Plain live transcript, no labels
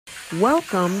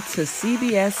Welcome to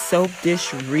CBS Soap Dish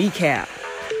Recap,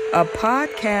 a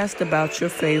podcast about your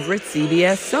favorite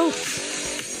CBS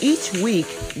soaps. Each week,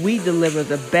 we deliver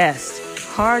the best,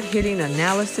 hard-hitting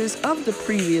analysis of the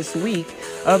previous week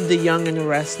of The Young and the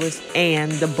Restless and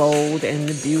The Bold and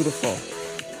the Beautiful.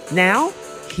 Now,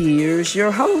 here's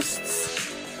your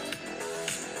hosts.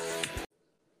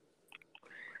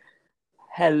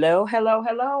 Hello.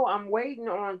 I'm waiting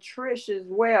on Trish as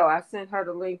well. I sent her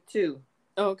the link too.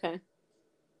 Okay.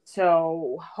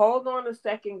 So hold on a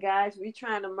second, guys. We're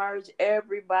trying to merge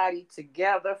everybody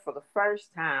together for the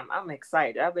first time. I'm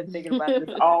excited. I've been thinking about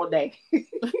this all day.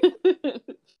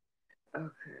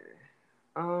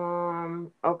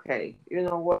 Okay. You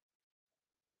know what?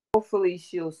 Hopefully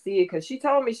she'll see it because she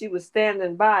told me she was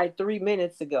standing by 3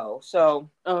 minutes ago. So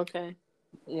Okay.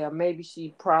 yeah, maybe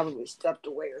she probably stepped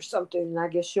away or something, and I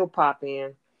guess she'll pop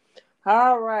in.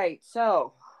 All right.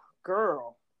 So,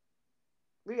 girl,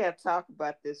 we got to talk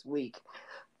about this week.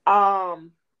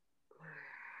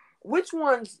 Which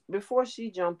ones, before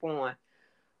she jump on,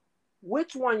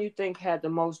 which one you think had the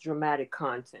most dramatic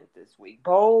content this week?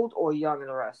 Bold or Young and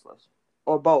the Restless?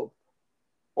 Or both?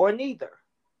 Or neither?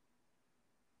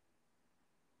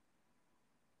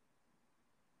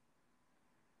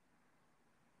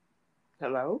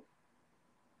 Hello?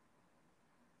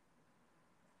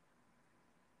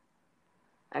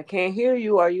 I can't hear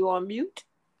you. Are you on mute?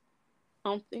 I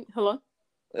don't think. Hello?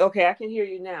 Okay, I can hear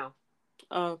you now.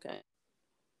 Okay.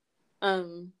 I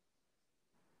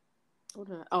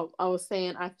was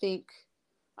saying I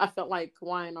felt like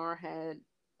Y&R had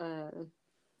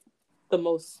the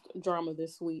most drama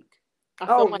this week.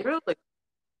 Really?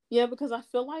 Yeah, because I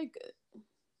feel like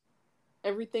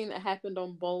everything that happened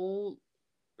on Bold,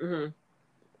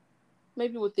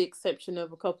 maybe with the exception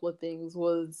of a couple of things,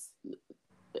 was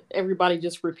everybody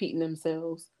just repeating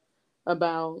themselves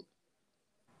about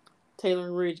Taylor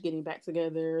and Ridge getting back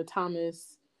together,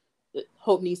 Thomas,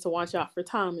 Hope needs to watch out for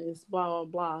Thomas, blah, blah,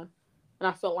 blah. And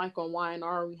I felt like on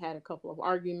Y&R we had a couple of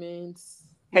arguments.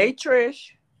 Hey,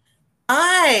 Trish.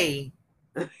 Hi.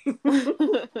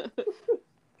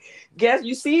 Guess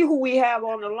you see who we have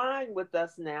on the line with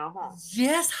us now, huh?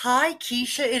 Yes. Hi,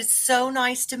 Keisha. It's so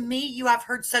nice to meet you. I've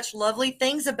heard such lovely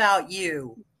things about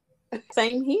you.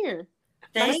 Same here.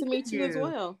 Nice to meet you as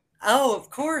well. Oh, of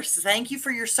course. Thank you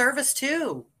for your service,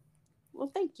 too. Well,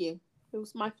 thank you. It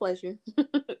was my pleasure.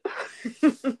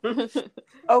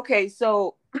 Okay,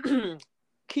 so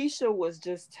Keisha was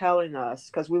just telling us,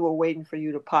 because we were waiting for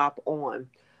you to pop on,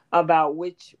 about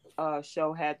which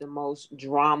show had the most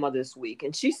drama this week.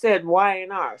 And she said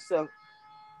Y&R. So,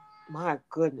 my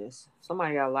goodness.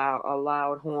 Somebody got a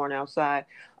loud horn outside.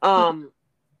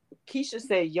 Keisha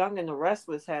said Young and the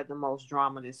Restless had the most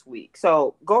drama this week.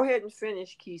 So, go ahead and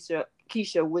finish, Keisha.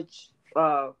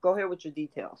 Go ahead with your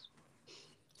details.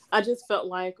 I just felt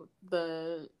like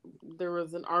there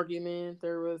was an argument.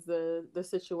 There was the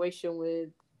situation with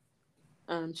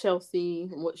Chelsea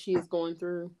and what she is going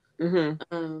through.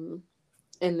 Mm-hmm.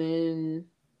 And then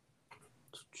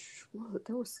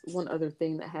there was one other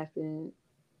thing that happened.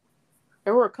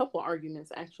 There were a couple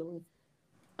arguments actually.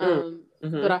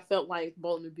 But I felt like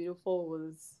Bold and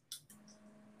Beautiful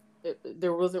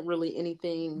there wasn't really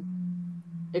anything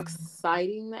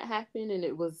exciting that happened, and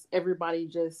it was everybody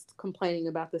just complaining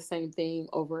about the same thing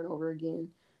over and over again,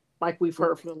 like we've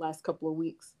heard for the last couple of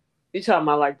weeks. You talking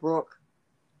about like Brooke?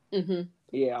 Mm-hmm.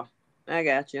 Yeah, I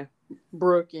got you.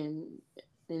 Brooke and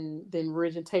then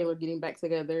Ridge and Taylor getting back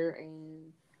together,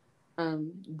 and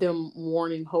them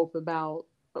warning Hope about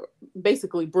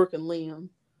basically Brooke and Liam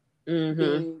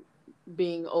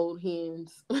being old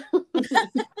hens.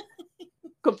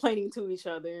 Complaining to each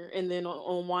other. And then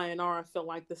on Y&R, I felt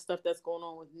like the stuff that's going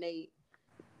on with Nate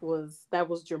was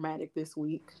dramatic this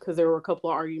week, because there were a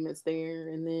couple of arguments there,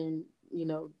 and then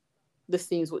the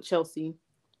scenes with Chelsea,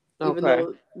 even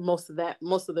though most of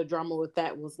the drama with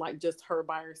that was like just her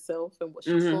by herself and what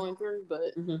she's going through,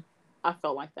 but I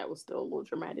felt like that was still a little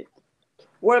dramatic.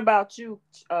 What about you,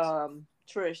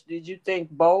 Trish? Did you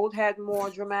think Bold had more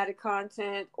dramatic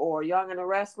content, or Young and the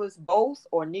Restless, both,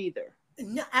 or neither?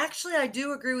 No, actually, I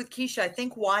do agree with Keisha. I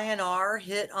think Y&R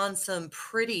hit on some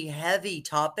pretty heavy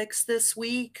topics this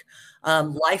week,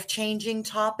 life-changing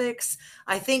topics.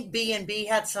 I think B&B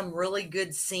had some really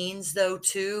good scenes, though,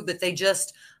 too, but they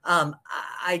just,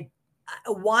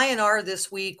 Y&R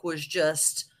this week was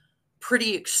just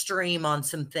pretty extreme on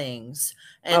some things.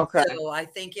 And so I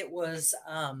think it was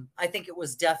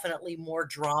definitely more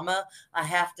drama. I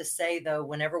have to say, though,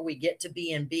 whenever we get to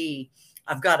B&B,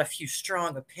 I've got a few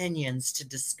strong opinions to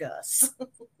discuss.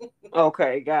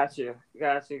 Okay, gotcha.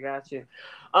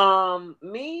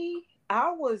 Me,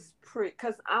 I was pretty,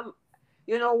 because I'm,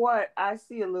 you know what? I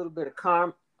see a little bit of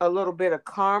karma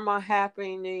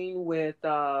happening with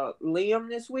Liam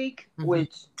this week,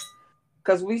 which,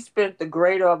 because we spent the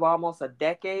greater of almost a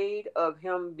decade of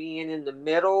him being in the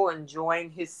middle,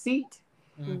 enjoying his seat.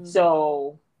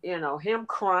 So, you know, him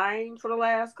crying for the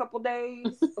last couple days.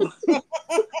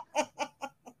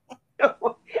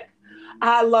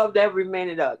 I loved every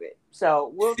minute of it.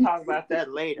 So we'll talk about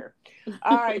that later.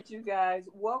 All right, you guys,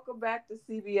 welcome back to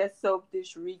CBS Soap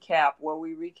Dish Recap, where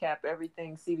we recap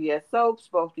everything CBS soaps,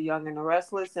 both the young and the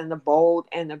restless, and the bold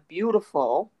and the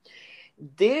beautiful.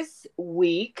 This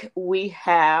week we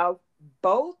have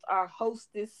both our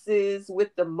hostesses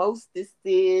with the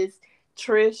mostesses,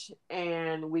 Trish,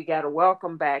 and we got to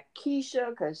welcome back Keisha,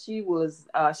 because she was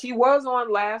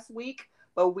on last week.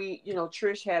 But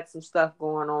Trish had some stuff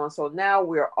going on. So now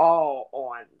we're all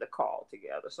on the call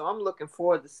together. So I'm looking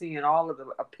forward to seeing all of the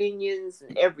opinions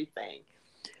and everything.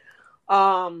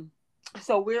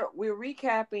 So we're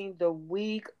recapping the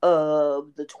week of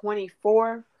the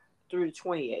 24th through the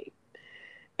 28th.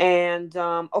 And,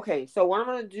 okay, so what I'm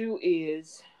going to do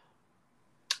is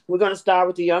we're going to start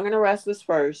with the Young and the Restless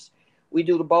first. We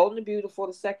do the Bold and the Beautiful,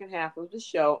 the second half of the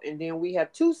show. And then we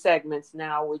have two segments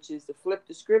now, which is the Flip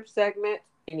the Script segment,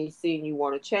 any scene you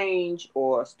want to change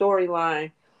or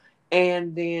storyline.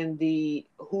 And then the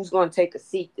Who's Going to Take a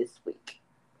Seat this week.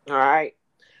 All right.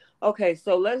 Okay,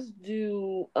 so let's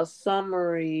do a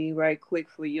summary right quick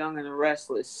for Young and the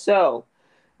Restless. So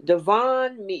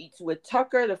Devon meets with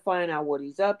Tucker to find out what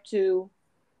he's up to.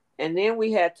 And then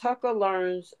we had Tucker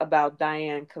learns about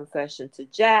Diane's confession to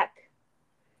Jack.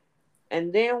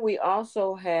 And then we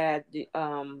also had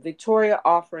Victoria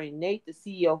offering Nate the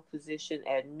CEO position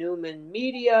at Newman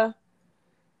Media.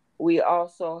 We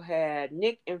also had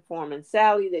Nick informing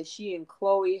Sally that she and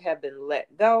Chloe have been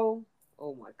let go.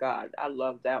 Oh my God, I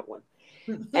love that one.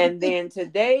 And then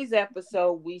today's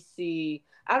episode, we see,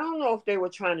 I don't know if they were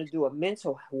trying to do a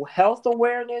mental health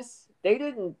awareness. They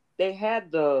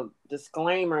had the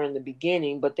disclaimer in the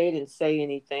beginning, but they didn't say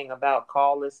anything about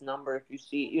call this number if you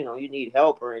see, you need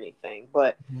help or anything.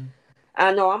 But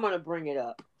I know I'm going to bring it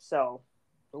up. So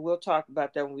we'll talk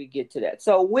about that when we get to that.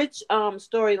 So which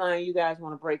storyline you guys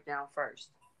want to break down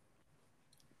first?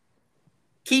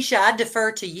 Keisha, I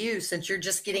defer to you since you're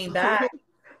just getting back.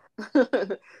 We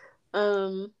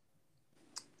can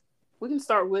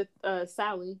start with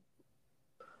Sally.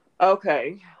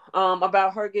 Okay.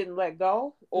 About her getting let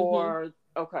go, or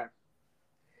okay.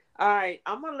 All right,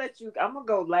 I'm gonna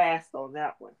go last on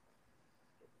that one.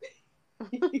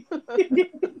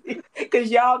 Because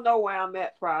y'all know where I'm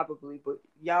at probably, but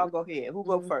y'all go ahead. Who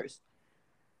go first?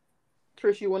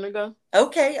 Trish, you want to go?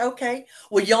 Okay.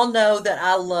 Well, y'all know that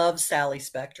I love Sally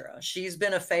Spectra. She's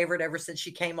been a favorite ever since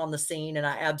she came on the scene, and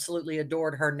I absolutely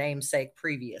adored her namesake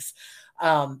previous.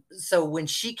 So when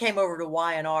she came over to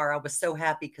Y&R, I was so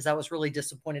happy because I was really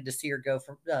disappointed to see her go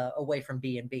away from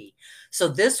B&B. So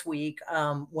this week,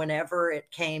 whenever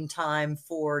it came time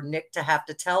for Nick to have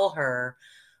to tell her,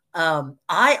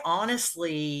 I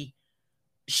honestly,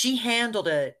 she handled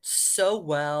it so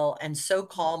well and so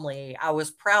calmly. I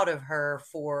was proud of her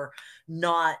for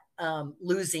not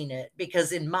losing it,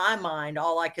 because in my mind,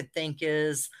 all I could think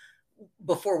is,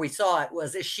 before we saw it,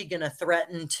 was, is she going to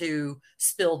threaten to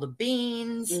spill the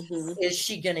beans? Is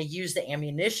she going to use the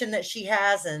ammunition that she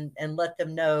has and let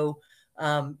them know,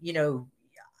 I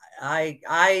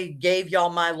gave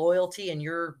y'all my loyalty and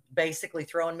you're basically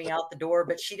throwing me out the door?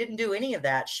 But she didn't do any of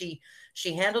that. She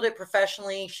handled it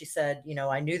professionally. She said,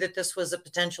 I knew that this was a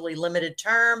potentially limited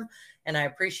term and I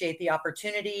appreciate the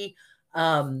opportunity.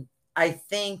 I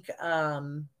think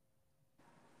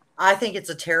it's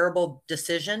a terrible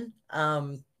decision.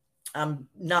 I'm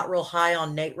not real high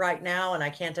on Nate right now, and I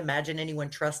can't imagine anyone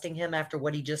trusting him after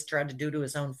what he just tried to do to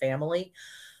his own family.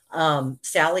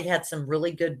 Sally had some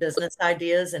really good business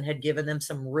ideas and had given them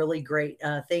some really great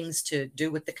things to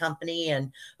do with the company.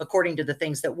 And according to the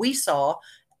things that we saw,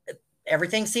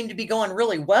 everything seemed to be going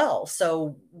really well.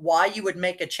 So why you would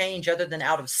make a change other than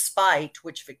out of spite,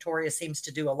 which Victoria seems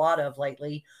to do a lot of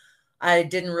lately, I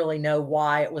didn't really know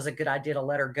why it was a good idea to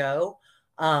let her go.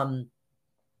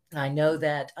 I know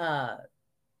that,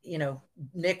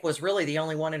 Nick was really the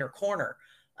only one in her corner,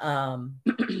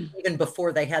 even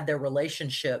before they had their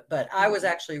relationship. But I was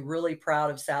actually really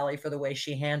proud of Sally for the way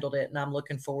she handled it. And I'm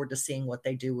looking forward to seeing what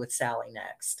they do with Sally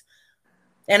next.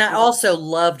 And I also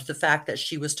loved the fact that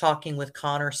she was talking with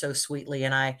Connor so sweetly.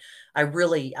 And I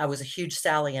was a huge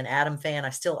Sally and Adam fan. I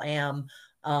still am.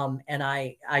 And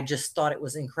I just thought it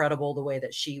was incredible the way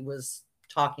that she was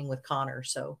talking with Connor.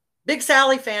 So Big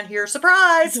Sally fan here.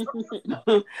 Surprise!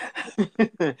 All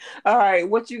right,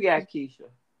 what you got, Keisha?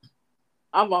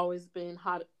 I've always been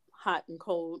hot and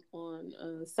cold on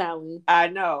Sally. I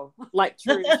know. Like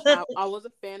Trish, I was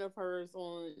a fan of hers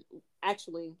on,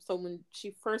 actually, so when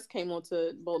she first came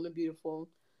onto Bold and Beautiful,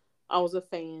 I was a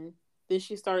fan. Then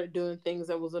she started doing things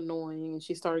that was annoying, and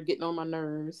she started getting on my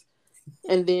nerves.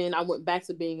 And then I went back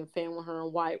to being a fan when her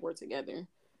and Wyatt were together.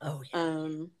 Oh yeah.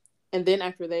 And then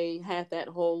after they had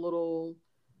the whole little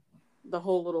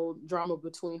drama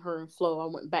between her and Flo, I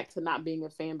went back to not being a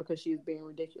fan because she was being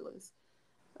ridiculous.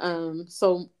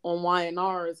 So on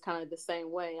Y&R is kind of the same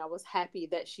way. I was happy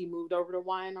that she moved over to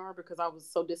Y&R because I was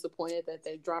so disappointed that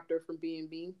they dropped her from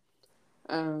B&B.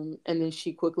 And then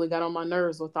she quickly got on my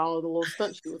nerves with all of the little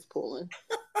stunts she was pulling.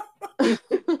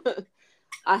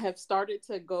 I have started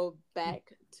to go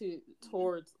back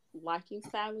towards liking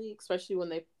Sally, especially when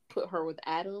they put her with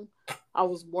Adam. I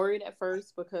was worried at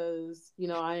first because,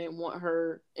 I didn't want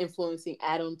her influencing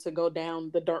Adam to go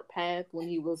down the dark path when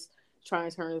he was trying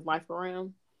to turn his life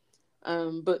around.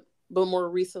 But more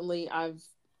recently, I've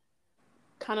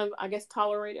kind of, I guess,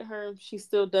 tolerated her. She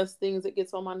still does things that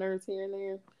gets on my nerves here and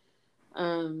there.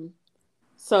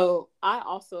 So I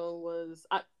also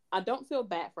I don't feel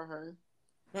bad for her.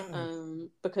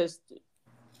 Because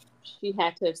she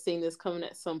had to have seen this coming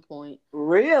at some point.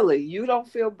 Really? You don't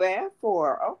feel bad for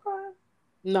her? Okay.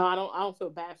 No, I don't feel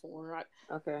bad for her.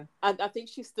 Okay. I think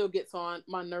she still gets on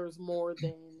my nerves more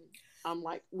than I'm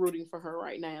like rooting for her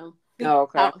right now. Oh,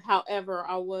 okay. However,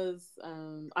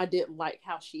 I did like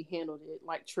how she handled it.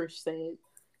 Like Trish said,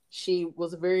 she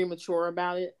was very mature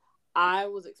about it. I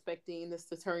was expecting this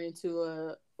to turn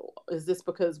into is this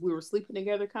because we were sleeping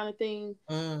together kind of thing.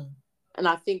 And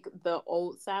I think the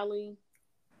old Sally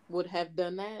would have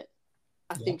done that.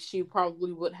 I think she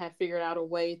probably would have figured out a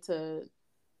way to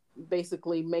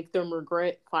basically make them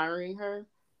regret firing her.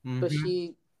 Mm-hmm. But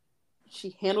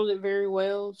she handled it very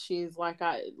well. She's like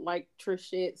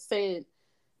Trish said,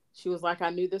 she was like, I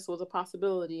knew this was a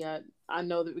possibility. I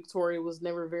know that Victoria was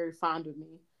never very fond of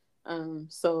me.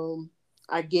 So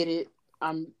I get it.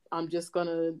 I'm just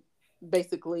gonna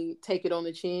basically take it on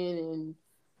the chin, and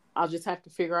I'll just have to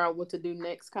figure out what to do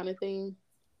next, kind of thing.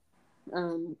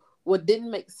 What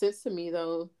didn't make sense to me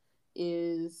though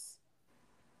is,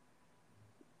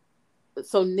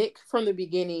 so Nick from the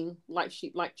beginning, like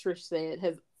Trish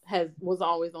said, was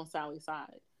always on Sally's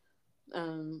side.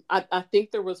 I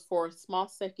think there was, for a small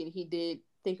second, he did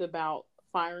think about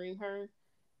firing her,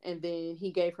 and then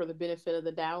he gave her the benefit of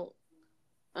the doubt.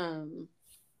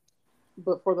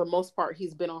 But for the most part,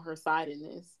 he's been on her side in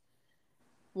this.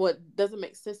 What doesn't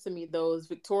make sense to me, though, is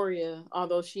Victoria,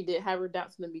 although she did have her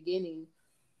doubts in the beginning,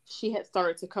 she had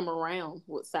started to come around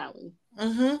with Sally.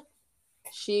 Mm-hmm.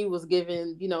 She was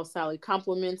giving, Sally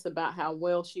compliments about how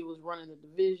well she was running the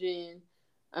division.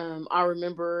 I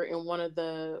remember in one of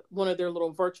their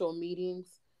little virtual meetings,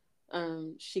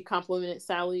 she complimented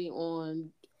Sally on,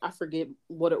 I forget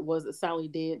what it was that Sally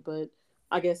did, but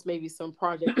I guess maybe some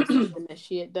project or something that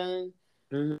she had done.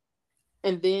 Mm-hmm.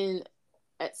 And then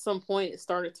at some point, it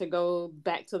started to go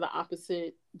back to the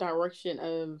opposite direction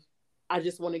of, I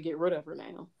just want to get rid of her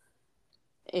now.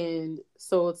 And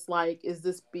so it's like, is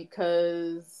this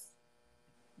because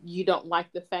you don't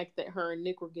like the fact that her and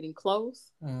Nick were getting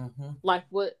close? Mm-hmm. Like,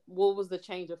 what was the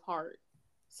change of heart?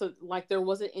 So, like, there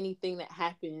wasn't anything that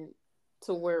happened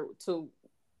to where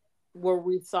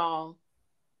we saw,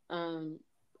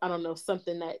 I don't know,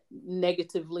 something that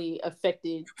negatively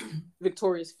affected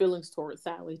Victoria's feelings towards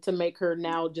Sally to make her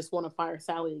now just want to fire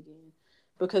Sally again.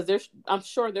 Because I'm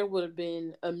sure there would have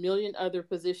been a million other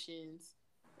positions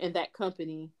in that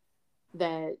company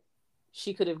that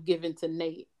she could have given to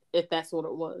Nate, if that's what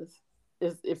it was.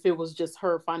 If it was just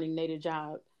her finding Nate a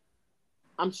job,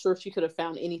 I'm sure she could have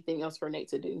found anything else for Nate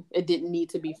to do. It didn't need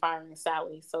to be firing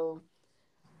Sally. So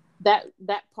that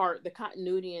part, the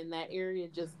continuity in that area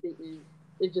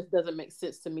it just doesn't make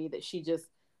sense to me that she just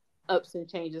ups and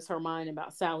changes her mind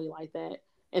about Sally like that,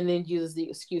 and then uses the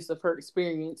excuse of her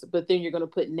experience. But then you're going to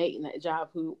put Nate in that job,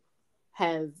 who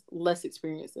has less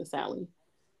experience than Sally.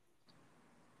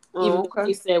 Even though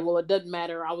he said, well, it doesn't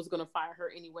matter, I was going to fire her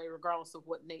anyway, regardless of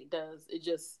what Nate does. It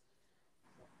just,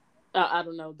 I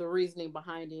don't know, the reasoning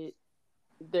behind it,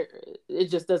 it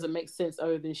just doesn't make sense,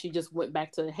 other than she just went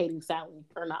back to hating Sally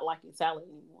or not liking Sally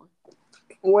anymore.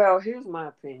 Well, here's my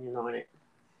opinion on it.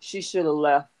 She should have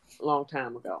left a long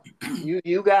time ago.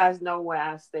 You guys know where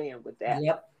I stand with that.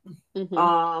 Yep. Mm-hmm.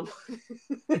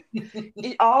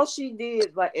 All she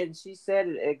did, like, and she said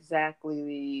it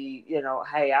exactly,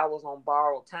 hey, I was on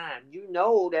borrowed time. You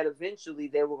know that eventually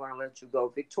they were going to let you go.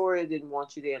 Victoria didn't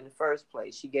want you there in the first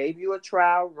place. She gave you a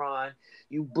trial run.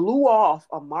 You blew off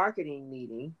a marketing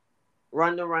meeting,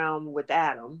 running around with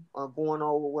Adam, going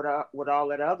over with all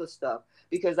that other stuff.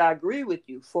 Because I agree with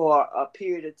you, for a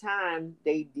period of time,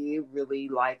 they did really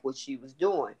like what she was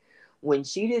doing. When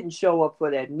she didn't show up for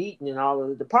that meeting and all of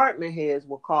the department heads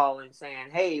were calling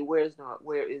saying, hey, where is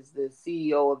the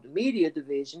CEO of the media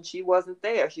division? She wasn't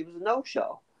there. She was a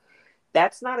no-show.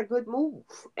 That's not a good move.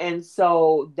 And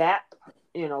so that,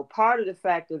 part of the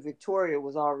fact that Victoria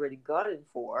was already gunning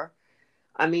for her,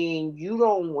 I mean,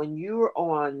 when you're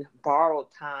on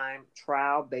borrowed time,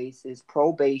 trial basis,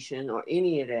 probation, or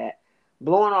any of that,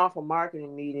 blowing off a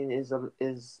marketing meeting is a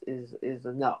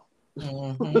no.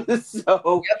 Mm-hmm.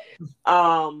 So,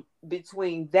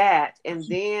 between that and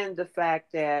then the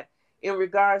fact that in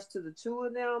regards to the two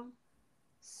of them,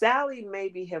 Sally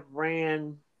maybe have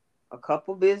ran a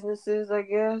couple businesses, I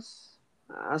guess.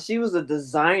 She was a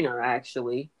designer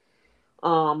actually.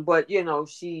 But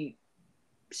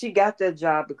she got that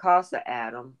job because of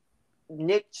Adam.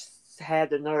 Nick had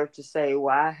the nerve to say,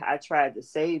 well, I tried to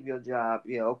save your job.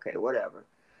 Yeah, okay, whatever.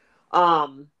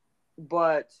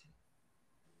 But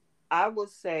I would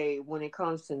say when it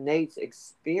comes to Nate's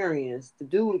experience, the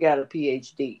dude got a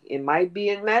PhD. It might be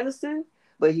in medicine,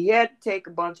 but he had to take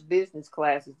a bunch of business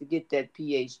classes to get that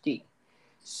PhD.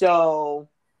 So,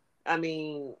 I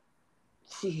mean,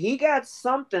 he got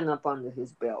something up under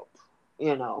his belt,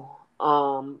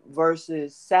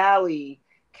 versus Sally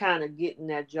kind of getting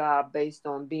that job based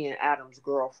on being Adam's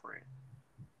girlfriend.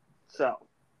 So,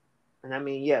 and I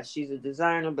mean, yes, she's a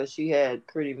designer, but she had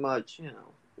pretty much,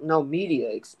 no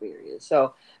media experience.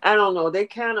 So I don't know. They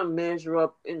kind of measure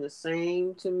up in the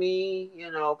same to me,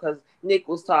 because Nick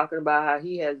was talking about how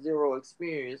he had zero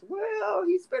experience. Well,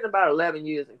 he spent about 11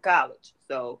 years in college,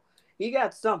 so he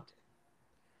got something.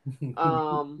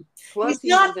 Plus he's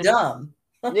not dumb.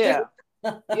 Yeah.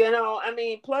 I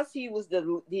mean, plus he was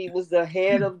the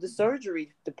head of the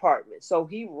surgery department, so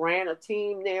he ran a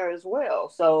team there as well.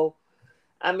 So,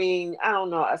 I mean, I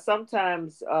don't know.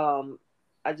 Sometimes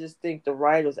I just think the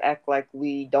writers act like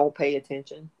we don't pay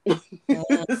attention. So,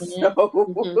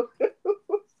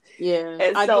 yeah.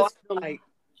 And so,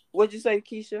 what'd you say,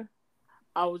 Keisha?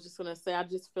 I was just gonna say, I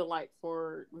just feel like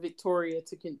for Victoria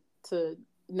to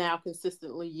now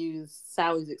consistently use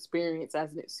Sally's experience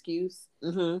as an excuse.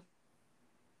 Mm-hmm.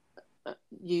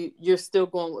 You're still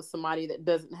going with somebody that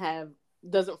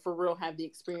doesn't for real have the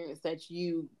experience that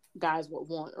you guys would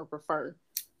want or prefer,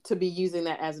 to be using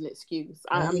that as an excuse.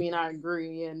 I mean, I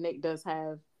agree. Yeah, Nick does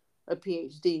have a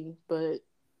PhD, but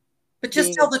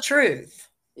just tell the truth.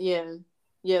 Yeah.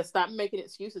 Stop making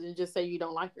excuses and just say you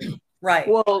don't like her. Right.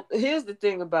 Well, here's the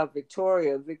thing about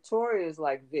Victoria. Victoria is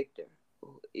like Victor.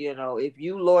 If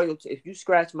you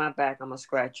scratch my back, I'm gonna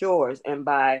scratch yours. And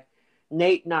by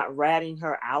Nate not ratting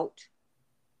her out,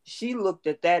 she looked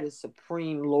at that as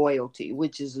supreme loyalty,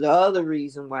 which is the other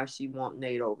reason why she want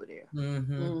Nate over there.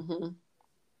 Mm-hmm. Mm-hmm.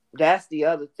 That's the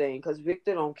other thing, because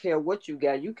Victor don't care what you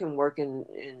got. You can work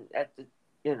at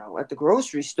the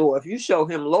grocery store. If you show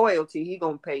him loyalty, he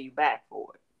gonna pay you back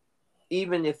for it,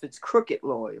 even if it's crooked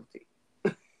loyalty.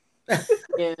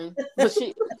 Yeah, but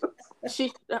she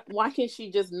why can't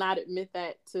she just not admit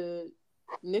that to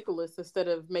Nicholas instead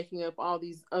of making up all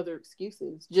these other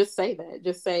excuses? Just say that.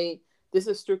 Just say, this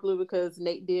is strictly because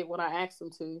Nate did what I asked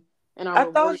him to, and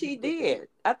I thought she did.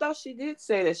 I thought she did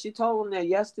say that. She told him that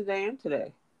yesterday and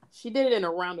today. She did it in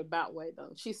a roundabout way,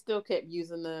 though. She still kept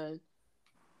using the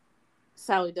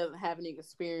Sally doesn't have any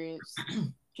experience.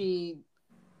 She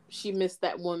missed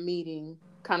that one meeting.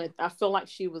 Kind of, I feel like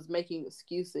she was making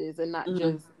excuses and not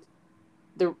just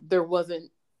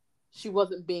she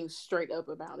wasn't being straight up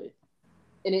about it.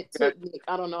 And it took Nick,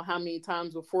 I don't know how many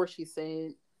times before she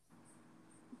said,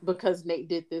 because Nate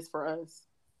did this for us,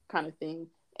 kind of thing.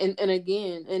 And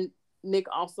again, and Nick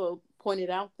also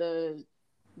pointed out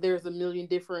there's a million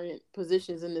different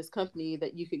positions in this company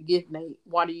that you could give Nate.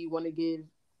 Why do you want to give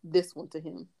this one to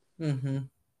him? Mm-hmm.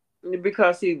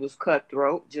 Because he was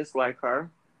cutthroat, just like her.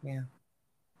 Yeah.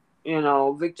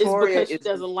 Victoria. It's because she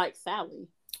doesn't like Sally.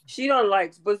 She don't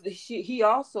like, but he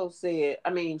also said,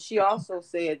 she also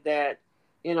said that,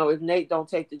 if Nate don't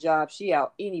take the job, she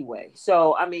out anyway.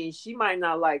 So, she might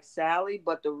not like Sally,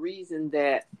 but the reason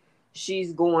that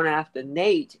she's going after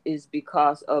Nate is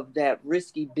because of that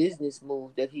risky business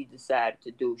move that he decided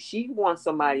to do. She wants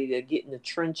somebody to get in the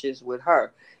trenches with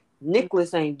her.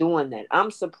 Nicholas ain't doing that. I'm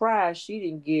surprised she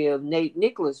didn't give Nate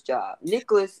Nicholas' job.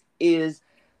 Nicholas is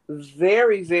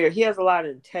Very, very. He has a lot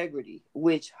of integrity,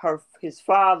 which his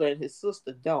father and his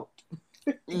sister don't.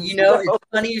 You know, it's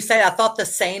funny you say. I thought the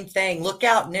same thing. Look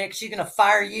out, Nick. She's gonna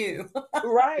fire you.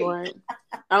 Right.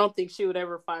 I don't think she would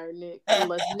ever fire Nick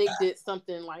unless Nick did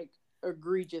something like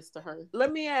egregious to her.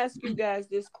 Let me ask you guys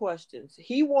this question.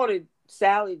 He wanted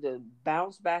Sally to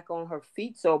bounce back on her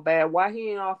feet so bad. Why he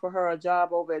didn't offer her a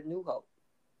job over at New Hope?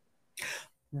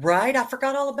 Right, I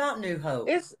forgot all about New Hope.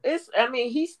 It's. I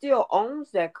mean, he still owns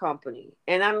that company,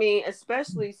 and I mean,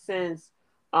 especially since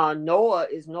Noah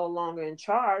is no longer in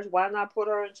charge. Why not put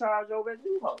her in charge over at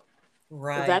New Hope?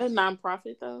 Right. Is that a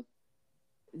nonprofit though?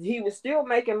 He was still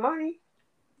making money.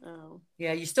 Oh.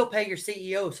 Yeah, you still pay your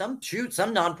CEO. Some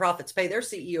nonprofits pay their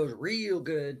CEOs real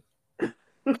good.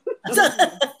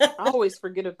 I always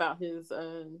forget about his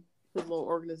little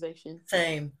organization.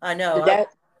 Same. I know. I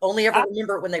only ever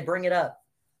remember it when they bring it up.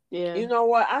 Yeah. You know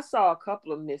what? I saw a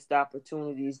couple of missed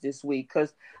opportunities this week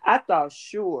because I thought,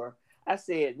 I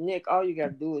said, Nick, all you got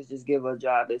to do is just give her a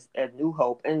job at New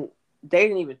Hope. And they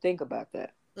didn't even think about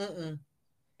that.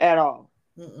 At all.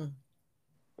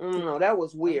 No, that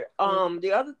was weird.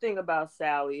 The other thing about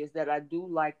Sally is that I do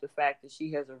like the fact that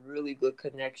she has a really good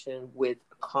connection with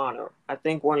Connor. I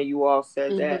think one of you all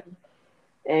said that.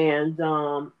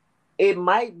 And it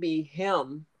might be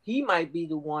him. He might be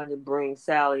the one that brings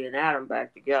Sally and Adam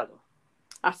back together.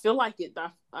 I feel like it.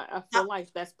 I feel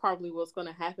like that's probably what's going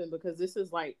to happen because this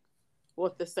is like,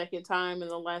 the second time in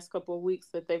the last couple of weeks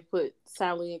that they've put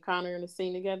Sally and Connor in a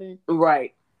scene together.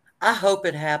 Right. I hope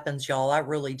it happens, y'all. I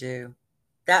really do.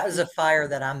 That is a fire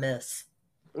that I miss.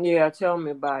 Yeah, tell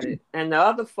me about it. And the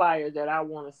other fire that I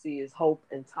want to see is Hope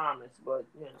and Thomas, but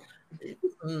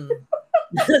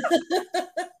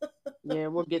Yeah,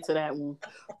 we'll get to that one.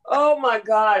 Oh my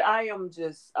God, I am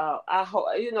just I hope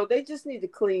they just need to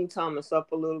clean Thomas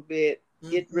up a little bit,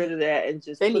 get rid of that, and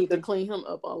just they need to clean him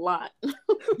up a lot.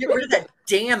 Get rid of that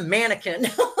damn mannequin.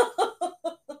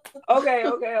 Okay.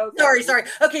 Sorry.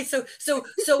 Okay, so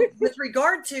with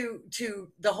regard to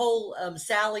the whole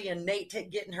Sally and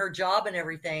Nate getting her job and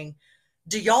everything,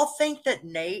 do y'all think that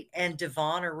Nate and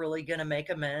Devon are really going to make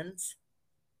amends?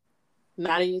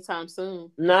 Not anytime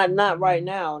soon. Not right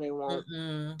now. They won't.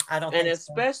 I don't. And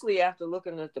especially after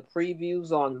looking at the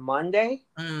previews on Monday,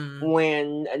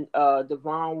 when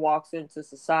Devon walks into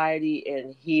society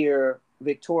and hear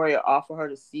Victoria offer her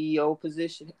the CEO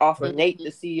position, offer Nate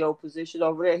the CEO position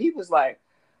over there, he was like,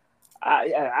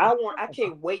 I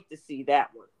can't wait to see that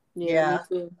one. Yeah.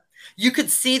 Me too. You could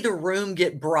see the room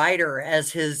get brighter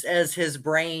as his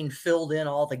brain filled in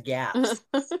all the gaps.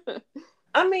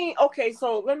 I mean, okay,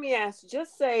 so let me ask,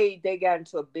 just say they got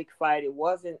into a big fight. It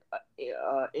wasn't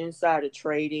insider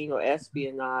trading or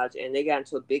espionage, and they got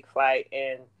into a big fight,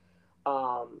 and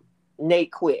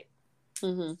Nate quit.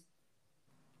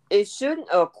 It shouldn't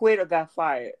quit or got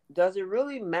fired. Does it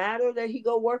really matter that he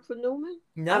go work for Newman?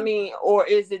 No. I mean, or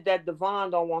is it that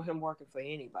Devon don't want him working for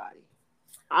anybody?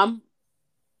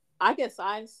 I guess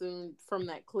I assumed from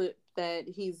that clip that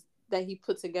he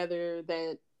put together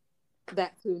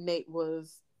that's who Nate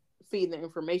was feeding the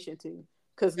information to,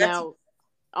 because now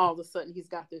all of a sudden he's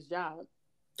got this job.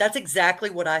 That's exactly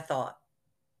what I thought.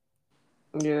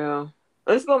 Yeah.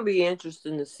 It's going to be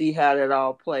interesting to see how that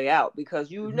all play out, because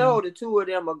the two of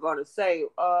them are going to say,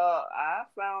 I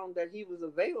found that he was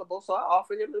available, so I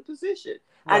offered him the position.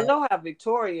 Right. I know how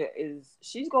Victoria is.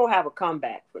 She's going to have a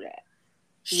comeback for that.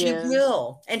 She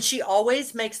will. And she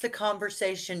always makes the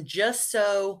conversation just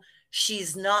so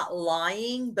she's not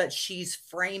lying, but she's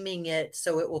framing it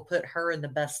so it will put her in the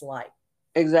best light.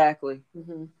 Exactly.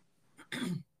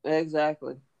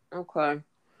 Exactly. Okay.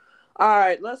 All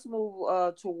right, let's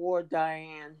move toward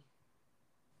Diane.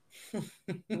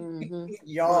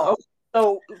 Y'all.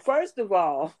 So, first of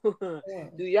all,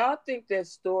 do y'all think that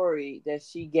story that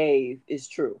she gave is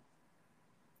true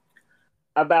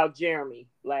about Jeremy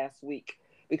last week?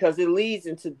 Because it leads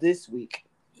into this week.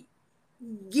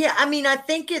 Yeah, I mean, I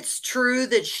think it's true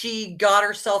that she got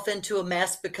herself into a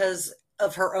mess because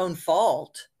of her own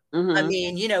fault. I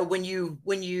mean, when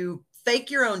you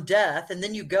fake your own death and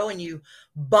then you go and you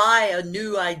buy a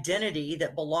new identity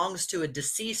that belongs to a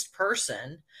deceased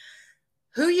person,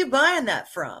 who are you buying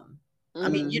that from? I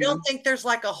mean, you don't think there's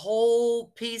like a whole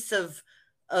piece of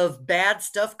bad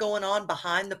stuff going on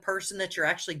behind the person that you're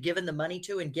actually giving the money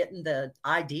to and getting the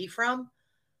ID from?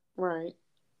 Right.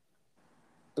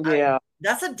 Yeah.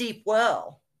 That's a deep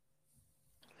well.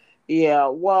 Yeah,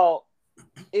 well,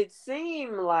 it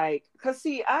seemed like, because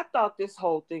I thought this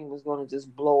whole thing was going to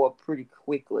just blow up pretty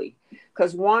quickly.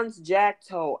 Because once Jack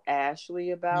told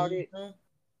Ashley about it,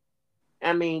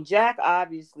 I mean, Jack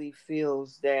obviously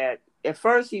feels that at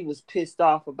first he was pissed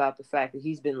off about the fact that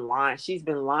he's been lying. She's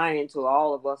been lying to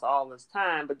all of us all this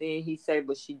time, but then he said,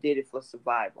 but she did it for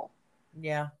survival.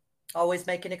 Yeah. Always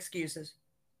making excuses.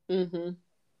 Mm-hmm.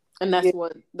 And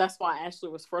that's why Ashley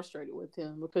was frustrated with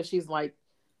him, because she's like,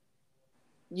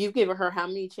 you've given her how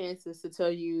many chances to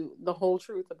tell you the whole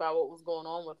truth about what was going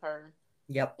on with her.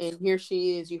 Yep. And here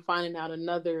she is, you finding out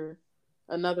another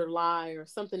lie or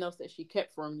something else that she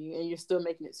kept from you, and you're still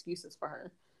making excuses for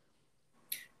her.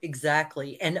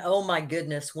 Exactly. And oh my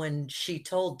goodness, when she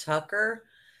told Tucker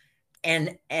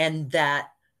and that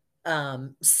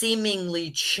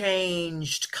seemingly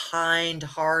changed,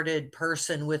 kind-hearted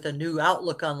person with a new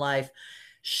outlook on life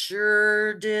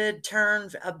sure did turn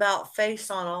about face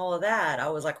on all of that. I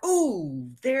was like, oh,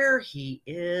 there he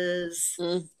is.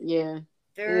 Yeah.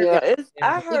 Yeah,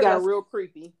 I he heard got real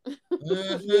creepy.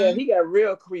 Yeah, he got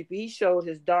real creepy. He showed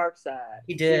his dark side.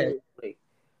 He did. Seriously.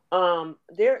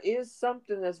 There is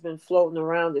something that's been floating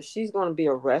around that she's going to be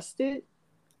arrested.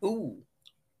 Ooh.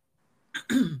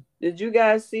 Did you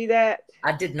guys see that?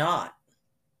 I did not.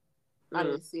 I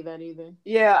didn't see that either.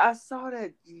 Yeah, I saw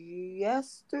that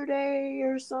yesterday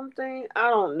or something. I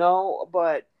don't know,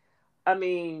 but I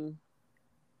mean,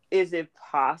 is it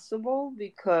possible?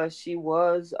 Because she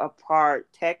was a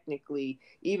part technically,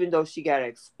 even though she got to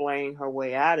explain her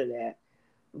way out of that.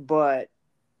 But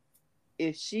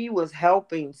if she was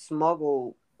helping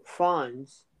smuggle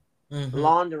funds,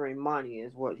 laundering money,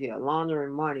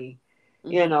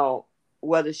 you know,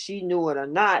 whether she knew it or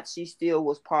not, she still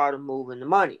was part of moving the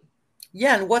money.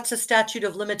 Yeah, and what's the statute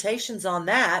of limitations on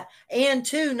that? And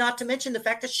two, not to mention the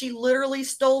fact that she literally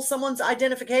stole someone's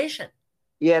identification.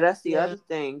 Yeah, that's the other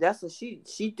thing. That's what she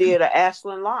did, a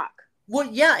Ashland lock. Well,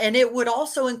 yeah, and it would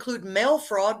also include mail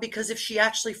fraud, because if she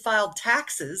actually filed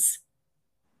taxes,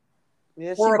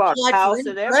 yeah, or applied for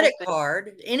any credit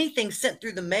card, anything sent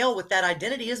through the mail with that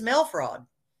identity is mail fraud.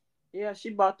 Yeah, she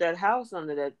bought that house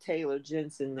under that Taylor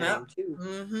Jensen name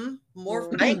too. More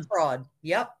bank fraud.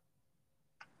 Yep.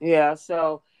 Yeah,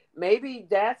 so maybe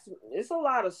it's a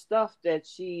lot of stuff that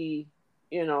she,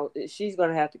 you know, she's going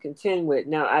to have to contend with.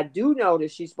 Now, I do know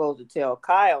that she's supposed to tell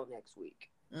Kyle next week.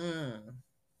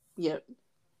 Yep.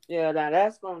 Yeah, now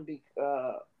that's going to be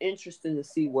interesting to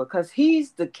see because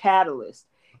he's the catalyst.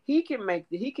 He can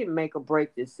make or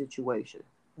break this situation.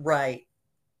 Right.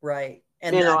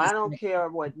 And you know, I don't care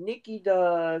what Nikki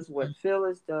does, what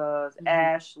Phyllis does,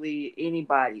 Ashley,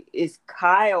 anybody. It's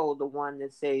Kyle the one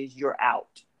that says you're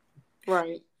out.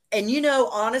 Right. And you know,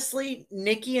 honestly,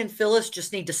 Nikki and Phyllis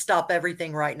just need to stop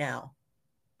everything right now.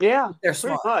 Yeah, they're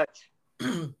smart.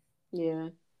 Yeah.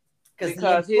 Because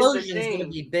the explosion is going to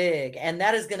be big, and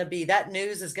that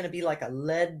news is going to be like a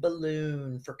lead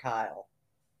balloon for Kyle.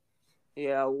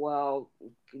 Yeah, well,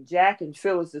 Jack and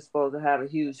Phyllis is supposed to have a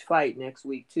huge fight next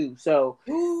week too. So,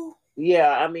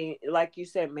 yeah, I mean, like you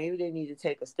said, maybe they need to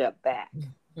take a step back.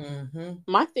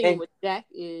 My thing with Jack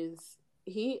is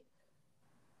he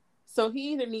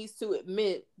either needs to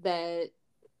admit that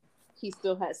he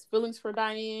still has feelings for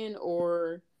Diane,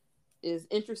 or is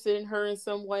interested in her in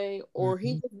some way, or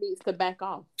he just needs to back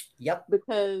off. Yep.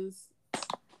 Because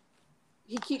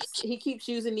he keeps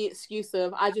using the excuse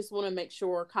of, I just want to make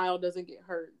sure Kyle doesn't get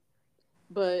hurt.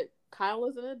 But Kyle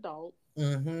is an adult.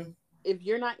 If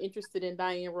you're not interested in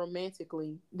Diane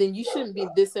romantically, then you shouldn't be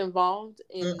this involved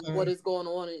in what is going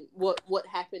on and what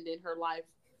happened in her life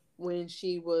when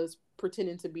she was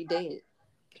pretending to be dead.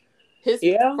 His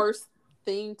first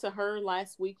thing to her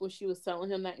last week when she was telling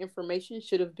him that information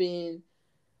should have been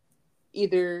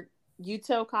either you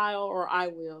tell Kyle or I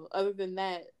will. Other than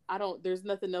that, there's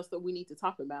nothing else that we need to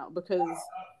talk about, because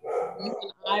you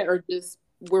and I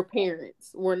we're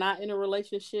parents. We're not in a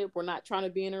relationship. We're not trying to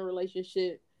be in a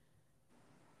relationship.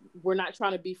 We're not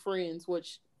trying to be friends,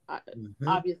 which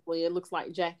obviously it looks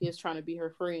like Jack is trying to be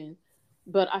her friend.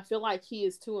 But I feel like he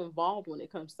is too involved when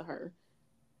it comes to her.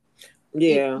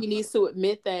 Yeah. He needs to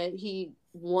admit that he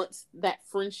wants that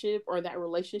friendship or that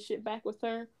relationship back with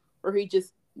her, or he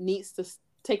just needs to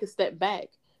take a step back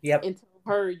and tell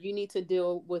her, you need to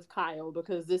deal with Kyle,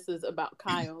 because this is about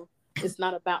Kyle. It's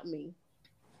not about me.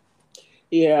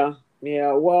 Yeah.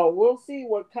 Well, we'll see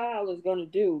what Kyle is going to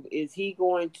do. Is he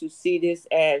going to see this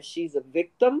as she's a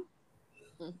victim?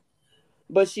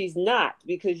 But she's not,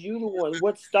 because you the one.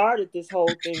 What started this whole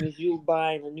thing is you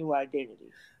buying a new identity.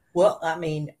 Well, I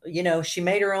mean, you know, she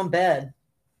made her own bed.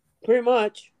 Pretty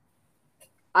much.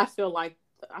 I feel like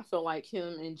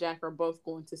him and Jack are both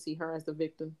going to see her as the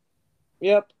victim.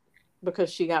 Yep.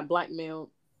 Because she got blackmailed,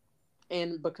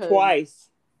 and because twice,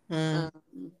 and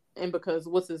because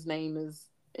what's his name is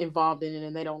involved in it,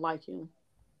 and they don't like him.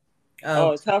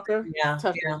 Oh, Tucker. Yeah.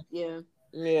 Tucker. Yeah.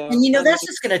 And you know, that's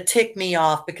just going to tick me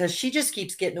off because she just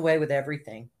keeps getting away with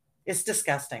everything. It's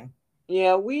disgusting.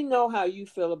 Yeah, we know how you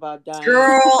feel about Diane.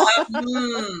 Girl,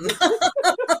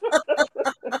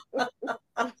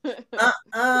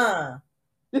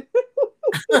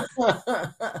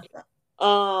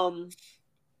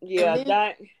 Yeah,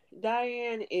 then,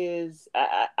 Diane is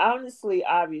honestly,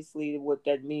 obviously, what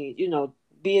that means,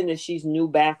 being that she's new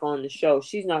back on the show,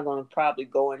 she's not going to probably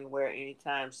go anywhere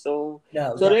anytime soon.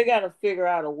 No, so they got to figure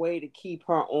out a way to keep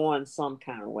her on some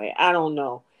kind of way. I don't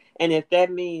know. And if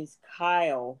that means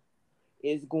Kyle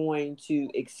is going to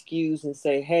excuse and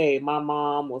say, hey, my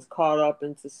mom was caught up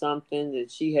into something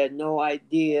that she had no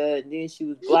idea, and then she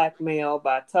was blackmailed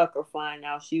by Tucker finding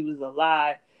out she was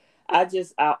alive.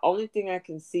 Only thing I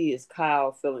can see is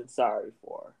Kyle feeling sorry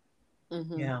for her.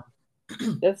 Mm-hmm. Yeah.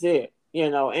 That's it.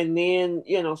 And then,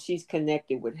 she's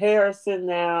connected with Harrison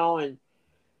now. And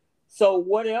so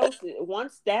what else?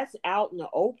 Once that's out in the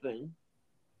open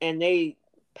and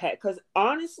because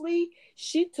honestly,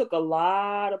 she took a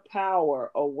lot of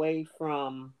power away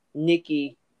from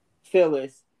Nikki,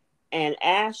 Phyllis, and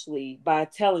Ashley by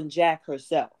telling Jack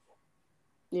herself.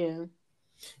 Yeah.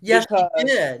 Yes, she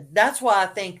did. That's why I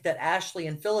think that Ashley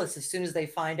and Phyllis, as soon as they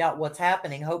find out what's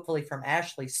happening, hopefully from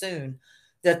Ashley soon,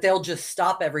 that they'll just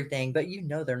stop everything. But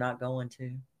they're not going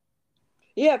to.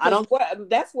 Yeah, because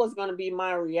that's what's going to be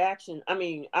my reaction. I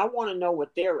mean, I want to know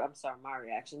what their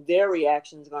reaction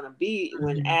is going to be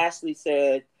when Ashley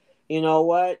said, you know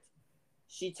what?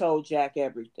 She told Jack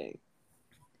everything.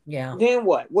 Yeah. Then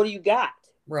what? What do you got?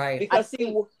 Right. Because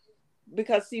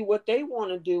see, what they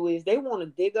want to do is they want to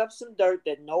dig up some dirt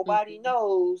that nobody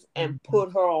knows and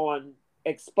put her on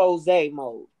expose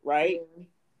mode, right? Yeah.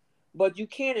 But you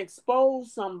can't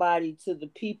expose somebody to the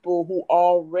people who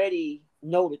already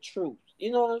know the truth.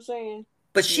 You know what I'm saying?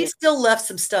 But she still left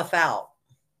some stuff out.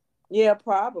 Yeah,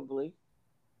 probably.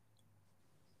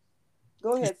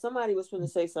 Go ahead. Somebody was going to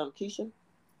say something, Keisha.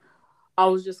 I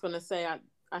was just going to say,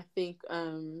 I think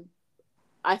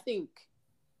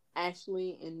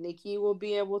Ashley and Nikki will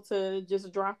be able to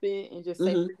just drop it and just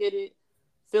say, forget it.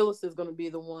 Phyllis is going to be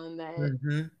the one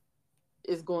that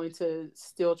is going to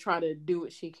still try to do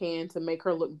what she can to make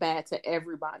her look bad to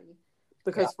everybody.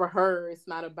 Because for her, it's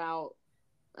not about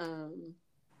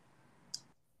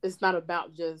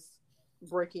just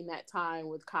breaking that tie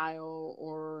with Kyle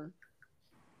or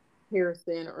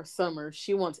Harrison or Summer.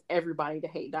 She wants everybody to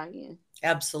hate Diane.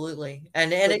 Absolutely.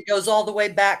 And it goes all the way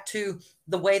back to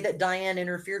the way that Diane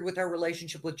interfered with her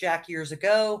relationship with Jack years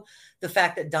ago, the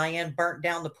fact that Diane burnt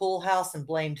down the pool house and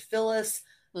blamed Phyllis.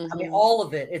 I mean, all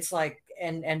of it. It's like,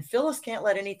 and Phyllis can't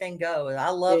let anything go. I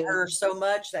love her so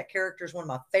much. That character is one of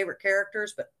my favorite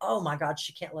characters, but oh my God,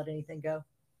 she can't let anything go.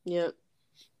 Yep.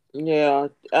 Yeah.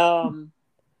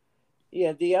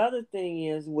 Yeah, the other thing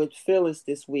is with Phyllis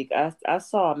this week, I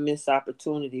saw a missed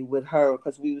opportunity with her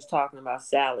because we was talking about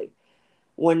Sally.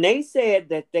 When they said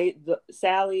that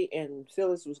Sally and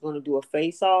Phyllis was going to do a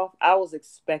face-off, I was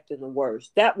expecting the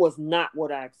worst. That was not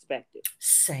what I expected.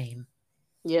 Same.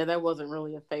 Yeah, that wasn't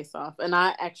really a face-off. And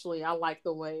I like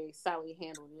the way Sally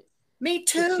handled it. Me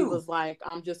too. She was like,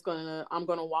 I'm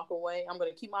gonna walk away. I'm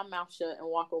gonna keep my mouth shut and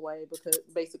walk away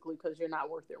because you're not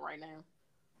worth it right now.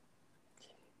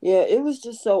 Yeah, it was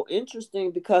just so interesting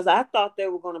because I thought they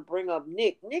were going to bring up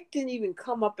Nick. Nick didn't even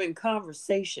come up in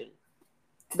conversation.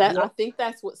 I think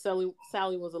that's what Sally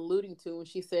was alluding to when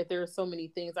she said there are so many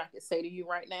things I could say to you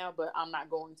right now, but I'm not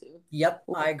going to. Yep,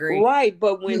 I agree. Right,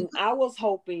 but when I was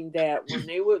hoping that when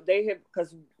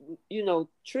because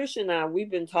Trish and I, we've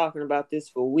been talking about this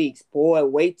for weeks. Boy,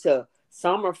 wait till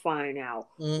Summer find out.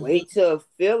 Wait till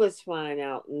Phyllis find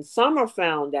out, and Summer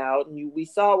found out, and we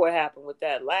saw what happened with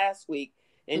that last week.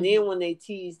 And then when they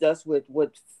teased us with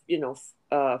what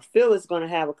Phyllis going to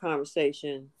have a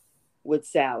conversation with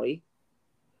Sally.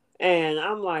 And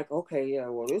I'm like, okay, yeah,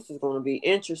 well, this is going to be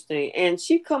interesting. And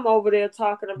she come over there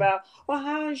talking about, well,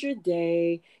 how's your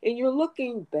day? And you're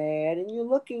looking bad and you're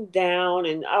looking down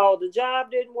and, oh, the job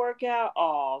didn't work out.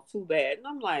 Oh, too bad. And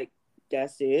I'm like,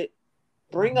 that's it.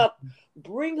 Bring up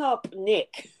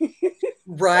Nick.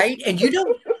 Right. And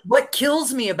what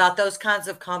kills me about those kinds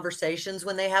of conversations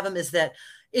when they have them is that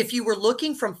if you were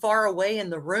looking from far away in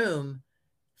the room,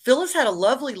 Phyllis had a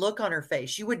lovely look on her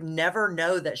face. You would never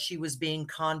know that she was being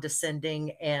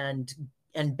condescending and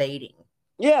baiting.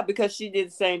 Yeah, because she did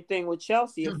the same thing with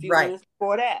Chelsea a few minutes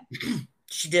before that.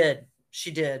 She did.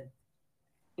 So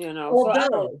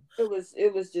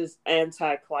it was just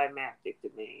anticlimactic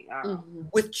to me.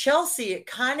 With Chelsea, it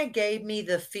kind of gave me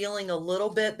the feeling a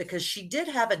little bit because she did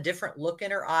have a different look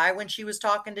in her eye when she was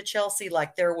talking to Chelsea.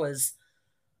 Like there was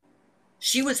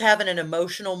she was having an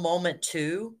emotional moment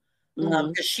too,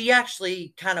 because she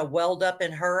actually kind of welled up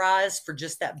in her eyes for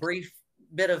just that brief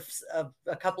bit of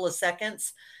a couple of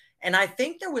seconds. And I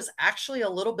think there was actually a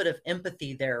little bit of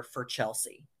empathy there for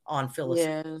Chelsea on Phyllis's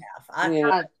behalf.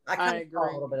 I kind of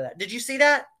saw a little bit of that. Did you see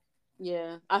that?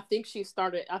 Yeah, I think it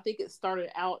started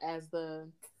out as the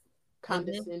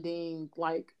condescending,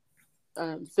 like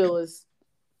Phyllis,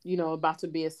 about to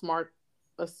be a smart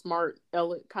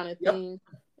aleck kind of thing.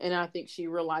 And I think she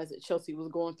realized that Chelsea was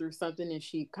going through something, and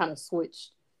she kind of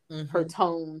switched her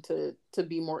tone to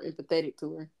be more empathetic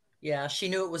to her. Yeah, she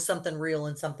knew it was something real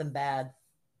and something bad.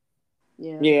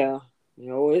 Yeah.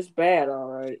 It's bad, all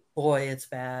right. Boy, it's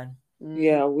bad.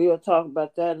 Yeah, we'll talk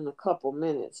about that in a couple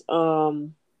minutes.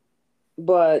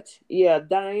 But yeah,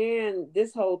 Diane,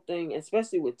 this whole thing,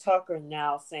 especially with Tucker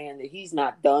now saying that he's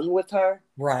not done with her.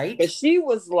 Right. Because she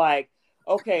was like,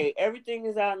 okay, everything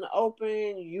is out in the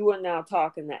open. You are now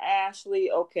talking to Ashley.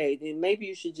 Okay, then maybe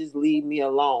you should just leave me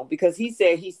alone. Because he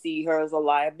said he see her as a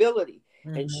liability.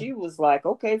 And she was like,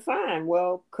 okay, fine.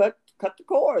 Well, cut the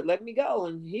cord. Let me go.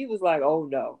 And he was like, oh,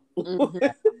 no.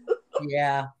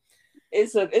 Yeah.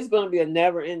 It's going to be a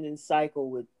never-ending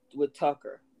cycle with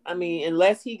Tucker. I mean,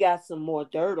 unless he got some more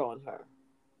dirt on her.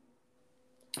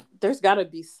 There's got to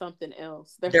be something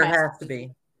else. There has to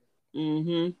be.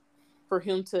 For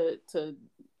him to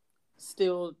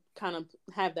still kind of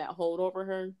have that hold over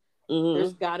her.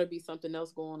 There's got to be something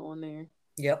else going on there.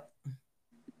 Yep.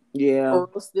 Yeah. Or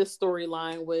else this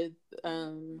storyline with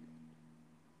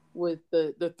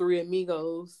the three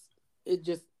amigos, it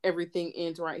just everything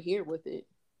ends right here with it.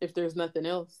 If there's nothing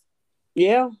else.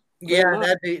 Yeah. Yeah,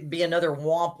 that'd be another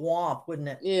womp womp, wouldn't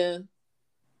it? Yeah.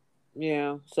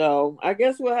 Yeah. So I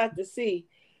guess we'll have to see.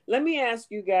 Let me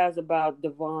ask you guys about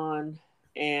Devon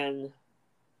and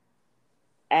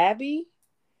Abby.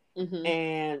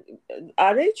 And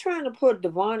are they trying to put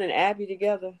Devon and Abby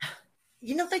together?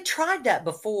 They tried that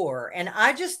before, and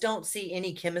I just don't see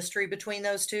any chemistry between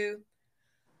those two.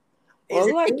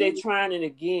 Well, like they're trying it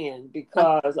again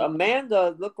because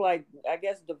Amanda looked like, I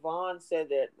guess Devon said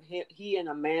that he and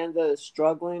Amanda is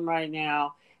struggling right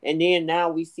now. And then now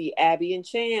we see Abby and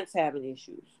Chance having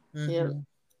issues. Yeah.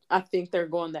 I think they're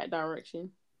going that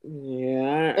direction.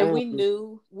 Yeah. And we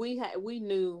knew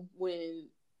when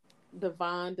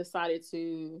Devon decided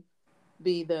to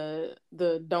be the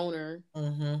donor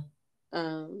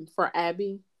for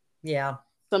Abby. Yeah.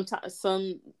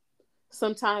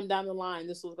 Sometime down the line,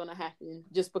 this was going to happen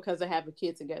just because they have a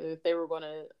kid together. If they were going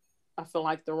to, I feel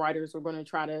like the writers were going to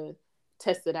try to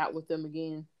test it out with them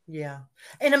again. Yeah.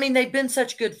 And I mean, they've been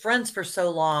such good friends for so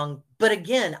long, but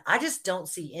again, I just don't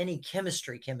see any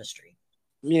chemistry.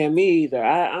 Yeah, me either.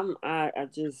 I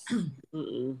just,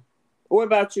 What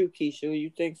about you, Keisha? You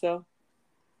think so?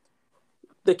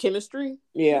 The chemistry?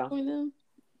 Yeah. Between them?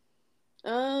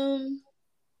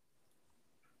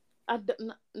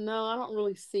 No, I don't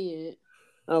really see it.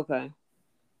 Okay.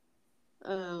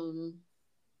 But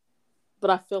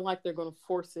I feel like they're going to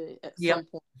force it at some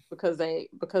point because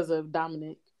of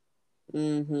Dominic.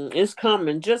 It's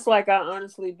coming. Just like I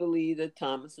honestly believe that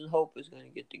Thomas and Hope is going to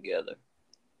get together.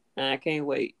 And I can't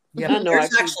wait. Yeah,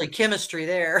 there's actually chemistry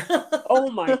there.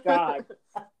 Oh my God.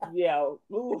 Yeah.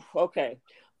 Oof, okay.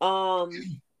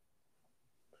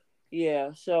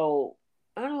 Yeah. So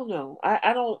I don't know.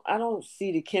 I don't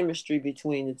see the chemistry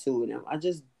between the two of them. I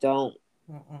just don't.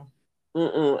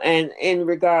 And in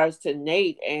regards to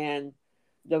Nate and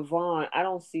Devon, I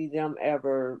don't see them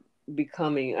ever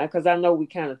becoming, because I know we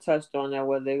kind of touched on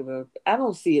that, I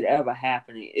don't see it ever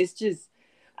happening. It's just,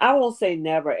 I won't say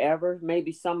never ever.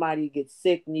 Maybe somebody gets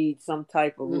sick, needs some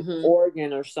type of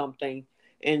organ or something,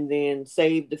 and then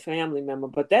save the family member.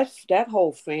 But that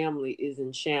whole family is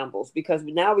in shambles because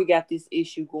now we got this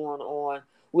issue going on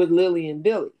with Lily and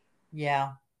Billy.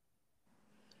 Yeah.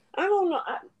 I don't know.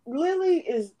 Lily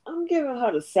I'm giving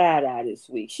her the side eye this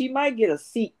week. She might get a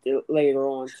seat later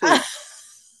on too.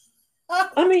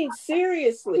 I mean,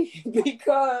 seriously,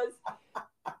 because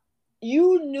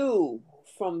you knew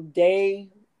from day,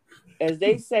 as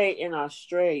they say in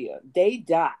Australia, day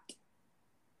dot.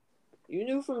 You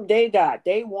knew from day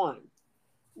one,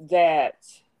 that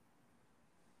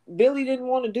Billy didn't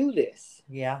want to do this.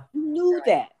 Yeah. You knew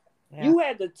that. Yeah. You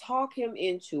had to talk him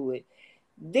into it.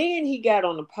 Then he got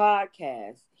on the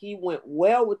podcast. He went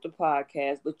well with the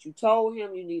podcast, but you told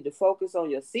him you need to focus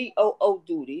on your COO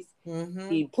duties.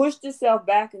 He pushed himself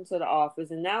back into the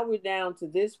office, and now we're down to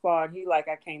this part. He like,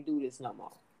 I can't do this no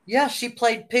more. Yeah, she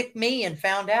played pick me and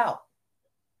found out.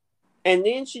 And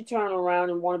then she turned around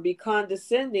and want to be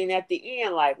condescending at the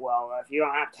end, like, well, if you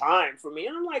don't have time for me.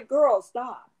 And I'm like, girl,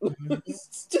 stop.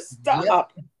 Just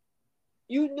stop. Yep.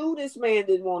 you knew this man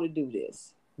didn't want to do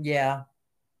this. Yeah.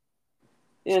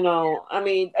 You know, I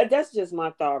mean, that's just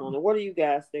my thought on it. What do you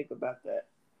guys think about that?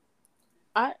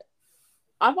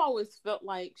 I've always felt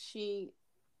like she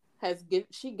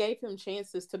gave him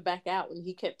chances to back out, and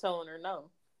he kept telling her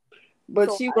no.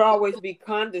 But she would always be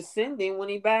condescending when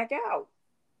he back out.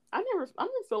 I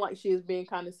don't feel like she is being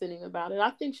condescending about it. I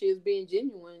think she is being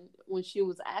genuine when she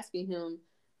was asking him,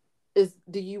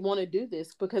 do you want to do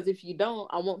this? Because if you don't,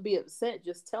 I won't be upset.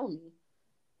 Just tell me.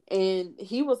 And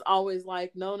he was always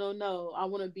like, no, I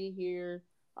want to be here.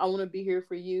 I want to be here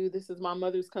for you. This is my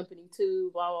mother's company too,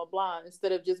 blah, blah, blah,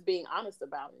 instead of just being honest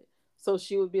about it. So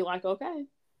she would be like, okay,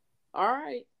 all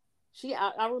right.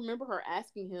 I remember her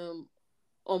asking him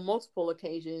on multiple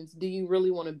occasions, do you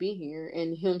really want to be here?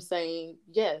 And him saying,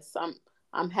 yes,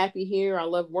 I'm happy here. I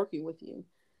love working with you.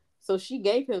 So she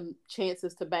gave him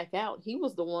chances to back out. He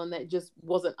was the one that just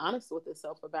wasn't honest with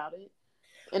himself about it.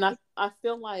 And I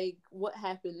feel like what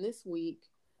happened this week,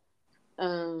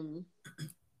 I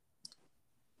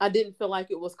didn't feel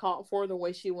like it was called for, the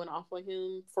way she went off on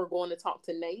him for going to talk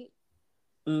to Nate.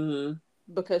 Mm-hmm.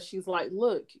 Because she's like,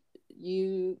 look,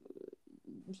 she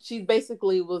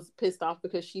basically was pissed off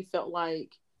because she felt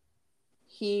like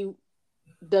he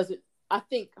doesn't, I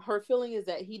think her feeling is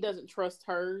that he doesn't trust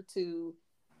her to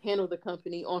handle the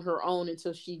company on her own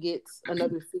until she gets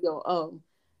another COO.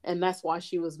 And that's why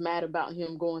she was mad about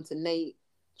him going to Nate,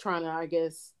 trying to, I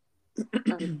guess,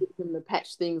 get him to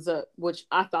patch things up, which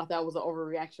I thought that was an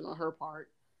overreaction on her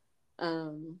part.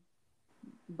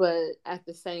 But at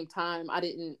the same time, I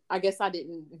didn't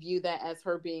view that as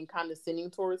her being condescending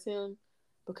towards him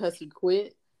because he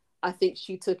quit. I think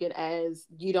she took it as,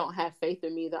 you don't have faith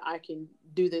in me that I can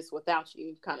do this without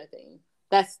you, kind of thing.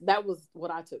 That was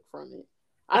what I took from it.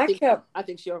 I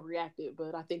think she overreacted,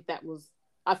 but I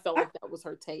felt like that was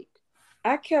her take.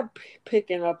 I kept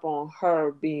picking up on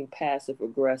her being passive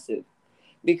aggressive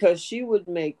because she would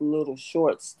make little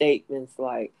short statements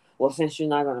like, well, since you're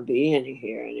not going to be in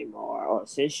here anymore, or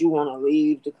since you want to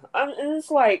leave. And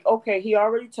it's like, okay, he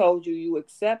already told you, you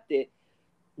accept it.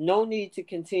 No need to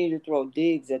continue to throw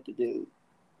digs at the dude.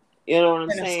 You know what I'm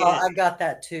saying? I got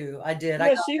that too. I did.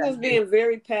 Yeah, she was being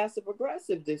very passive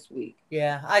aggressive this week.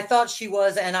 Yeah, I thought she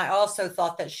was. And I also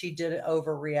thought that she did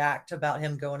overreact about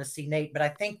him going to see Nate. But I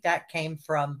think that came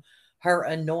from her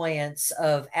annoyance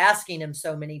of asking him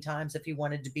so many times if he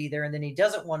wanted to be there. And then he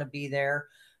doesn't want to be there.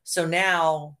 So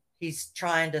now he's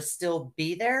trying to still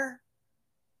be there.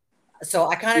 So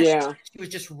I kind of, she was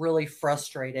just really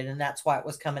frustrated. And that's why it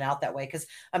was coming out that way. Because,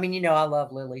 I mean, you know, I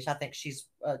love Lily. I think she's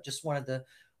just one of the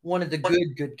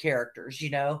good characters, you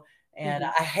know. And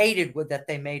I hated that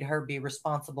they made her be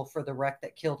responsible for the wreck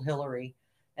that killed Hillary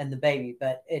and the baby.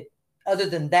 But other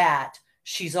than that,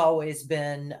 she's always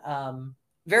been a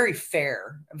very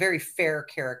fair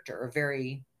character, a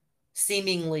very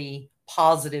seemingly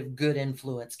positive, good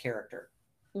influence character.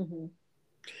 Mm-hmm.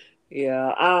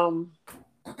 Yeah.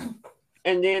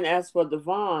 And then as for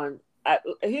Devon,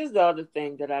 here's the other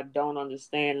thing that I don't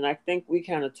understand, and I think we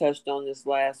kind of touched on this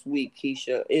last week,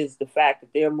 Keisha, is the fact that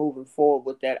they're moving forward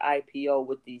with that IPO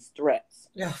with these threats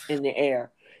in the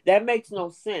air. That makes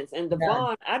no sense. And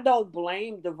Devon, I don't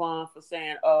blame Devon for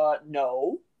saying,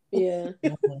 no. Yeah.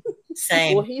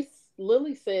 Same. Well,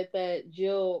 Lily said that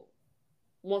Jill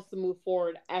wants to move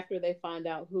forward after they find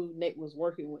out who Nate was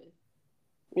working with.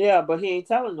 Yeah, but he ain't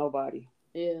telling nobody.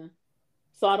 Yeah.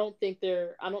 So I don't think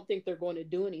they're going to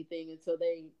do anything until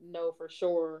they know for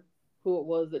sure who it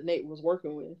was that Nate was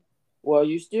working with. Well,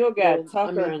 you still got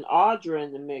Tucker and Audra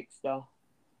in the mix, though.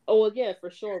 Oh, well, yeah, for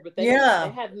sure. But they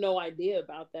have no idea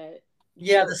about that.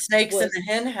 Yeah, the snake's in the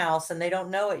hen house, and they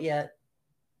don't know it yet.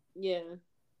 Yeah.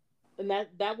 And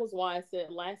that was why I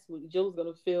said last week Jill's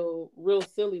going to feel real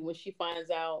silly when she finds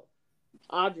out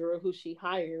Audra, who she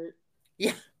hired,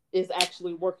 is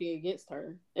actually working against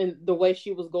her. And the way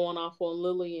she was going off on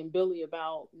Lily and Billy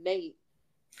about Nate.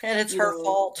 And it's her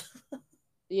fault.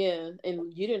 Yeah.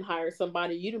 And you didn't hire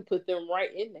somebody. You didn't put them right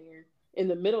in there in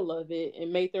the middle of it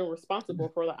and make them responsible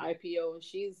for the IPO.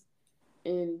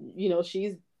 And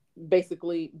she's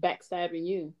basically backstabbing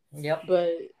you. Yep.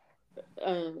 But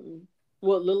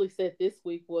what Lily said this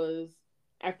week was,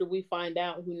 after we find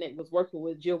out who Nate was working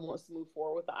with, Jill wants to move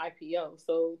forward with the IPO.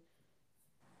 So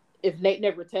if Nate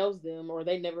never tells them or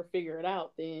they never figure it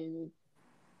out, then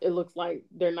it looks like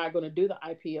they're not going to do the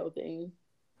IPO thing.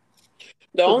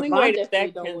 The only way that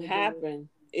can happen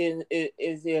is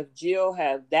if Jill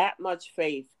has that much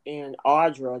faith in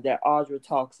Audra that Audra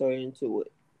talks her into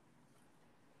it.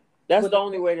 That's the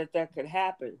only way that could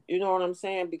happen. You know what I'm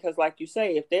saying? Because like you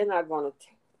say, if they're not going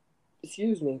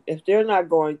to, if they're not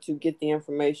going to get the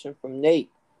information from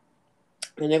Nate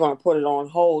and they're going to put it on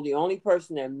hold. The only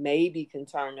person that maybe can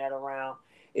turn that around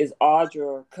is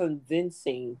Audra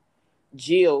convincing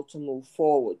Jill to move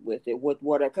forward with it. With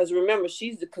what? Because remember,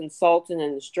 she's the consultant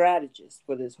and the strategist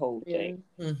for this whole thing.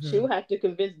 She'll have to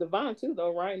convince Devon too,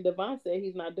 though, right? And Devon said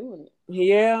he's not doing it.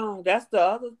 Yeah, that's the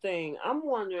other thing. I'm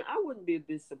wondering. I wouldn't be a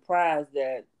bit surprised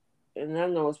that, and I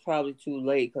know it's probably too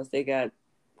late because they got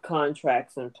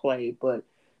contracts in play, but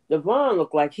Devon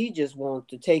looked like he just wants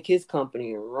to take his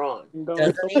company and run.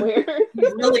 Doesn't he? He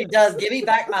really does. Give me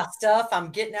back my stuff.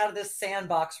 I'm getting out of this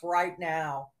sandbox right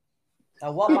now. I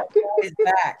want my toys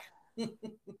back.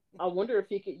 I wonder if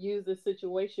he could use this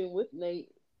situation with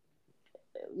Nate.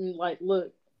 Like,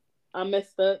 look, I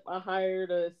messed up. I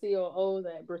hired a COO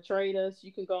that betrayed us.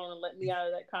 You can go on and let me out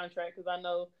of that contract because I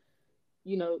know,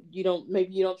 you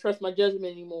don't trust my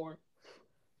judgment anymore.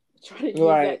 Try to use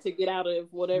that to get out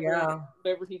of whatever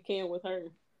he can with her.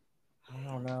 I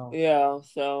don't know. Yeah,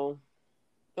 so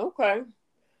okay.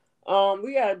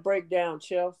 We gotta break down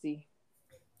Chelsea.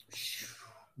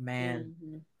 Man.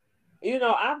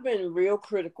 I've been real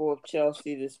critical of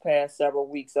Chelsea this past several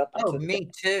weeks up until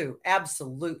me too.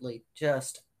 Absolutely.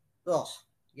 Just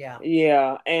yeah.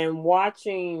 Yeah, and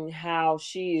watching how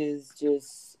she is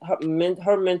just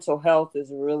her mental health is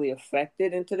really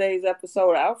affected in today's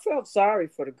episode. I felt sorry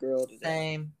for the girl today.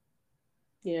 Same.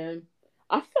 Yeah.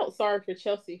 I felt sorry for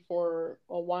Chelsea for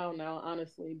a while now,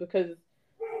 honestly, because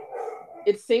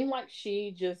it seemed like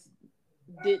she just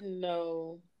didn't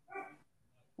know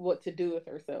what to do with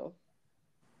herself.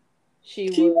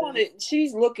 She's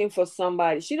looking for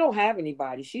somebody. She don't have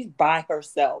anybody. She's by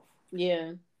herself.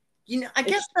 Yeah. I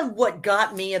guess what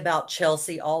got me about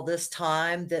Chelsea all this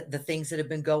time, that the things that have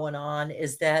been going on,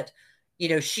 is that,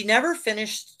 she never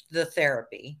finished the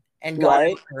therapy and got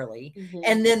out early. Mm-hmm.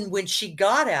 And then when she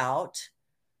got out,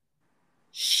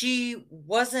 she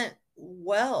wasn't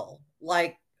well.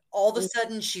 Like, all of a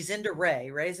sudden she's into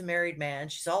Ray. Ray's a married man.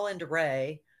 She's all into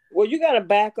Ray. Well, you got to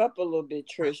back up a little bit,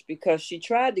 Trish, because she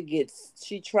tried to get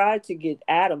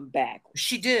Adam back.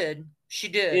 She did.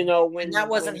 When that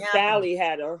wasn't happening. Sally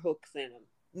had her hooks in him.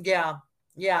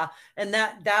 Yeah. And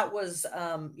that was,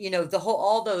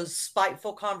 all those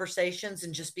spiteful conversations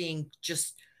and just being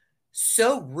just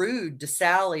so rude to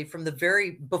Sally from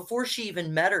before she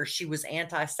even met her. She was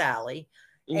anti-Sally.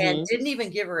 And didn't even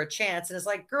give her a chance. And it's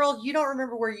like, girl, you don't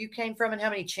remember where you came from and how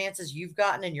many chances you've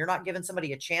gotten, and you're not giving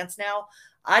somebody a chance now.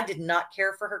 I did not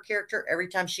care for her character. Every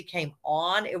time she came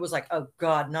on, it was like, oh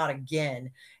God, not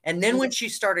again. And then when she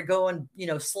started going,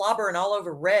 slobbering all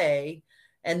over Ray,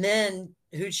 and then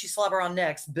who'd she slobber on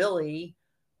next? Billy.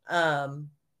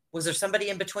 Was there somebody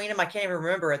in between them? I can't even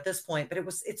remember at this point, but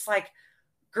it's like,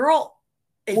 girl.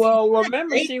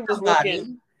 Remember she was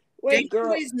looking. Wait,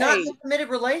 girl, he's not in a committed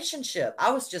relationship. I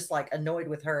was just like annoyed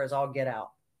with her as all get out.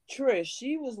 Trish,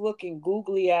 she was looking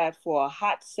googly-eyed for a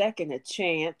hot second at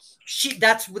Chance.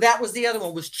 That was the other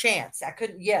one, was Chance.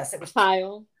 It was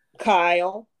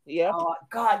Kyle. Yeah. Oh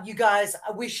God, you guys,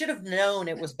 we should have known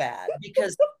it was bad,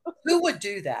 because who would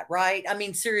do that, right? I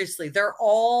mean, seriously, they're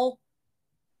all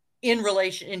in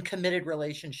committed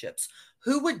relationships.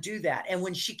 Who would do that? And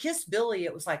when she kissed Billy,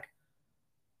 it was like,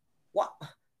 what?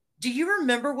 Do you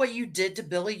remember what you did to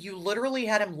Billy? You literally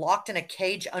had him locked in a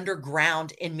cage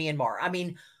underground in Myanmar. I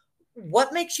mean,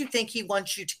 what makes you think he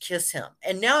wants you to kiss him?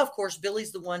 And now, of course,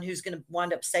 Billy's the one who's going to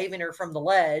wind up saving her from the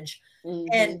ledge.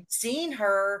 And seeing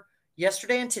her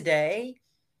yesterday and today,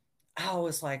 I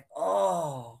was like,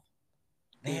 oh,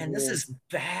 man, this is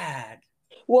bad.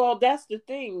 Well, that's the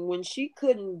thing. When she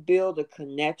couldn't build a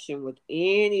connection with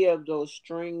any of those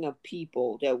string of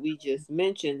people that we just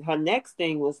mentioned, her next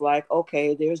thing was like,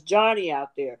 okay, there's Johnny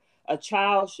out there. A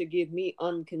child should give me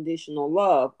unconditional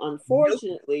love.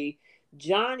 Unfortunately,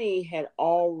 Johnny had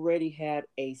already had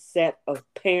a set of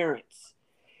parents.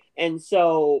 And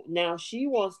so now she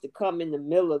wants to come in the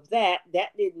middle of that.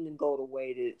 That didn't go the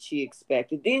way that she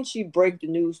expected. Then she break the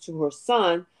news to her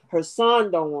son. Her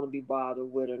son don't want to be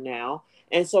bothered with her now.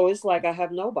 And so it's like, I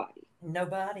have nobody.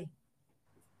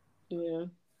 Yeah.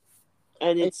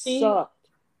 And it sucked.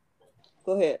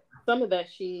 Go ahead. Some of that,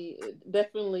 she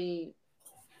definitely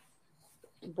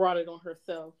brought it on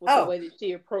herself with the way that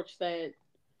she approached that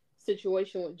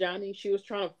situation with Johnny. She was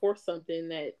trying to force something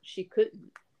that she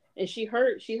couldn't. And she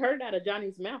heard out of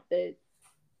Johnny's mouth that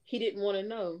he didn't want to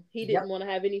know. He didn't want to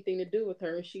have anything to do with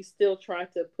her. And she still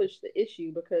tried to push the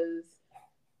issue because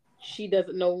she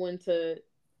doesn't know when to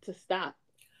stop.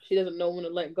 She doesn't know when to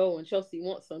let go. And Chelsea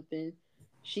wants something.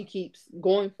 She keeps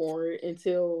going for it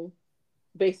until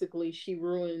basically she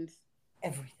ruins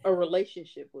everything. A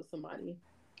relationship with somebody.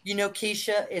 You know,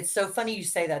 Keisha, it's so funny you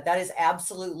say that. That is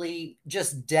absolutely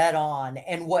just dead on.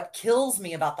 And what kills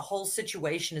me about the whole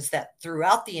situation is that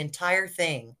throughout the entire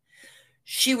thing,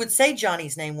 she would say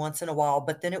Johnny's name once in a while,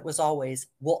 but then it was always,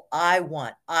 well,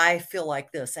 I feel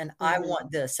like this, and I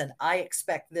want this, and I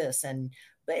expect this. And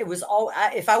it was all,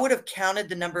 if I would have counted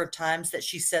the number of times that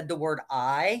she said the word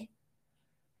I,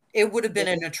 it would have been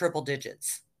in the triple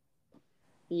digits.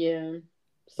 Yeah.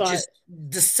 So just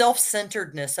the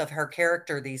self-centeredness of her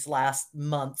character these last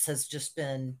months has just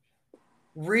been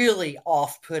really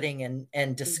off-putting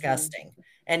and disgusting.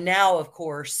 And now, of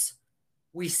course,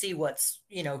 we see what's,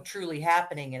 truly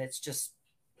happening, and it's just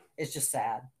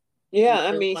sad. Yeah,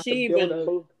 I mean, she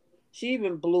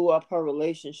even blew up her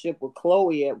relationship with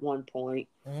Chloe at one point.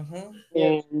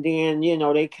 And then,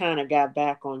 they kind of got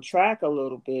back on track a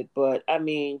little bit. But, I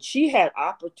mean, she had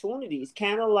opportunities,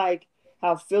 kind of like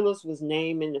how Phyllis was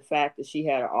naming the fact that she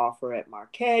had an offer at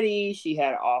Marquette, she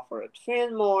had an offer at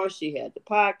Fenmore, she had the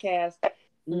podcast.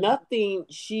 Nothing,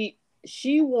 she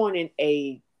wanted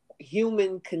a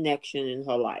human connection in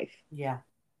her life. Yeah.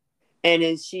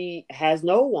 And she has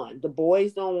no one. The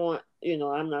boys don't want,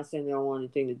 I'm not saying they don't want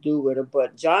anything to do with her,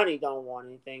 but Johnny don't want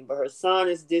anything. But her son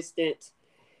is distant,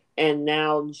 and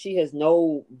now she has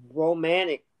no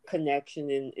romantic connection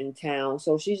in town.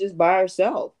 So she's just by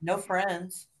herself. No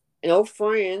friends.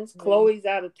 Chloe's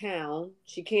out of town.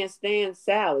 She can't stand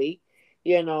Sally.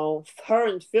 Her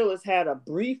and Phyllis had a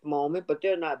brief moment, but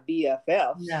they're not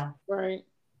BFFs. No. Right.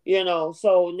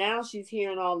 So now she's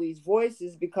hearing all these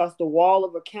voices because the wall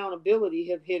of accountability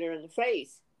have hit her in the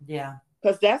face. Yeah.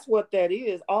 Because that's what that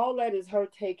is. All that is her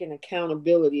taking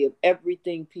accountability of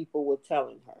everything people were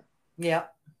telling her. Yeah.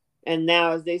 And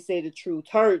now, as they say, the truth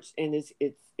hurts, and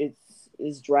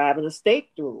it's driving a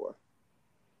stake through her.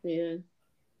 Yeah.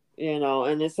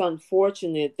 And it's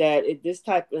unfortunate that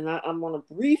and I'm going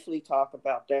to briefly talk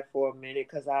about that for a minute,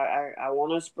 because I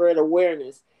want to spread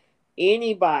awareness.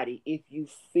 Anybody, if you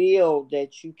feel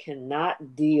that you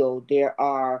cannot deal, there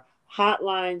are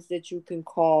hotlines that you can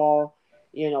call.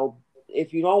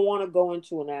 If you don't want to go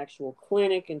into an actual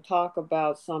clinic and talk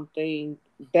about something,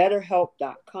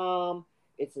 betterhelp.com.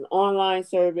 It's an online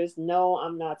service. No,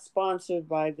 I'm not sponsored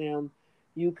by them.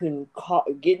 You can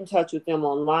get in touch with them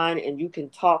online, and you can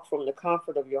talk from the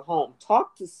comfort of your home.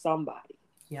 Talk to somebody.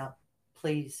 Yeah,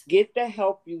 please. Get the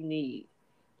help you need.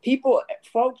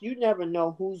 Folks, you never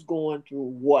know who's going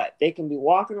through what. They can be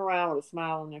walking around with a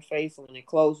smile on their face, and when they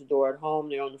close the door at home,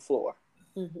 they're on the floor.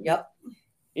 Yep.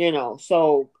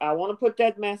 So I want to put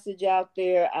that message out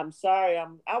there. I'm sorry.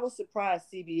 I was surprised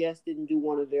CBS didn't do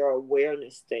one of their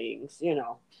awareness things,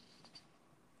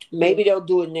 Maybe they'll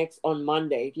do it on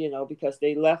Monday, because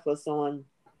they left us on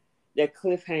that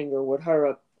cliffhanger with her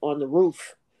up on the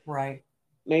roof. Right.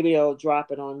 Maybe they'll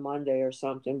drop it on Monday or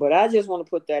something. But I just want to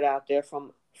put that out there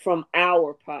from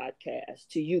our podcast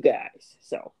to you guys.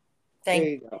 So there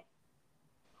you go.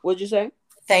 What'd you say?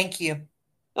 Thank you.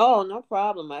 Oh, no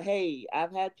problem. Hey,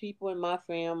 I've had people in my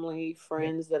family,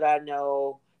 friends that I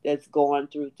know that's going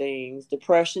through things.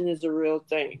 Depression is a real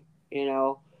thing,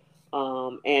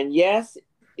 and yes,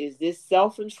 is this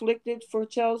self-inflicted for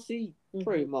Chelsea?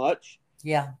 Pretty much.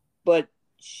 Yeah. But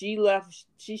she left.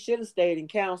 She should have stayed in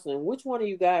counseling. Which one of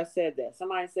you guys said that?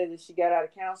 Somebody said that she got out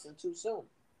of counseling too soon.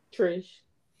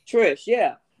 Trish,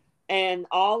 yeah. And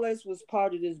all this was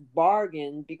part of this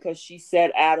bargain because she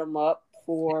set Adam up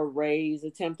for Ray's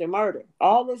attempted murder.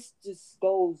 All this just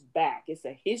goes back. It's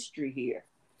a history here.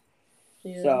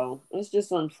 Yeah. So it's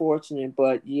just unfortunate.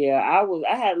 But yeah,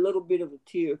 I had a little bit of a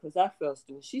tear because I felt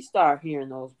stupid. She started hearing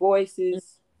those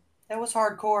voices. That was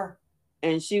hardcore.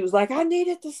 And she was like, I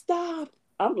needed to stop.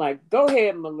 I'm like, go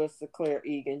ahead, Melissa Claire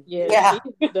Egan. Yeah.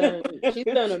 She's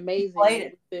done amazing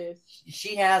with this.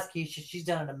 She has, Keisha. She's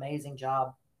done an amazing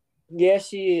job. Yes,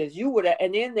 she is. You would have,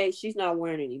 and then she's not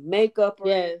wearing any makeup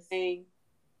or anything.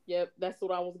 Yep, that's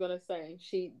what I was gonna say.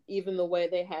 Even the way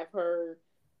they have her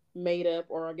made up,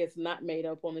 or I guess not made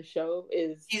up on the show,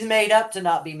 is she's made up to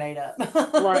not be made up.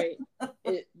 Right.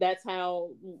 That's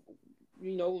how,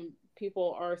 when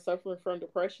people are suffering from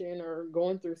depression or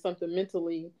going through something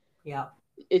mentally. Yeah.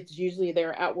 It's usually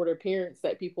their outward appearance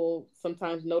that people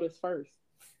sometimes notice first.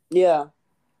 Yeah.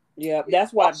 Yeah.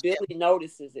 That's why Billy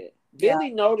notices it.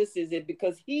 Billy notices it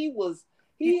because he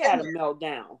had a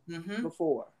meltdown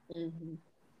before. Mm-hmm.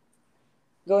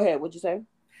 Go ahead. What'd you say?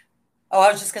 Oh,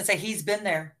 I was just going to say he's been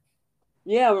there.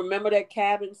 Yeah. Remember that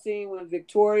cabin scene with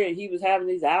Victoria and he was having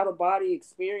these out-of-body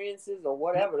experiences or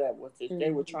whatever that was that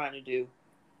they were trying to do.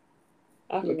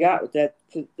 I forgot what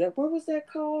what was that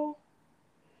called?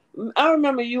 I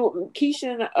remember you,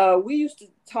 Keisha, and we used to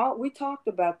talk. We talked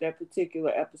about that particular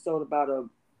episode about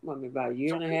about a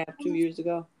year and a half, 2 years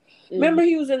ago. Remember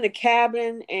he was in the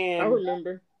cabin and I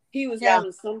remember he was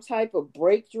having some type of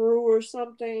breakthrough or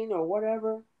something or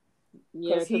whatever.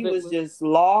 Because he was just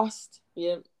lost.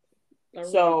 Yep.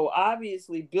 So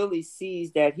obviously Billy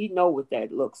sees that. He know what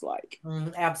that looks like.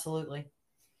 Absolutely.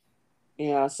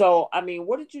 Yeah. So I mean,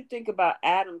 what did you think about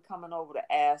Adam coming over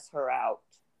to ask her out?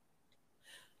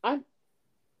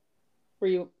 For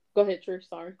you, go ahead, Trish.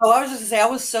 Sorry. Oh, I was just gonna say I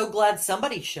was so glad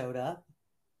somebody showed up.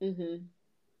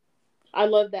 I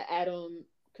love that Adam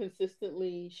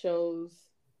consistently shows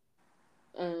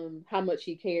how much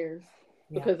he cares,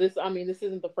 because this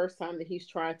isn't the first time that he's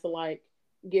tried to like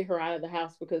get her out of the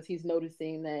house, because he's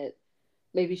noticing that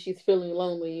maybe she's feeling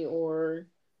lonely, or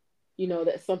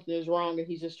that something is wrong, and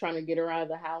he's just trying to get her out of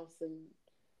the house and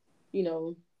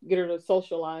get her to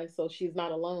socialize so she's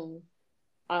not alone.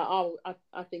 I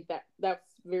think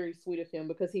that's very sweet of him,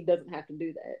 because he doesn't have to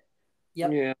do that.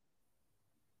 Yep. Yeah.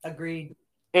 Agreed.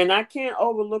 And I can't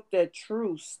overlook that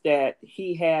truce that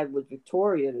he had with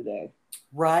Victoria today.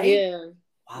 Right? Yeah.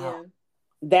 Wow. Yeah.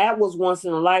 That was once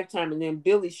in a lifetime. And then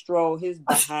Billy strolled his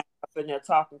behind up in there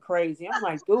talking crazy. I'm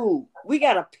like, dude, we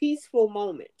got a peaceful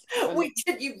moment. We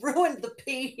did. You ruined the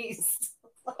peace.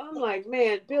 I'm like,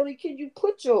 man, Billy, can you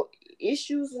put your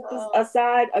issues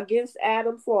aside against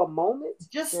Adam for a moment?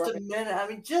 Just a minute. I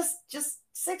mean, just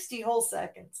 60 whole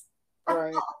seconds.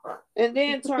 Right. And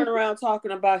then turn around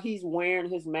talking about he's wearing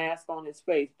his mask on his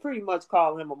face, pretty much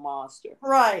calling him a monster.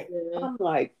 Right. Yeah. I'm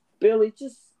like, Billy,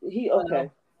 okay.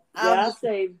 Yeah,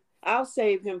 I'll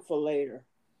save him for later.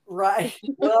 Right.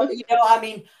 Well, I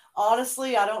mean,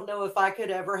 honestly, I don't know if I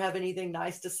could ever have anything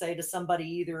nice to say to somebody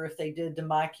either if they did to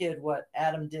my kid what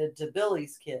Adam did to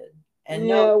Billy's kid. And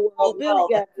Billy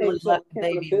got to take some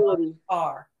accountability.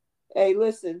 Hey,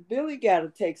 listen, Billy got to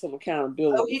take some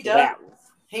accountability. Oh, he does.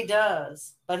 He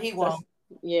does, but he won't.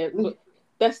 But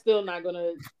that's still not going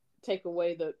to take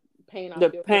away the pain.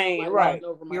 Right?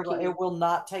 You're right. It will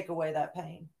not take away that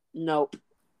pain. Nope.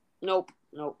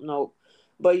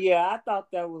 But yeah, I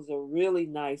thought that was a really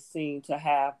nice scene to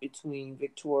have between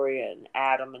Victoria and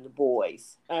Adam and the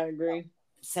boys. I agree.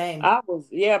 Same.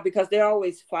 Because they're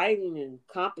always fighting and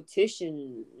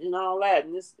competition and all that.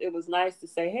 And it was nice to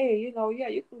say, hey, you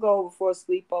can go over for a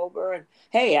sleepover, and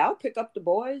hey, I'll pick up the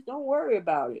boys. Don't worry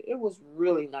about it. It was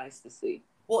really nice to see.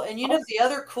 Well, and the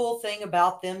other cool thing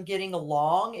about them getting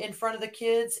along in front of the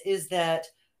kids is that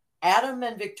Adam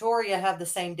and Victoria have the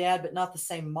same dad, but not the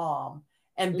same mom.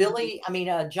 And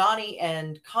Johnny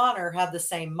and Connor have the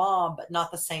same mom, but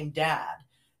not the same dad.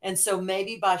 And so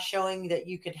maybe by showing that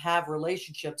you could have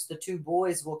relationships, the two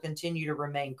boys will continue to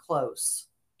remain close.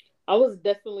 I was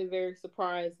definitely very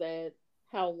surprised at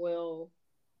how well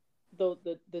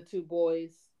the two boys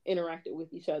interacted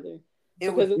with each other.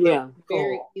 It was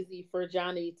very easy for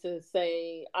Johnny to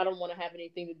say, I don't want to have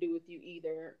anything to do with you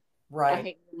either. Right. I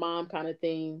hate your mom kind of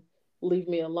thing. Leave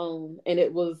me alone. And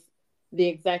it was the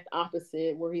exact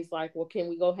opposite, where he's like, well, can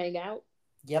we go hang out?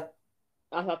 Yep.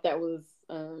 I thought that was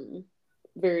a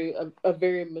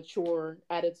very mature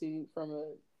attitude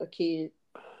from a kid.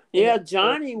 Yeah,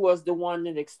 Johnny was the one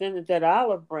that extended that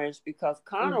olive branch, because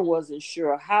Connor wasn't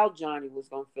sure how Johnny was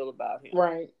going to feel about him.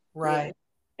 Right. Yeah.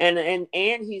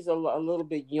 And he's a little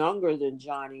bit younger than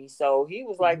Johnny, so he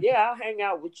was like, yeah, I'll hang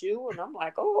out with you. And I'm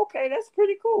like, oh, okay, that's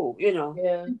pretty cool,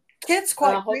 Yeah. Kids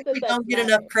quite frankly don't get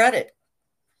enough credit.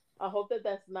 I hope that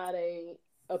that's not a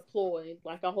ploy.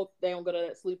 Like, I hope they don't go to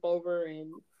that sleepover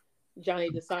and Johnny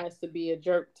decides to be a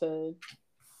jerk to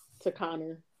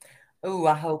Connor. Oh,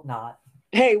 I hope not.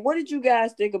 Hey, what did you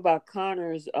guys think about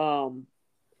Connor's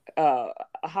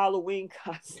Halloween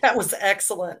costume? That was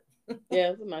excellent. Yeah,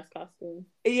 it was a nice costume.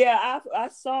 Yeah, I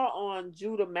saw on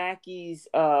Judah Mackey's,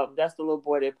 that's the little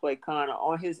boy that played Connor,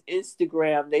 on his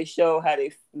Instagram, they show how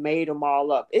they made him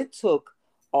all up. It took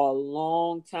a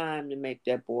long time to make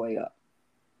that boy up.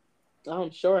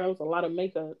 I'm sure that was a lot of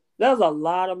makeup. That was a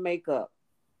lot of makeup.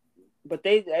 But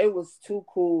it was too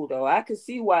cool, though. I could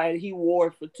see why he wore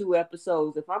it for 2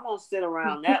 episodes. If I'm going to sit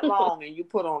around that long and you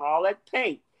put on all that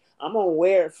paint, I'm going to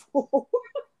wear it for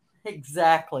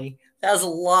Exactly. That was a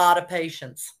lot of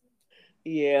patience.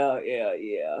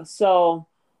 Yeah. So,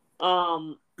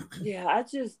 one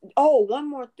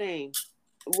more thing.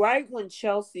 Right when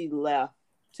Chelsea left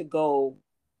to going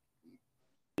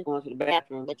to the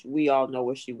bathroom, which we all know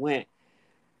where she went,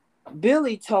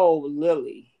 Billy told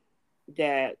Lily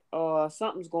that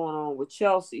something's going on with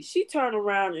Chelsea. She turned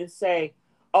around and say,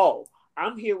 oh,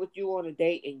 I'm here with you on a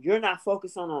date and you're not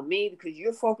focusing on me because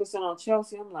you're focusing on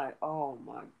Chelsea. I'm like, oh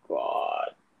my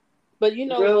God. But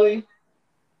really?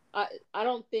 I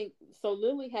don't think so.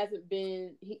 Lily hasn't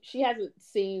been, she hasn't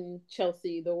seen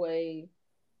Chelsea the way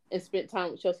and spent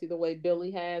time with Chelsea the way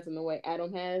Billy has and the way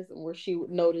Adam has, and where she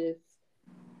would notice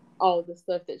all of the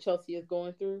stuff that Chelsea is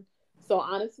going through. So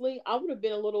honestly, I would have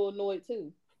been a little annoyed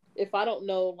too if I don't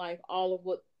know like all of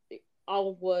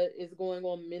what is going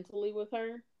on mentally with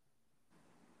her,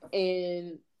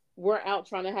 and we're out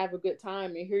trying to have a good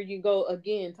time, and here you go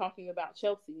again talking about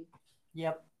Chelsea.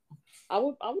 Yep. I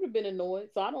would have been annoyed.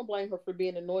 So I don't blame her for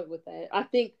being annoyed with that. I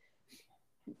think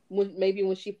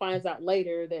when she finds out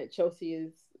later that Chelsea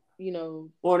is,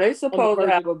 well, they on the supposed to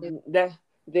verge have of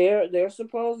they're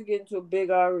supposed to get into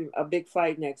a big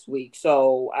fight next week.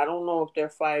 So I don't know if they're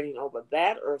fighting over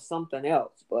that or something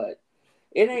else, but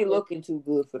it ain't looking too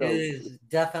good for It those. is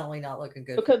definitely not looking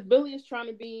good. Because Billy is trying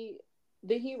to be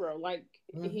the hero, like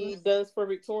he does for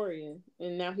Victoria,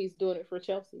 and now he's doing it for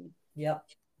Chelsea. Yep.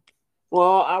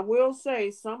 Well, I will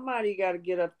say somebody got to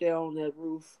get up there on that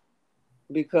roof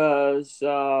because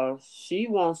she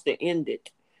wants to end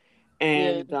it,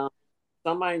 and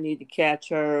somebody need to catch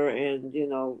her and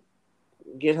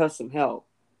get her some help.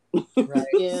 Right.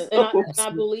 Yeah, and I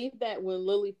believe that when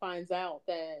Lily finds out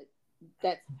that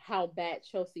that's how bad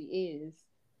Chelsea is,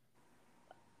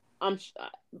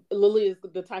 Lily is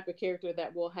the type of character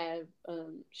that will have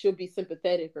she'll be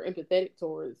sympathetic or empathetic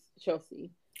towards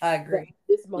Chelsea. I agree. But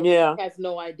this moment she has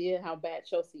no idea how bad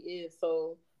Chelsea is,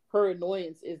 so her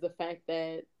annoyance is the fact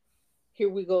that here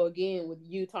we go again with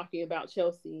you talking about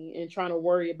Chelsea and trying to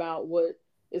worry about what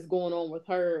is going on with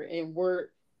her, and we're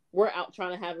out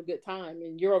trying to have a good time,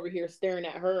 and you're over here staring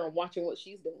at her and watching what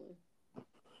she's doing.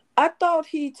 I thought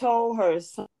he told her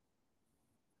something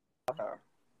about her.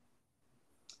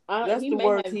 That's the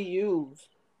word he used.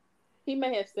 He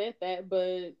may have said that,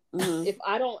 but if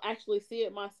I don't actually see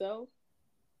it myself,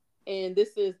 and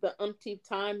this is the umpteenth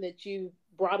time that you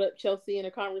brought up Chelsea in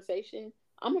a conversation,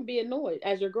 I'm gonna be annoyed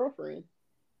as your girlfriend.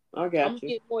 I got I'm you.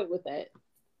 gonna get annoyed with that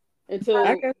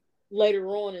until later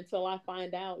on, until I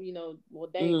find out, well,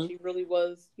 dang, she really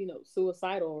was,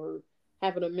 suicidal or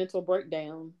having a mental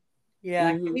breakdown.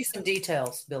 Yeah, give me some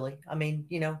details, Billy. I mean,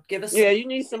 give us. Yeah, you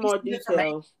need some more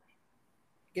details.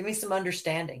 Give me some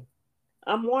understanding.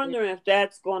 I'm wondering if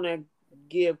that's going to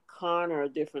give Connor a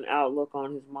different outlook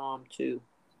on his mom too.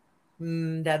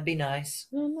 That'd be nice.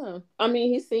 I don't know. I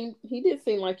mean, he did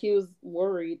seem like he was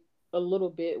worried a little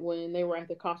bit when they were at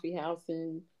the coffee house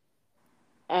and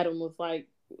Adam was like,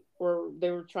 or they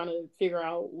were trying to figure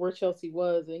out where Chelsea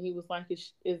was, and he was like,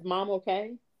 "Is mom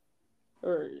okay?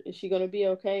 Or is she gonna be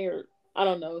okay?" Or I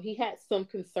don't know. He had some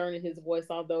concern in his voice,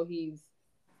 although he's,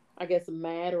 I guess,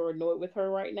 mad or annoyed with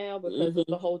her right now because of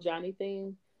the whole Johnny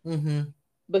thing.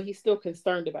 But he's still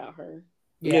concerned about her.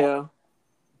 Yeah,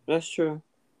 that's true.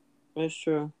 That's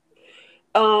true.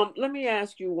 Let me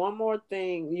ask you one more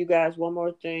thing, you guys, one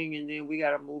more thing, and then we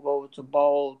got to move over to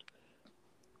Bold.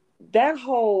 That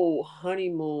whole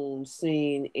honeymoon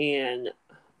scene in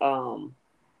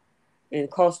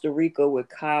Costa Rica with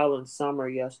Kyle and Summer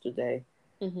yesterday,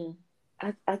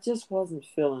 I just wasn't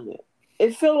feeling it.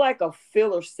 It felt like a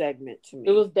filler segment to me.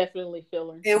 It was definitely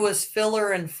filler. It was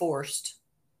filler and forced.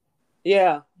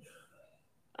 Yeah.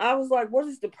 I was like, what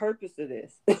is the purpose of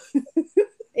this?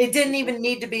 It didn't even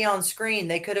need to be on screen.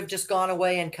 They could have just gone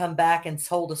away and come back and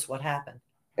told us what happened.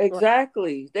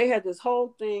 Exactly. They had this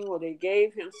whole thing where they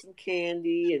gave him some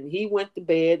candy and he went to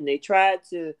bed and they tried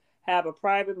to have a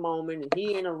private moment and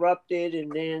he interrupted and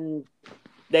then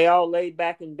they all laid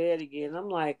back in bed again. I'm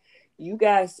like, you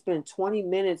guys spent 20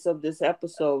 minutes of this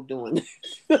episode doing this.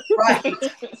 Right.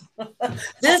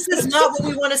 This is not what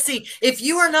we want to see. If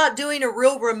you are not doing a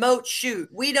real remote shoot,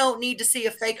 we don't need to see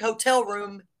a fake hotel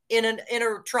room in an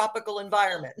intertropical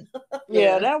environment.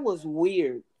 Yeah, that was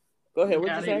weird. Go ahead.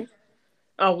 What'd you say?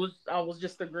 I was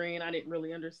just agreeing. I didn't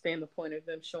really understand the point of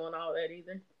them showing all that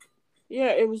either.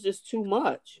 Yeah, it was just too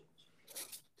much.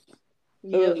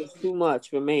 It was too much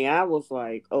for me. I was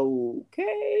like,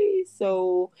 okay,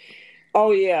 so,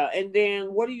 oh yeah. And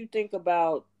then what do you think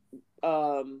about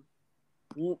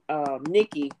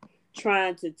Nikki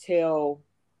trying to tell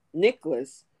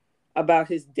Nicholas about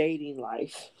his dating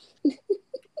life?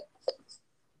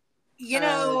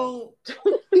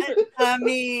 I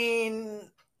mean,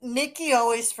 Nikki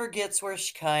always forgets where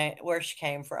she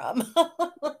came from.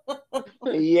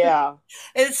 Yeah.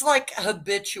 It's like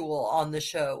habitual on the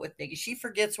show with Nikki. She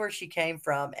forgets where she came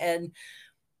from. And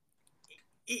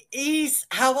he's,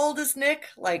 how old is Nick?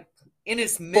 Like in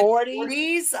his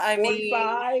mid-40s? I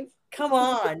 45. mean, come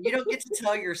on. You don't get to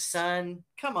tell your son.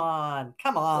 Come on.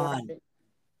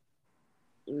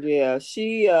 Yeah,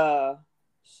 she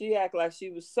acted like she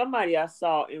was somebody I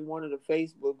saw in one of the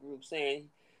Facebook groups saying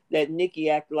that Nikki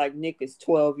acted like Nick is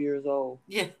 12 years old.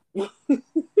 Yeah.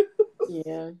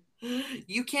 Yeah.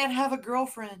 You can't have a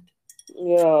girlfriend.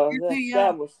 Yeah, You're too that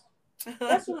young. was.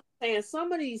 That's what I'm saying.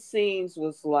 Some of these scenes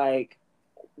was like,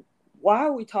 why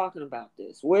are we talking about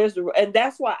this? Where's the? And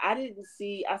that's why I didn't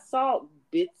see. I saw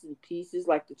bits and pieces.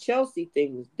 Like the Chelsea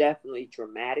thing was definitely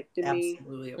dramatic to me,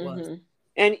 Absolutely, it was.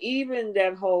 and even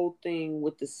that whole thing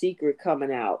with the secret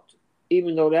coming out,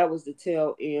 even though that was the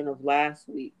tail end of last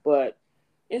week, but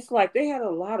it's like they had a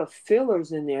lot of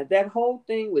fillers in there. That whole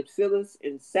thing with Phyllis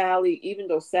and Sally, even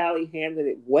though Sally handled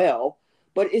it well,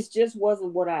 but it just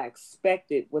wasn't what I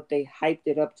expected, what they hyped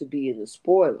it up to be in the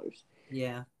spoilers.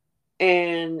 Yeah.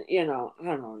 And, I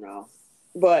don't know.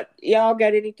 But y'all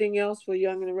got anything else for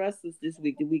Young and the Restless this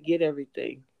week? Did we get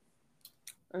everything?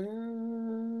 I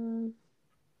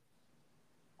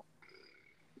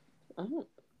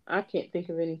can't think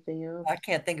of anything else. I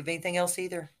can't think of anything else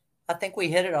either. I think we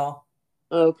hit it all.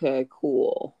 Okay,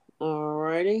 cool. All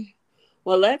righty.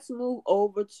 Well, let's move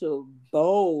over to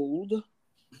Bold.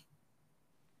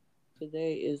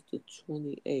 Today is the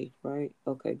 28th, right?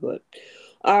 Okay, good.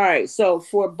 All right. So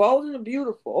for Bold and the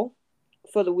Beautiful,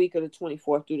 for the week of the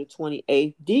 24th through the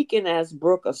 28th, Deacon asked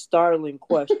Brooke a startling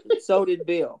question. So did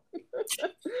Bill.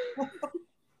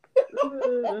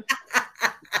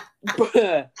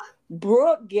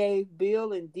 Brooke gave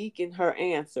Bill and Deacon her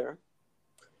answer.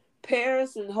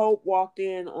 Paris and Hope walked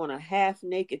in on a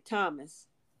half-naked Thomas.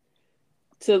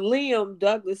 To Liam,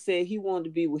 Douglas said he wanted to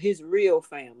be with his real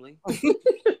family.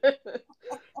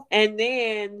 And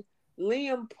then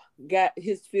Liam got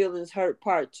his feelings hurt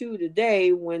part 2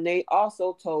 today when they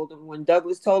also told him, when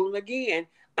Douglas told him again,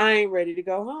 I ain't ready to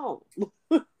go home.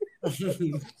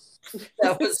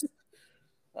 That was,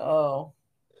 oh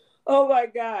my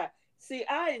God. See,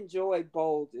 I enjoyed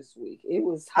Bold this week. It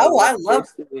was I love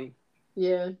to me.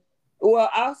 Yeah.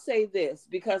 Well, I'll say this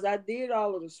because I did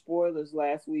all of the spoilers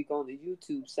last week on the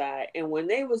YouTube side, and when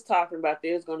they was talking about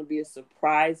there's going to be a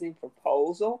surprising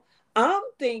proposal, I'm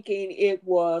thinking it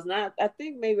was not. I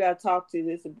think maybe I talk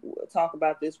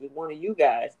about this with one of you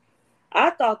guys. I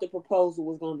thought the proposal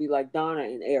was going to be like Donna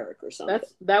and Eric or something.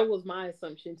 That was my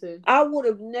assumption too. I would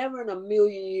have never in a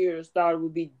million years thought it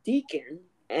would be Deacon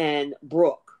and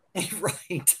Brooke.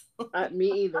 Right.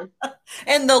 Me either.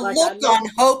 And the look on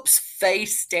Hope's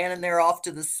face standing there off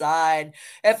to the side.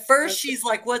 At first, she's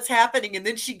like, what's happening? And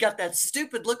then she got that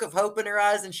stupid look of hope in her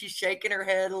eyes and she's shaking her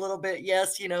head a little bit.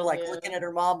 Yes, looking at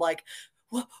her mom like,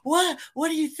 what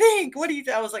do you think? What do you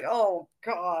think? I was like, oh,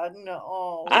 God,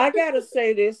 no. I got to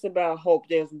say this about Hope.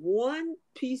 There's one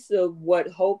piece of what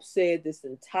Hope said this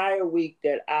entire week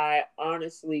that I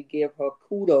honestly give her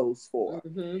kudos for.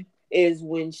 Mm-hmm. Is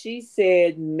when she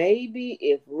said maybe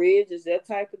if Ridge is that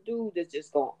type of dude that's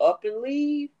just going to up and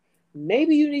leave,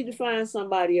 maybe you need to find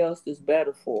somebody else that's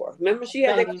better for her. Remember she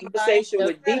had that conversation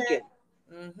with Deacon.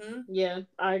 Mm-hmm. Yeah,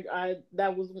 I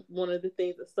that was one of the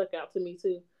things that stuck out to me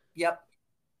too. Yep.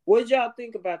 What did y'all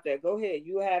think about that? Go ahead.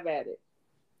 You have at it.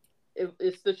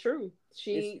 It's the truth.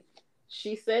 She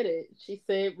said it. She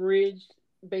said Ridge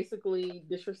basically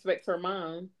disrespects her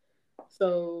mom.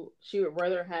 So she would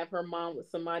rather have her mom with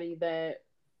somebody that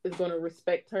is going to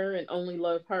respect her and only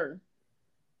love her.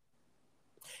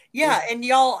 Yeah, and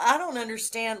y'all, I don't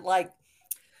understand,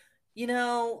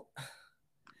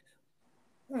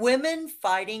 women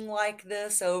fighting like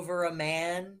this over a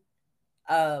man,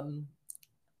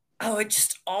 it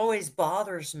just always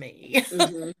bothers me.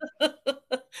 Mm-hmm.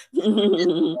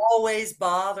 It always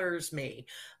bothers me.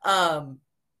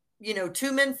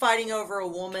 Two men fighting over a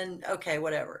woman, okay,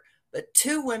 whatever. But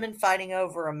two women fighting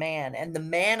over a man and the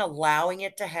man allowing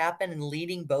it to happen and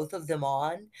leading both of them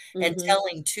on and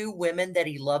telling two women that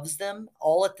he loves them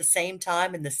all at the same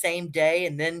time in the same day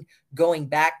and then going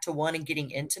back to one and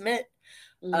getting intimate.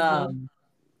 Man,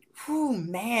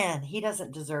 he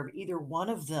doesn't deserve either one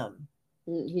of them.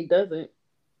 He doesn't.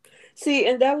 See,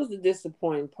 and that was the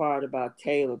disappointing part about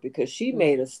Taylor because she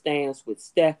made a stance with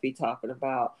Steffi talking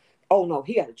about, oh no,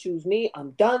 he got to choose me.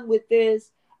 I'm done with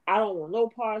this. I don't want no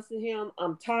parts of him.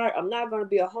 I'm tired. I'm not going to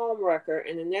be a home wrecker.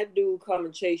 And then that dude come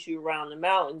and chase you around the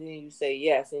mountain. And then you say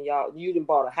yes. And you done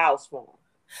bought a house for him.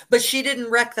 But she didn't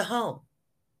wreck the home.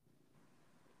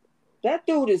 That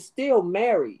dude is still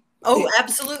married. Oh,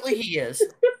 absolutely he is.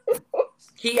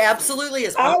 He absolutely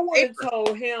is. I would have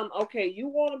told him, okay, you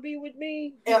want to be with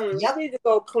me? Yep. You need to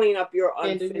go clean up your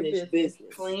unfinished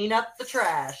business. Clean up the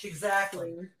trash.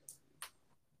 Exactly.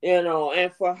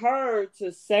 And for her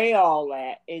to say all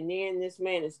that, and then this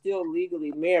man is still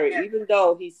legally married, even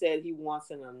though he said he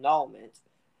wants an annulment.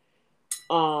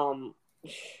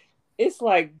 It's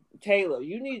like, Taylor,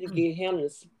 you need to give him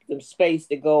some space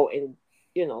to go and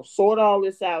sort all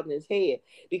this out in his head,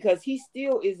 because he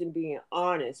still isn't being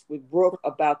honest with Brooke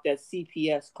about that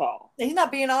CPS call. He's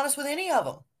not being honest with any of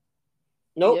them.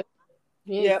 Nope.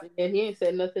 Yep. He ain't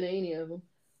said nothing to any of them.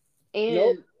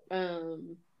 And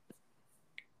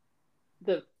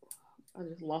I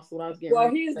just lost what I was getting. Well,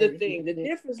 here's the thing: the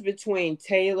difference between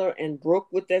Taylor and Brooke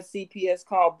with that CPS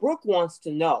call. Brooke wants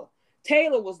to know.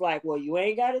 Taylor was like, "Well, you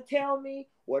ain't got to tell me.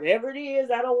 Whatever it is,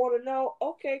 I don't want to know."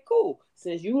 Okay, cool.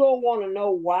 Since you don't want to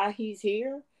know why he's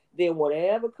here, then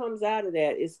whatever comes out of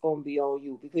that, it's going to be on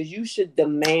you, because you should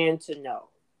demand to know.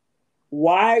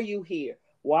 Why are you here?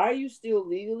 Why are you still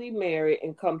legally married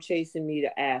and come chasing me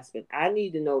to Aspen? I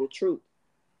need to know the truth.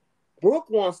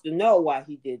 Brooke wants to know why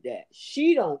he did that.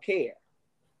 She don't care.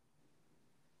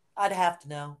 I'd have to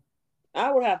know.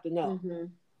 I would have to know.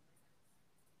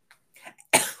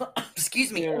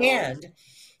 Excuse me.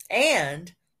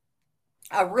 And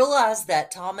I realized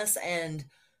that Thomas and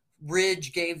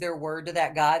Ridge gave their word to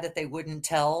that guy that they wouldn't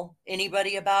tell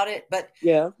anybody about it, but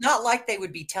not like they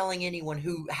would be telling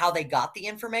anyone how they got the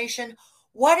information.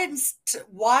 Why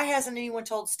hasn't anyone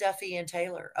told Steffi and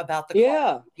Taylor about the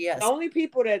call? Yes. The only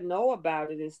people that know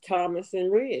about it is Thomas and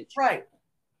Ridge. Right.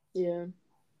 Yeah.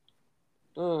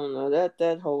 I don't know.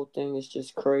 That whole thing is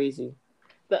just crazy.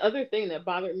 The other thing that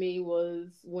bothered me was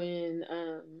when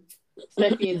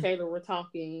Steffi and Taylor were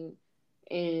talking,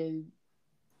 and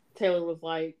Taylor was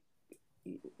like,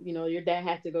 your dad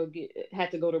had to go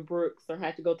to Brooks, or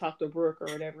had to go talk to Brooke or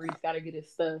whatever. He's got to get his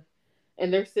stuff.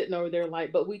 And they're sitting over there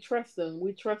like, but we trust them.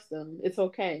 We trust them. It's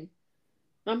okay.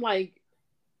 And I'm like,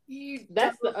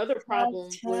 that's the other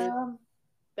problem with.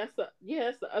 That's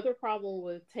the other problem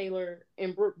with Taylor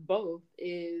and Brooke both,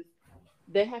 is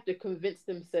they have to convince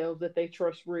themselves that they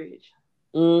trust Ridge.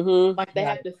 Mm-hmm. Like they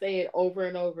have to say it over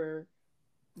and over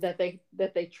that they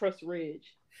trust Ridge.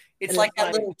 It's like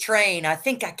that little train. I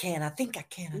think I can. I think I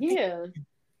can.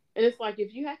 And it's like,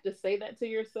 if you have to say that to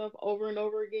yourself over and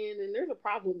over again, then there's a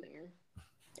problem there.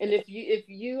 And if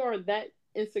you are that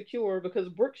insecure, because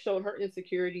Brooke showed her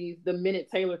insecurities the minute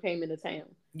Taylor came into town.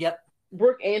 Yep.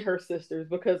 Brooke and her sisters,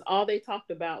 because all they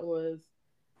talked about was,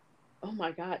 oh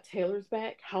my God, Taylor's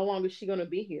back. How long is she going to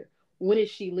be here? When is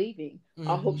she leaving? Mm-hmm.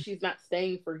 I hope she's not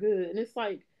staying for good. And it's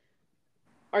like,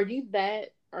 are you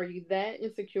that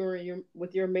insecure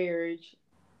with your marriage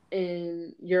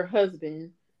and your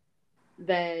husband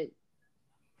that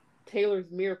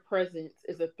Taylor's mere presence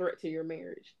is a threat to your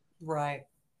marriage? Right.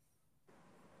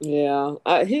 Yeah.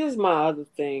 Here's my other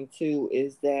thing too,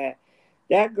 is that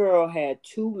girl had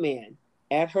two men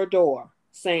at her door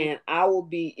saying,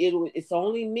 it's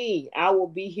only me. I will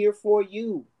be here for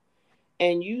you.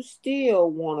 And you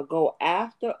still want to go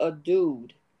after a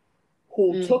dude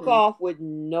who took off with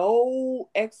no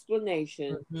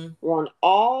explanation, run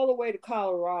all the way to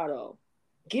Colorado,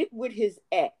 get with his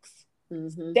ex,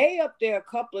 stay up there a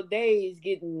couple of days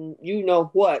getting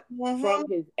from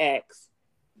his ex,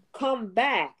 come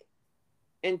back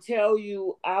and tell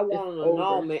you I want an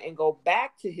annulment and go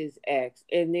back to his ex,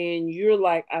 and then you're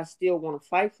like, I still want to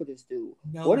fight for this dude.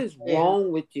 What is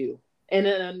wrong with you? And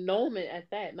an annulment at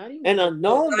that, not even an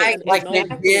annulment. Right, like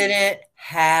it didn't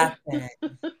happen.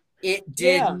 It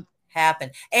didn't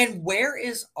happen. And where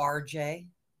is RJ?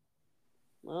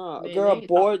 Girl,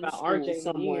 boarding school RJ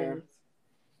somewhere.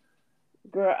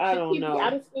 Girl, I don't know.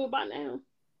 Out of school by now.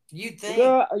 You'd think.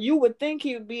 Girl, you would think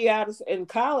he would be in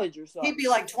college or something. He'd be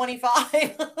like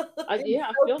 25. I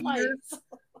feel like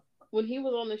when he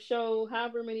was on the show,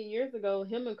 however many years ago,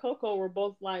 him and Coco were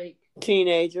both like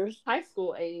teenagers, high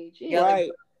school age. Yeah. Right.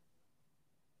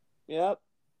 Yep.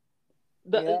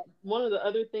 One of the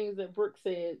other things that Brooke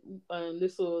said,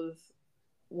 this was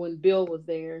when Bill was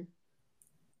there,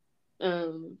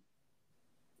 when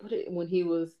he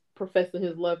was professing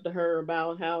his love to her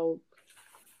about how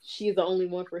she's the only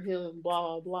one for him,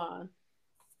 blah, blah, blah.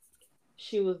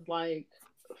 She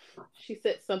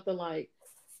said something like,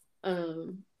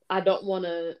 I don't want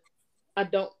to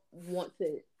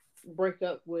break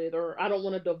up with, or I don't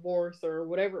want to divorce, or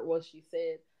whatever it was she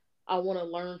said. I want to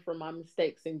learn from my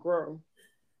mistakes and grow.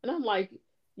 And I'm like,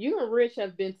 you and Rich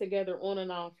have been together on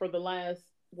and off for the last,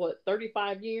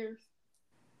 35 years?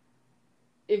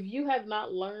 If you have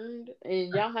not learned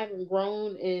and y'all haven't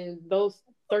grown in those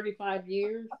 35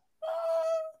 years,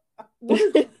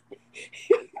 please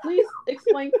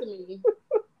explain to me,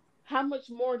 how much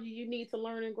more do you need to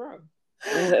learn and grow?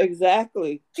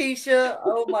 Exactly. Keisha,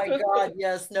 oh my God,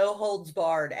 yes, no holds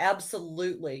barred.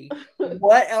 Absolutely.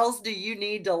 What else do you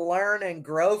need to learn and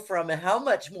grow from, and how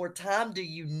much more time do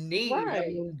you need?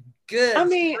 Right.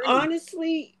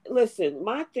 Honestly, listen,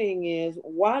 my thing is,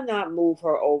 why not move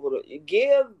her over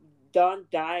give Don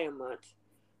Diamond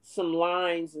some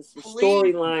lines and some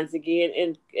storylines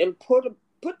again, and put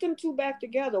them two back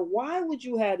together. Why would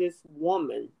you have this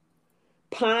woman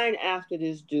pine after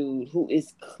this dude who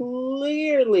is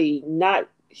clearly not?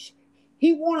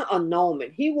 He want to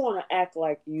annulment. He want to act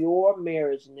like your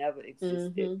marriage never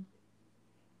existed. Mm-hmm.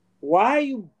 Why are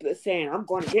you saying, I'm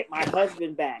going to get my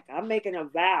husband back? I'm making a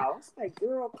vow. It's like,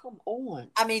 girl, come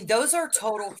on. I mean, those are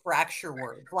total fracture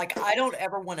words. Like, I don't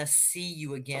ever want to see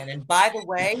you again. And by the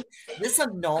way, this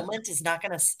annulment is not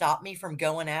going to stop me from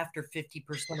going after 50%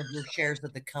 of your shares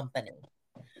of the company.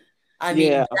 I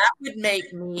mean, that would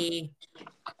make me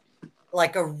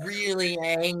like a really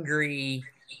angry,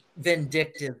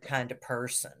 vindictive kind of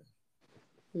person.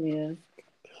 Yeah.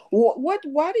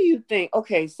 Why do you think?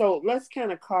 Okay, so let's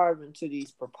kind of carve into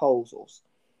these proposals.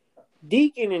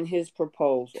 Deacon and his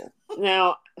proposal.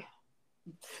 Now,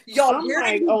 y'all, where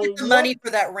did you get the money for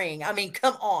that ring? I mean,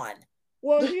 come on.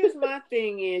 Well, here's my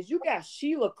thing is, you got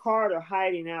Sheila Carter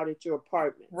hiding out at your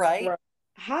apartment. Right.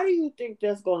 How do you think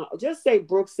that's going to, just say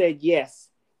Brooke said yes.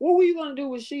 What were you going to do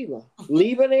with Sheila?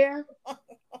 Leave her there?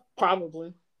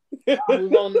 Probably. He was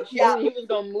going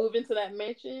to move into that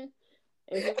mansion.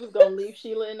 And he was going to leave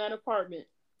Sheila in that apartment.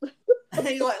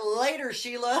 He's like, later,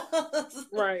 Sheila.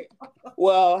 Right.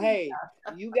 Well, hey,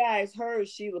 you guys heard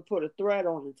Sheila put a threat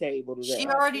on the table today. She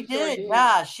already did.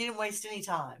 Yeah, she didn't waste any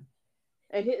time.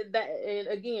 And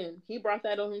again, he brought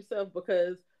that on himself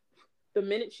because the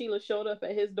minute Sheila showed up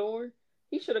at his door,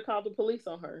 he should have called the police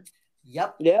on her.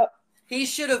 Yep. He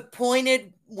should have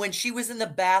pointed when she was in the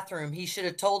bathroom. He should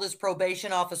have told his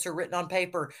probation officer, written on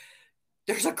paper,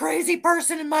 there's a crazy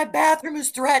person in my bathroom who's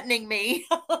threatening me.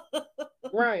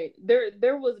 Right.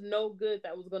 There was no good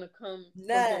that was going to come from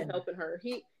him helping her.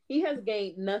 He has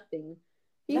gained nothing.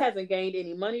 He hasn't gained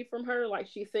any money from her like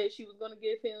she said she was going to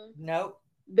give him. Nope.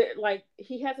 Like,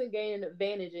 he hasn't gained an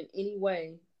advantage in any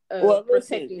way. Well,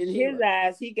 listen, in his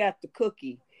eyes, he got the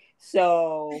cookie.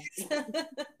 So.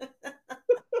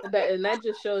 that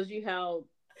just shows you how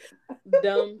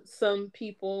dumb some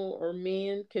people or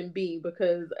men can be,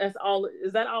 because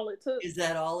is that all it took? Is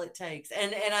that all it takes?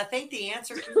 And I think the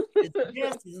answer is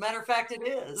yes. As a matter of fact, it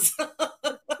is.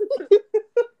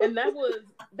 And that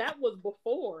was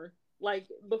before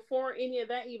any of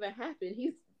that even happened.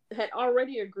 He had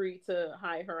already agreed to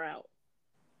hire her out.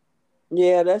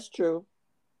 Yeah, that's true.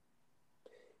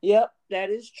 Yep, that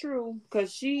is true,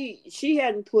 because she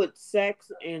hadn't put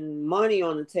sex and money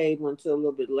on the table until a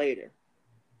little bit later.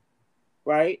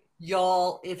 Right?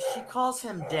 Y'all, if she calls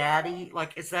him daddy,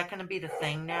 like, is that going to be the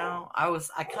thing now?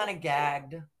 I kind of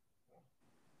gagged.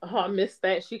 Oh, I missed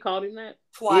that. She called him that?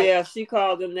 Twice. Yeah, she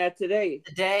called him that today.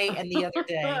 Today and the other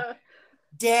day.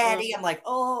 Daddy. I'm like,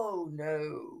 oh,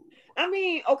 no. I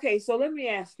mean, okay, so let me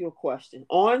ask you a question.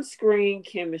 On-screen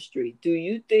chemistry, do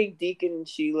you think Deacon and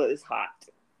Sheila is hot?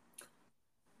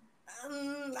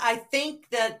 I think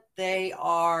that they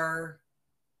are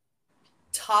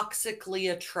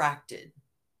toxically attracted.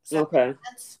 Okay.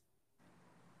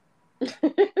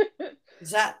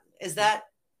 Is that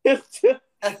a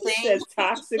thing?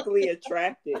 Toxically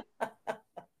attracted.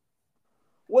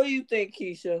 What do you think,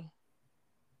 Keisha?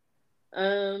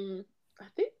 I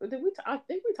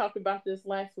think we talked about this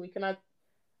last week, and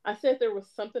I said there was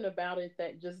something about it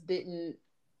that just didn't.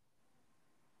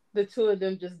 The two of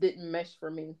them just didn't mesh for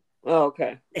me. Oh,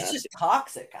 okay. It's just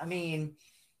toxic. I mean,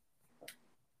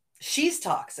 she's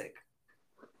toxic.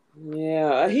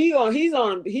 Yeah, he's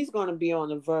going to be on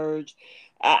the verge.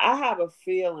 I have a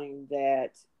feeling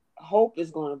that Hope is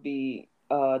going to be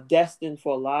destined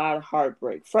for a lot of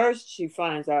heartbreak. First, she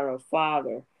finds out her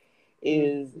father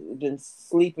is been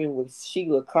sleeping with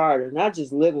Sheila Carter, not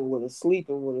just living with her,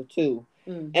 sleeping with her too.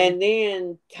 Mm-hmm. And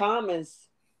then Thomas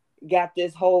got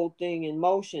this whole thing in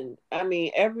motion. I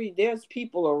mean, there's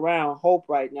people around Hope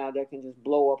right now that can just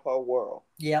blow up her world.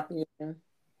 Yep.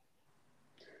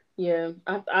 Yeah.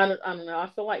 I don't know. I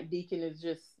feel like Deacon is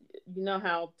just, you know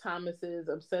how Thomas is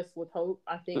obsessed with Hope.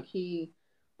 I think he,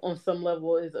 on some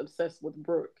level, is obsessed with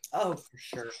Brooke. Oh, for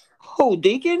sure. Who,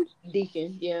 Deacon?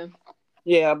 Deacon, yeah.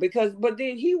 Yeah, but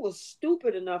then he was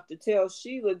stupid enough to tell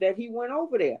Sheila that he went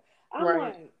over there. I'm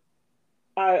like,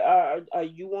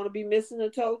 you want to be missing a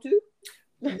toe too?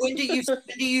 When do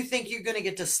you think you're going to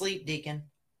get to sleep, Deacon?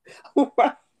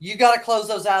 You got to close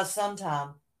those eyes sometime.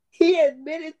 He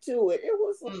admitted to it.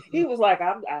 He was like,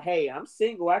 I'm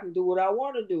single. I can do what I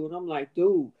want to do. And I'm like,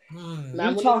 dude,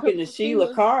 you're talking to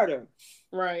Sheila Carter.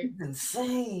 Right.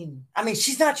 Insane. I mean,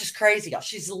 she's not just crazy, y'all.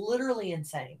 She's literally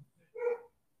insane.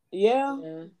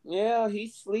 Yeah.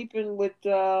 He's sleeping with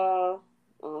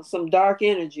some dark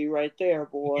energy right there,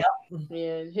 boy. Yep.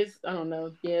 Yeah, I don't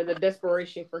know. Yeah, the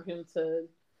desperation for him to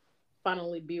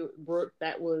finally be with Brooke,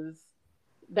 that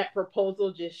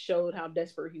proposal just showed how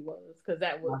desperate he was. Because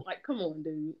that was like, come on,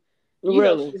 dude. You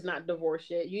know she's not divorced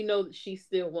yet. You know that she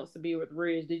still wants to be with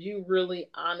Ridge. Did you really,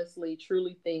 honestly,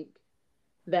 truly think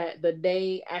that the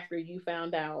day after you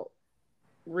found out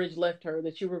Ridge left her,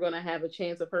 that you were going to have a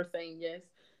chance of her saying yes?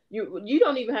 You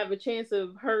don't even have a chance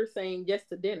of her saying yes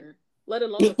to dinner, let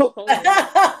alone a proposal.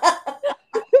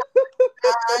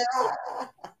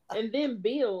 And then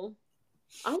Bill,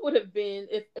 I would have been,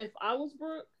 if I was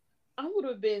Brooke, I would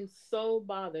have been so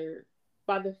bothered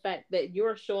by the fact that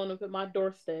you're showing up at my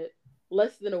doorstep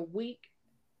less than a week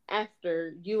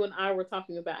after you and I were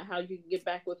talking about how you can get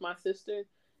back with my sister.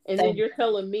 And then you're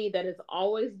telling me that it's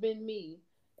always been me,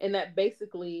 and that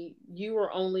basically you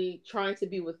were only trying to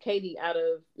be with Katie out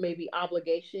of maybe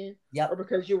obligation, or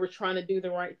because you were trying to do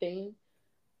the right thing.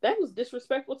 That was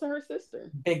disrespectful to her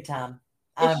sister. Big time.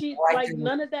 And she, like,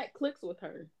 none of that clicks with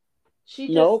her. She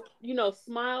just,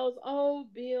 smiles. Oh,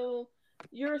 Bill,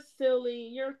 you're silly.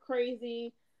 You're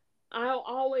crazy. I'll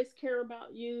always care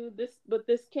about you. But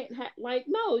this can't happen. Like,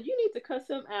 no, you need to cuss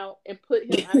him out and put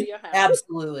him out of your house.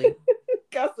 Absolutely.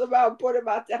 Cuss him out, put him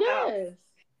out the house.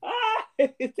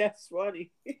 Yes. That's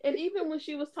funny. And even when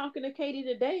she was talking to Katie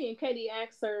today, and Katie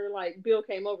asked her, like, Bill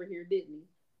came over here, didn't he?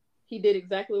 He did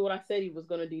exactly what I said he was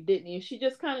going to do, didn't he? And she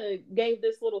just kind of gave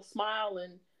this little smile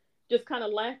and just kind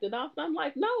of laughed it off. And I'm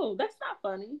like, no, that's not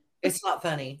funny. It's not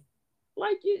funny.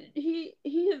 Like, he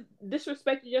has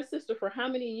disrespected your sister for how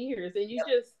many years, and you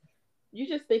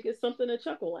just think it's something to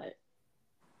chuckle at.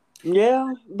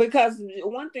 Yeah, because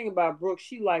one thing about Brooke,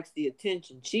 she likes the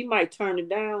attention. She might turn it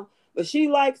down, but she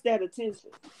likes that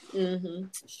attention.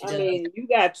 Mm-hmm. I mean, you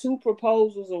got 2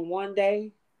 proposals in one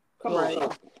day. Come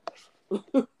on.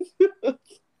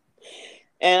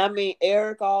 And I mean,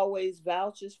 Eric always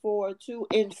vouches for her too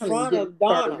in front of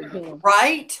Donna.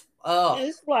 Right? Oh,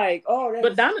 it's like,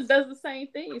 but Donna does the same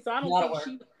thing. So I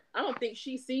don't think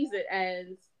she sees it as,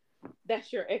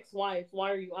 that's your ex-wife.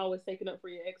 Why are you always taking up for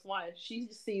your ex-wife? She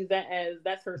sees that as,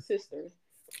 that's her sister.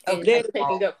 And she's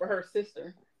taking up for her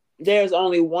sister. There's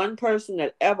only one person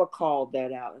that ever called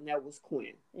that out, and that was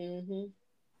Quinn. Mm-hmm.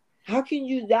 How can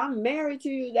you? I'm married to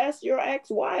you. That's your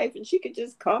ex-wife, and she could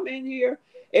just come in here.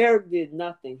 Eric did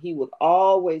nothing. He would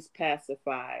always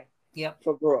pacify.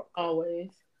 For Brooke. Always.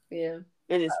 Yeah.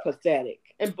 And it's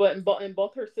pathetic. And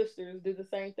both her sisters do the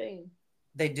same thing.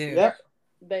 They do. Yep.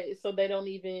 They don't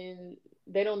even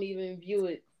view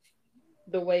it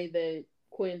the way that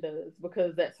Quinn does,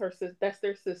 because that's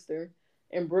their sister,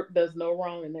 and Brooke does no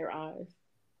wrong in their eyes,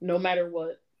 no matter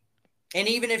what. And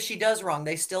even if she does wrong,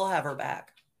 they still have her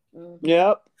back. Mm-hmm.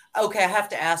 Yep. Okay, I have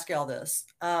to ask y'all this.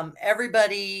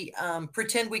 Everybody,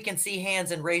 pretend we can see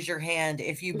hands and raise your hand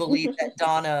if you believe that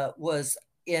Donna was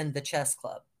in the chess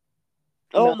club.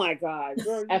 Oh my God.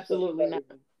 Girl, absolutely not.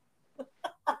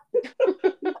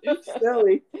 You're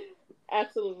silly.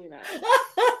 Absolutely not.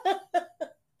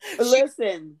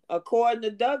 Listen, according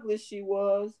to Douglas, she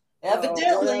was.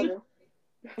 Evidently.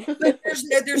 But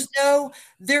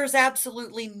there's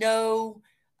absolutely no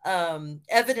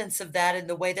evidence of that in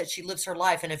the way that she lives her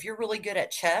life. And if you're really good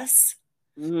at chess,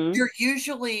 you're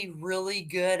usually really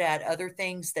good at other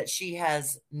things that she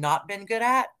has not been good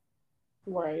at.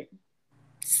 Right.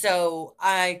 So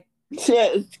I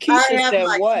have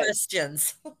my what?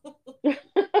 questions.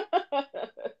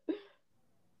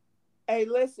 Hey,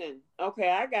 listen. Okay,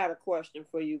 I got a question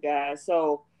for you guys.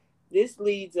 So this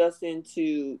leads us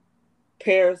into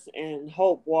Paris and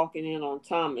Hope walking in on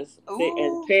Thomas. Ooh.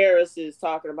 And Paris is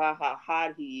talking about how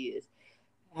hot he is.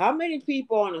 How many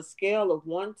people on a scale of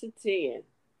 1 to 10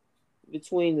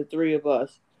 between the 3 of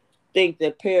us think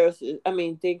that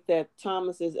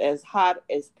Thomas is as hot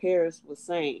as Paris was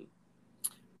saying?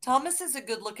 Thomas is a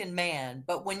good looking man,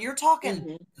 but when you're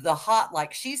talking the hot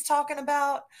like she's talking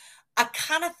about, I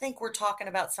kind of think we're talking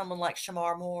about someone like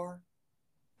Shamar Moore.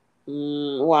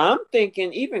 Well, I'm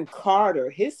thinking even Carter,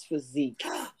 his physique.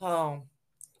 Oh,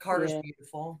 Carter's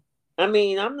beautiful. I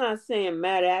mean, I'm not saying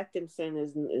Matt Atkinson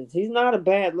is he's not a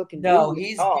bad looking dude. No,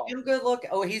 he's damn good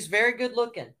looking. Oh, he's very good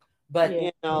looking. But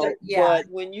but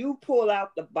when you pull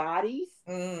out the bodies,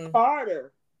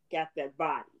 Carter got that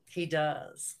body. He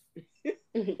does.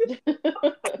 Carter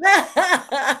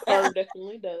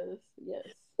definitely does. Yes.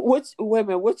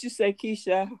 What you say,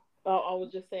 Keisha? I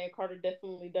was just saying Carter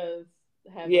definitely does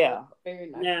have a very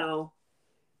nice now.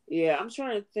 Yeah, I'm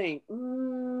trying to think.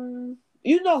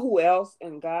 You know who else?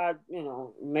 And God,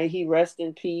 may he rest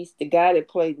in peace. The guy that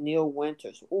played Neil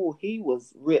Winters. Oh, he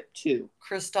was ripped too.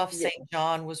 Christophe St.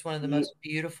 John was one of the most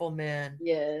beautiful men.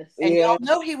 Yes. And y'all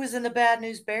know he was in the Bad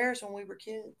News Bears when we were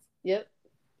kids. Yep.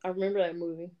 I remember that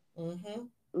movie. Mm-hmm.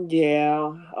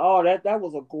 Yeah. Oh, that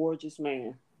was a gorgeous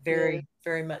man. Very, Yeah.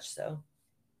 very much so.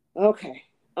 Okay.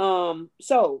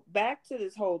 So back to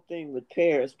this whole thing with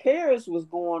Paris. Paris was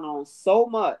going on so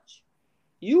much.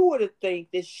 You would have think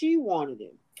that she wanted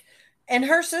him. And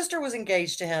her sister was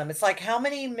engaged to him. It's like, how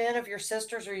many men of your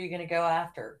sisters are you going to go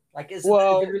after? Like, is it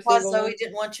Well, Every because single Zoe one.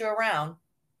 didn't want you around?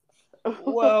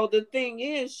 well, the thing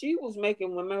is, she was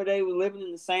making. Remember, they were living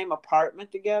in the same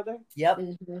apartment together, Yep.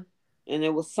 Mm-hmm. and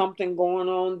there was something going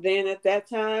on then at that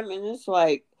time. And it's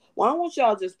like, why don't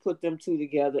y'all just put them two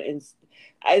together? And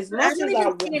as I much don't as I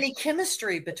even see want, any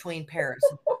chemistry between Paris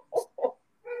and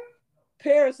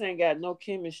Paris ain't got no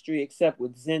chemistry except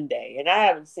with Zende, and I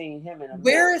haven't seen him in a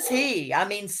where minute. is he? I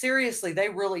mean, seriously, they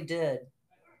really did.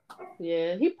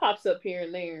 Yeah, he pops up here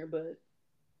and there, but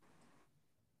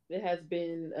it has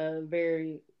been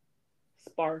very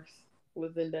sparse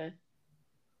with Zendaya.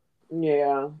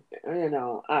 Yeah,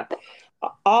 I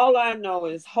all I know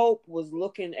is Hope was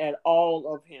looking at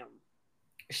all of him.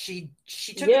 She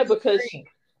took a Yeah, big because drink.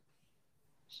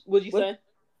 what'd you What?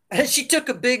 say? She took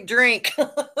a big drink.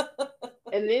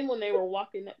 And then when they were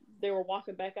walking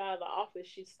back out of the office.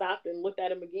 She stopped and looked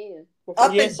at him again Up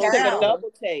before Yeah, and she before took a kissing down. him.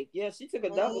 double take. Yeah, she took a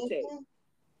double take. Mhm.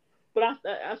 But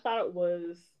I thought it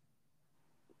was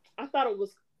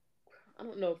I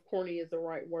don't know if corny is the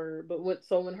right word, but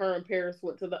when her and Paris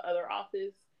went to the other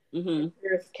office and Mm-hmm.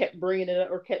 Paris kept bringing it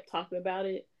up or kept talking about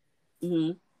it,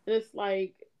 Mm-hmm. and it's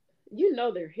like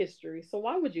their history, so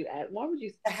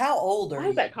How old are why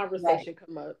does you? that Right, conversation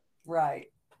come up? right.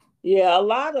 Yeah, a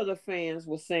lot of the fans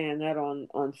were saying that on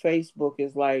Facebook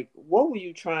is like, what were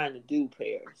you trying to do,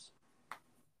 Paris?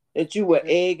 That you were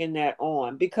Yeah, egging that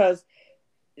on because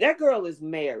that girl is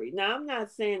married. Now, I'm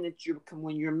not saying that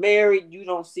when you're married, you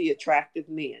don't see attractive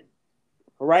men,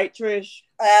 right, Trish?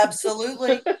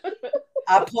 Absolutely.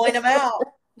 I point them out.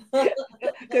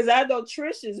 Because I know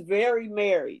Trish is very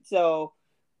married, so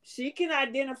she can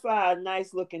identify a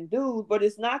nice looking dude, but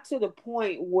it's not to the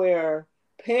point where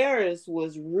Paris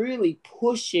was really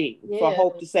pushing for yeah,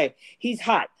 Hope to say he's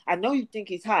hot. I know you think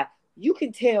he's hot. You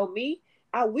can tell me.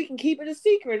 We can keep it a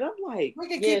secret. I'm like, We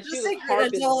can keep yeah. it a She was secret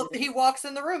harping until on it. he walks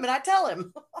in the room and I tell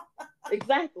him.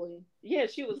 Exactly. Yeah,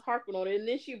 she was harping on it, and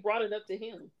then she brought it up to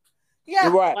him. Yeah,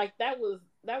 right. Like that was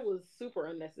super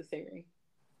unnecessary.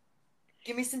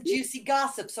 give me some juicy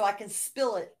gossip so I can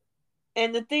spill it.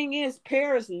 And the thing is,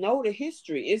 Paris know the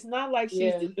history. It's not like she's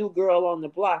Yeah, the new girl on the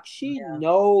block. She Yeah,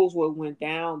 knows what went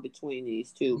down between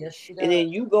these two. yes, she And does. then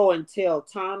you go and tell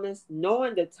Thomas,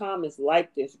 knowing that Thomas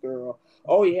liked this girl.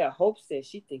 Oh yeah, Hope says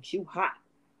she thinks you hot.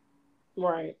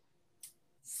 right.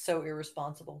 So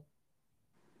irresponsible.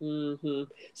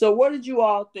 So what did you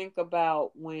all think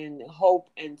about when Hope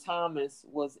and Thomas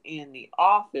was in the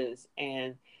office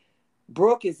and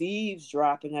Brooke is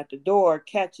eavesdropping at the door,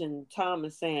 catching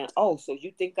Thomas saying, "Oh, so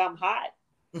you think I'm hot?"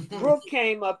 Brooke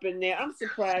came up in there. I'm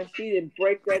surprised she didn't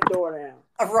break that door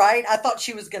down. Right? I thought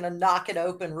she was going to knock it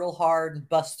open real hard and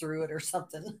bust through it or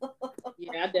something.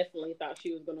 Yeah, I definitely thought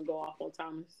she was gonna go off on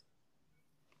Thomas.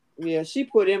 Yeah, she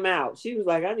put him out. She was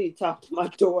like, I need to talk to my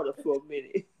daughter for a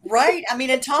minute. Right? I mean,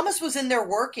 and Thomas was in there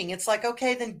working. It's like,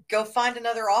 okay, then go find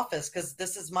another office because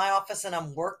this is my office and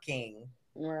I'm working.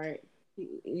 Right.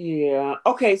 Yeah.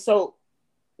 Okay, so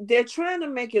they're trying to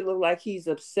make it look like he's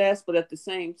obsessed, but at the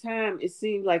same time, it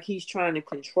seems like he's trying to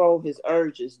control his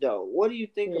urges, though. What do you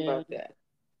think Yeah. about that?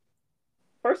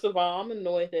 First of all, I'm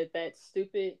annoyed that that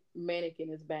stupid mannequin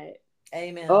is back,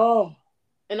 Amen. Oh,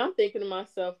 and I'm thinking to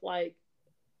myself like,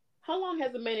 how long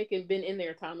has the mannequin been in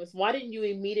there, Thomas? Why didn't you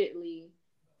immediately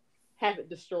have it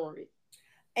destroyed?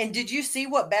 And did you see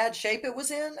what bad shape it was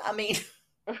in? I mean,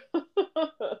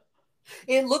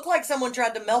 it looked like someone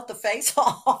tried to melt the face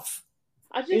off.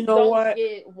 I you just know don't what?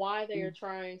 get why they are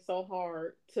trying so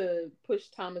hard to push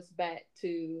Thomas back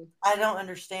to I don't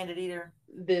understand it either.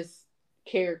 this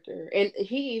character. And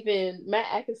Matt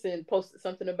Atkinson posted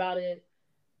something about it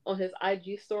on his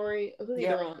IG story. It was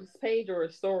Yep. either on his page or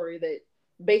a story that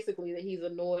basically that he's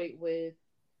annoyed with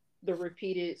the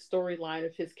repeated storyline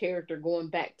of his character going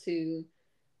back to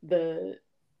the,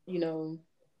 you know,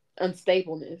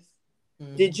 unstableness.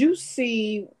 Did you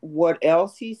see what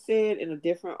else he said in a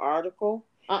different article?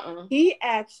 Uh-uh. He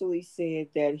actually said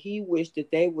that he wished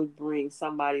that they would bring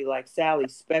somebody like Sally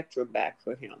Spectra back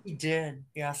for him. He did.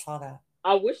 Yeah, I saw that.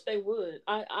 I wish they would.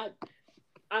 I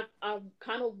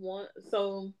kind of want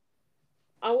so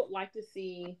I would like to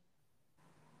see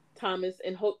Thomas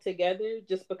and Hope together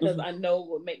just because Mm-hmm. I know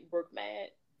would make Brooke mad.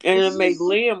 And it made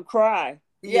Liam cry.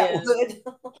 Yeah, Yeah. it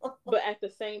would. But at the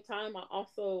same time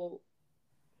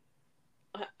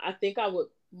I think I would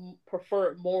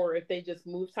prefer it more if they just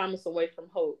move Thomas away from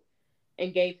Hope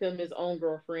and gave him his own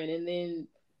girlfriend, and then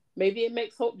maybe it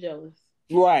makes Hope jealous.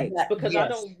 Right. Because yes. I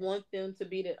don't want them to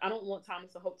be I don't want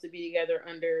Thomas and Hope to be together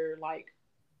under like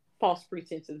false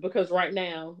pretenses. Because right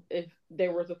now, if they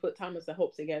were to put Thomas and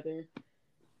Hope together,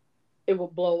 it will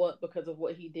blow up because of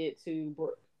what he did to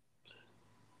Brooke.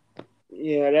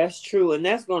 Yeah, that's true, and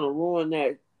that's going to ruin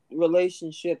that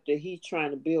relationship that he's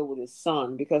trying to build with his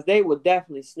son, because they would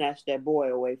definitely snatch that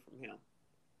boy away from him.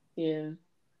 Yeah.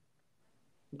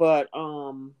 But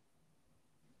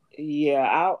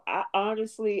yeah, I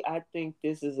honestly, I think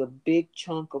this is a big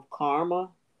chunk of karma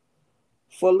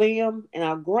for Liam. And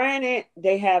now, granted,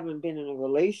 they haven't been in a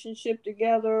relationship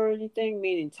together or anything,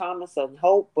 meaning Thomas and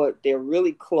Hope, but they're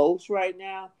really close right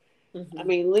now. Mm-hmm. I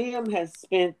mean, Liam has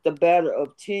spent the better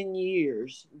of 10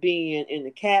 years being in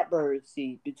the catbird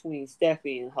seat between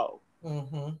Steffi and Hope,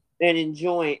 mm-hmm. and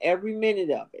enjoying every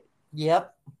minute of it.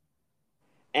 Yep.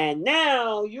 And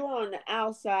now you're on the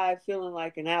outside feeling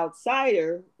like an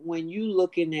outsider when you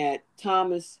looking at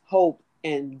Thomas, Hope,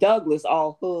 and Douglas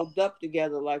all hugged up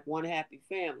together like one happy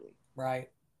family. Right.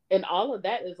 And all of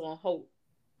that is on Hope.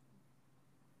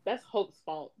 That's Hope's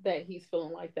fault that he's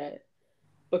feeling like that.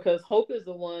 Because Hope is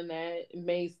the one that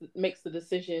makes the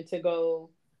decision to go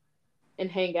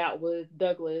and hang out with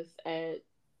Douglas at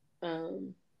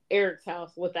Eric's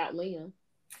house without Liam.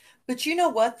 But you know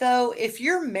what, though? If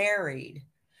you're married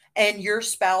and your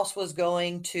spouse was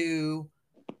going to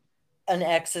an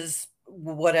ex's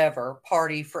whatever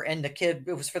party and the kid,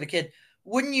 it was for the kid,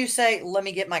 wouldn't you say, let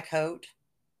me get my coat?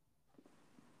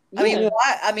 Yeah. I mean,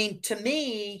 why? I mean, to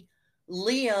me,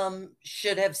 Liam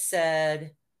should have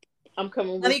said, I'm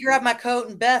coming. Let me grab my coat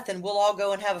and Beth, and we'll all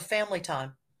go and have a family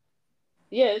time.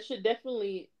 Yeah, it should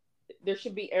definitely, there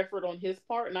should be effort on his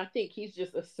part. And I think he's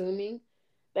just assuming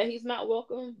that he's not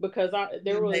welcome, because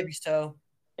there was, maybe so.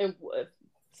 And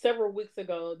several weeks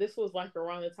ago, this was like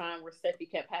around the time where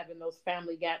Steffi kept having those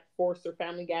forced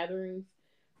family gatherings,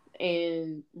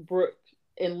 and Brooke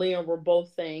and Liam were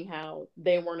both saying how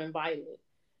they weren't invited.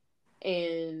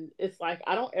 And it's like,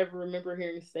 I don't ever remember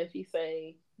hearing Steffi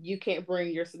say, you can't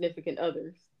bring your significant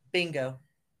others. Bingo.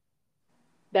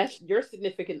 That's your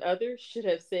significant other should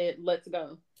have said, let's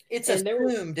go. It's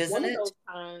assumed, isn't it? One of those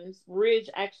times, Ridge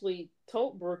actually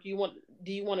told Brooke, do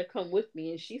you want to come with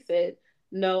me? And she said,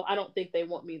 no, I don't think they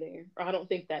want me there. Or I don't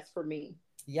think that's for me.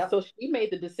 Yep. So she made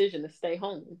the decision to stay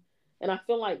home. And I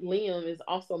feel like Liam is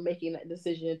also making that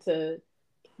decision to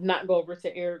not go over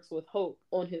to Eric's with Hope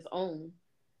on his own.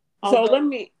 So let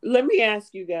me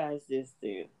ask you guys this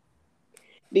then.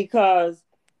 Because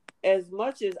as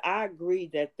much as I agree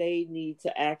that they need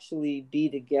to actually be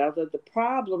together, the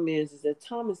problem is that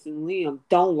Thomas and Liam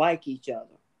don't like each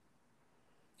other.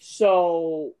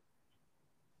 So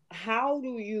how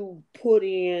do you put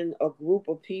in a group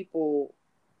of people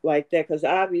like that? Because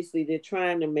obviously they're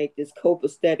trying to make this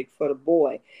copacetic for the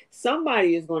boy.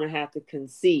 Somebody is going to have to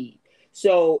concede.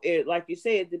 So, like you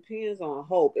say, it depends on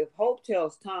Hope. If Hope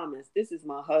tells Thomas, this is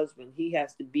my husband, he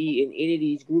has to be in any of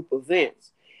these group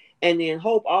events. And then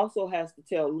Hope also has to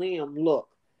tell Liam, look,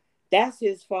 that's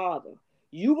his father.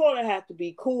 You're going to have to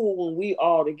be cool when we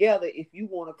all together if you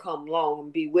want to come along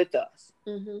and be with us.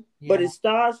 Mm-hmm. Yeah. But it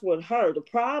starts with her. The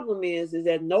problem is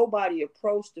that nobody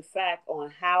approached the fact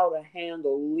on how to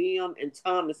handle Liam and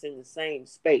Thomas in the same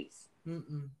space.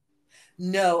 Mm-mm.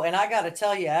 No, and I got to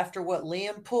tell you, after what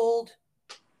Liam pulled,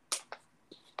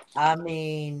 I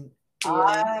mean,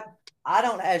 yeah. I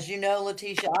don't, as you know,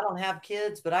 Letitia, I don't have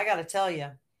kids, but I got to tell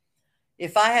you,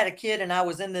 if I had a kid and I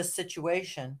was in this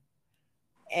situation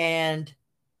and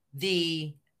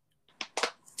the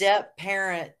step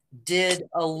parent did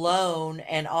alone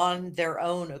and on their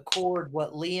own accord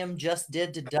what Liam just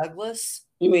did to Douglas.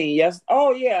 You mean, yes?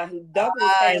 Oh, yeah.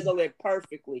 Douglas handled it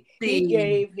perfectly. He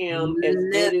gave him as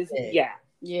good as, yeah.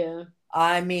 Yeah.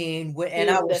 I mean, and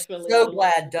I was so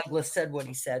glad Douglas said what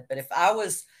he said. But if I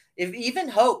was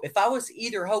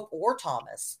either Hope or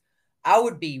Thomas, I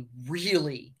would be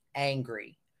really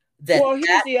angry that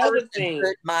here's the other thing.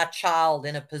 Put my child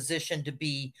in a position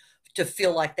to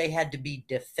feel like they had to be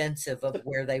defensive of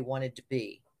where they wanted to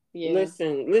be. Yeah.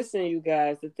 Listen, you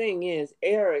guys. The thing is,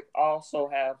 Eric was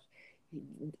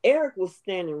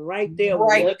standing right there,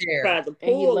 tried to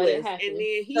pull this, and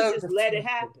then he just let it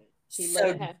happen. He let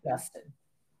it happen.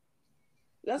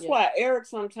 That's why Eric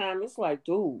sometimes it's like,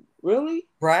 dude, really?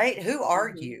 Right? Who are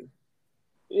you?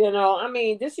 You know, I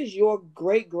mean, this is your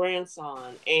great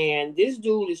grandson, and this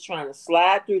dude is trying to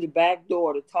slide through the back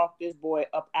door to talk this boy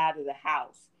up out of the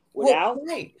house without.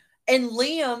 Right. And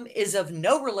Liam is of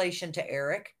no relation to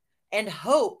Eric, and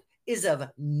Hope is of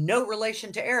no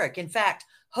relation to Eric. In fact,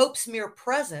 Hope's mere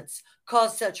presence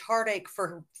caused such heartache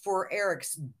for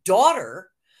Eric's daughter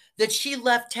that she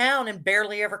left town and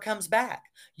barely ever comes back.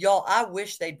 Y'all, I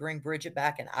wish they'd bring Bridget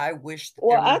back, and I wish that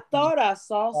Well, I thought I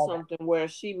saw something where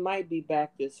she might be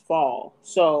back this fall.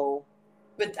 So,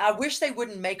 but I wish they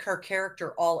wouldn't make her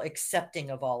character all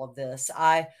accepting of all of this.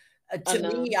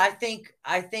 To me, I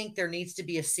think there needs to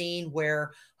be a scene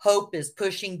where Hope is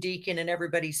pushing Deacon in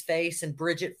everybody's face and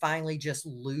Bridget finally just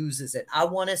loses it. I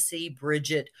want to see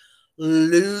Bridget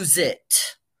lose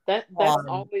it. That's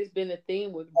always been a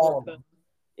theme with Brooke, though.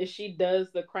 If she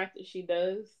does the crap that she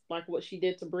does, like what she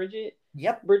did to Bridget.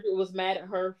 Yep. Bridget was mad at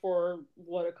her for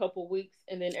a couple weeks,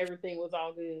 and then everything was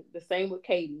all good. The same with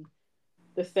Katie.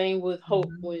 The same with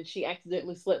Hope when she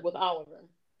accidentally slept with Oliver.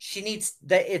 She needs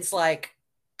that. It's like,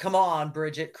 come on,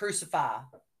 Bridget, crucify.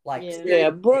 Like,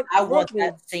 Brooke, I want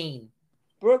that scene.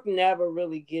 Brooke never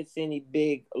really gets any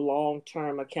big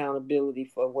long-term accountability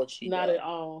for what she does. Not at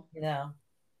all. No.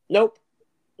 Nope.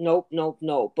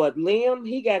 But Liam,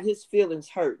 he got his feelings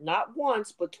hurt, not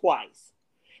once, but twice.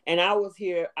 And I was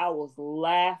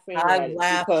laughing. I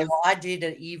laughed. Because, I did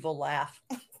an evil laugh.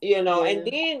 And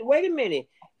then, wait a minute.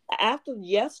 After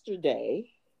yesterday,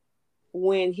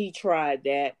 when he tried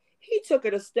that, he took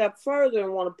it a step further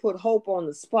and want to put Hope on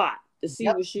the spot to see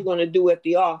what she's going to do at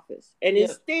the office. And it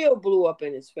still blew up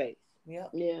in his face. Yeah.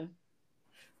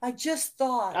 I just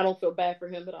thought. I don't feel bad for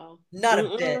him at all. Not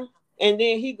a bit. And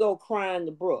then he go crying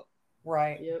to Brooke.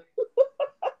 Right. Yep.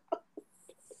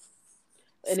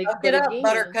 Suck it up,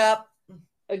 Buttercup.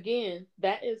 Again,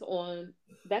 that is on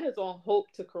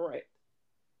Hope to correct.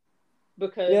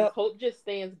 Because Hope just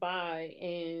stands by,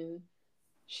 and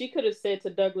she could have said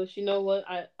to Douglas, you know what,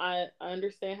 I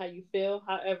understand how you feel.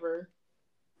 However,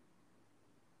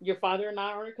 your father and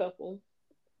I are a couple.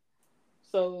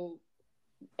 So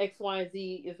X, Y, and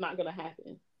Z is not going to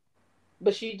happen.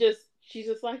 But she's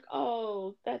just like,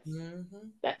 oh, that's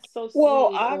so sweet.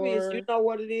 Well, obviously, you know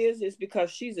what it is? It's because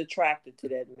she's attracted to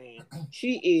that man.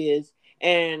 She is.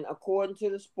 And according to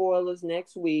the spoilers,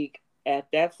 next week at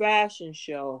that fashion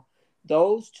show,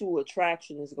 those two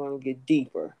attraction is going to get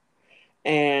deeper.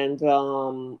 And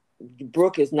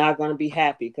Brooke is not going to be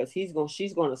happy because she's going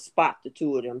to spot the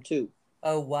two of them too.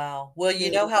 Oh, wow. Well,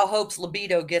 you know how Hope's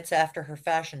libido gets after her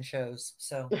fashion shows.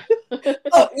 So,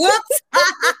 oh, whoops.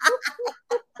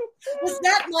 Was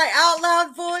that my out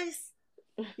loud voice?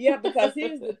 Yeah, because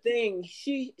here's the thing.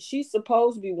 She's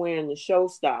supposed to be wearing the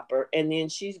showstopper, and then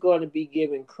she's going to be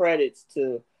giving credits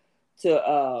to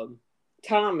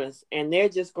Thomas, and they're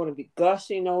just going to be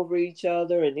gushing over each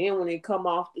other. And then when they come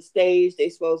off the stage, they're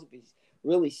supposed to be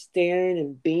really staring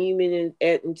and beaming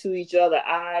into each other's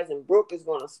eyes, and Brooke is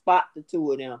going to spot the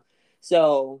two of them.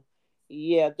 So,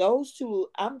 yeah, those two,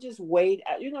 I'm just waiting.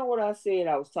 You know what I said?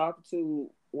 I was talking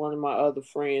to one of my other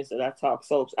friends that I talk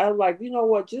soaps. I was like, you know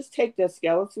what? Just take that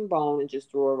skeleton bone and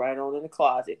just throw it right on in the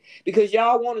closet because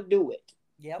y'all want to do it.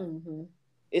 Yep. Mm-hmm.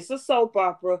 It's a soap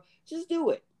opera. Just do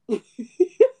it.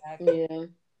 Yeah.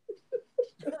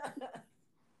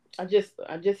 I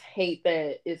just hate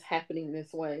that it's happening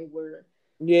this way where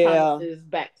Thomas is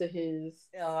back to his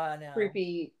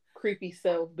creepy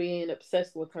self, being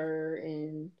obsessed with her.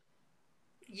 And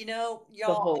you know,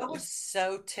 y'all, I was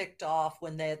so ticked off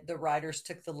when the writers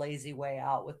took the lazy way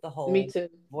out with the whole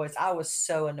voice. I was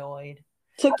so annoyed.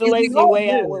 Took the lazy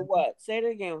way out with what? Say it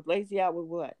again. Lazy out with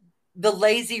what? The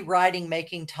lazy writing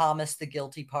making Thomas the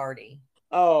guilty party.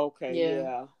 Oh, okay.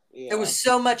 Yeah. There was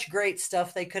so much great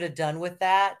stuff they could have done with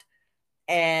that.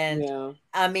 And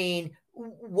I mean,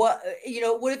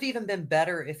 it would have even been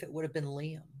better if it would have been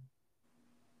Liam.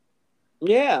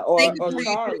 Yeah, or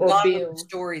Charlie. Or Bill.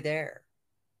 Story there.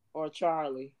 Or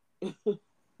Charlie. Yeah,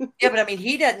 but I mean,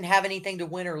 he doesn't have anything to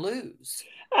win or lose.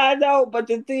 I know, but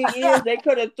the thing is, they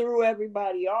could have threw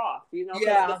everybody off.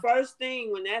 The first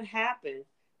thing when that happened,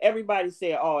 everybody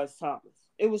said, "Oh, it's Thomas."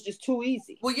 It was just too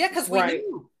easy. Well, yeah, because we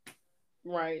knew.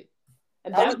 Right.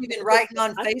 And I was even writing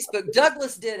on Facebook.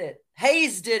 Douglas did it.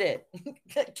 Hayes did it.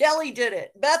 Kelly did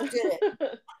it. Beth did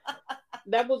it.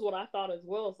 That was what I thought as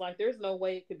well. It's like there's no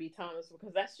way it could be Thomas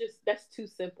because that's too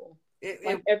simple.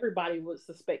 Everybody would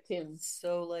suspect him.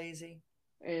 So lazy.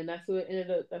 And that's who they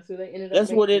ended up.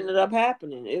 That's what ended up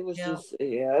happening. It was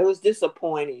it was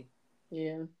disappointing.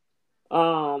 Yeah.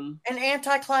 And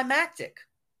anticlimactic.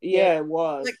 Yeah, it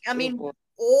was. Like, I mean,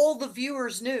 all the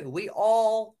viewers knew. We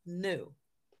all knew.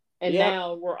 And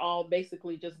now we're all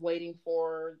basically just waiting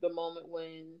for the moment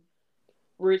when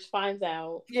Rich finds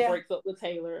out, breaks up with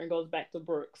Taylor, and goes back to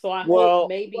Brooke. So I hope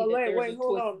maybe there's a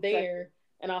twist there.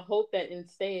 And I hope that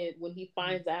instead, when he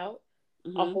finds out,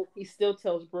 I hope he still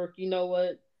tells Brooke, you know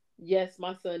what? yes,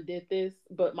 my son did this,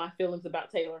 but my feelings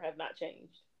about Taylor have not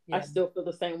changed. Yeah. I still feel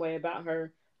the same way about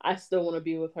her. I still want to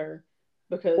be with her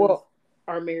because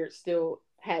our marriage still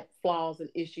had flaws and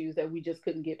issues that we just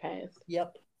couldn't get past.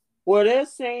 Yep. Well, they're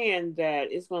saying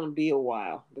that it's going to be a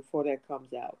while before that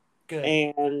comes out. Good.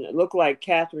 And it looked like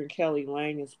Catherine Kelly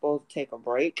Lang is supposed to take a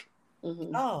break.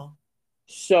 Mm-hmm. Oh.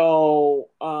 So,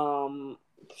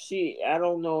 I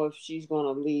don't know if she's going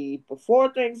to leave before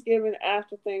Thanksgiving,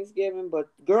 after Thanksgiving, but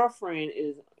girlfriend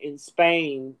is in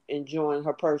Spain enjoying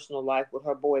her personal life with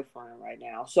her boyfriend right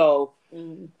now. So,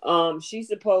 she's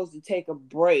supposed to take a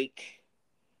break.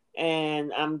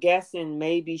 And I'm guessing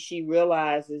maybe she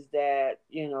realizes that,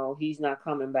 he's not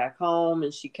coming back home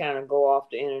and she kind of go off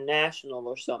to international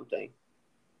or something.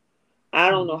 I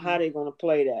don't know how they're going to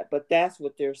play that, but that's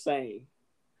what they're saying.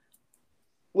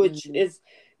 Which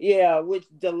which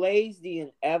delays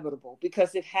the inevitable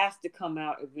because it has to come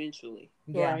out eventually.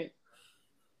 Yeah. Right.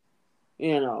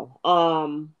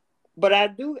 But I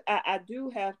do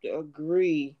have to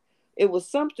agree. It was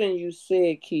something you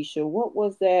said, Keisha. What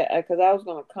was that? Because I was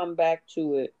going to come back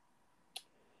to it.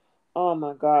 Oh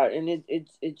my God! And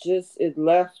it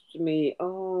left me.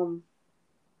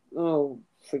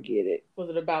 Forget it. Was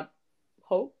it about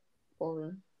Hope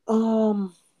or?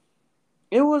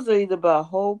 It was either about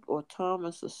Hope or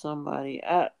Thomas or somebody.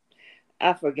 I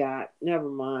forgot. Never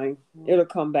mind. It'll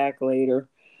come back later.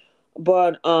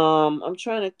 But I'm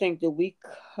trying to think. Did we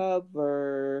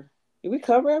cover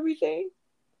everything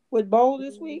with Bowl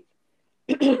this week?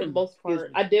 For the most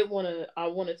part. I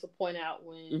wanted to point out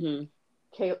when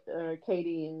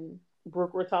Katie and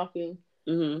Brooke were talking,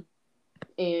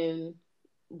 and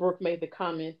Brooke made the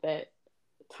comment that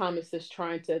Thomas is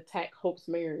trying to attack Hope's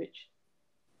marriage.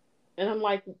 And I'm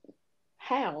like,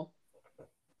 how?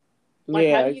 Like,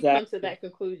 how do you come to that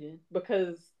conclusion?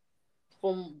 Because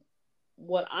from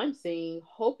what I'm seeing,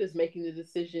 Hope is making the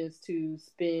decisions to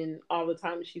spend all the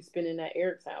time she's spending at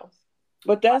Eric's house.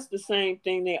 But that's the same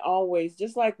thing they always,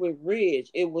 just like with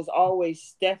Ridge, it was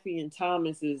always Steffi and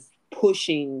Thomas's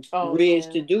pushing Ridge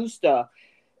to do stuff.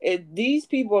 These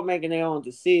people are making their own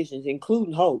decisions,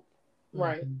 including Hope.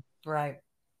 Right. Right.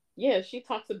 Yeah, she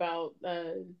talks about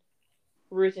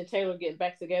Ridge and Taylor getting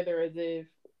back together as if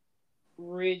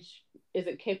Ridge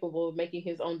isn't capable of making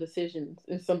his own decisions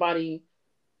and somebody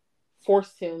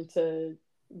forced him to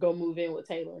go move in with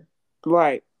Taylor.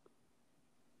 Right.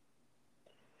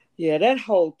 Yeah, that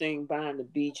whole thing buying the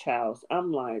beach house,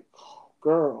 I'm like,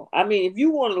 girl. I mean, if you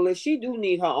want to live, she do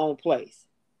need her own place.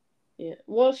 Yeah.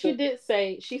 Well, she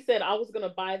said I was going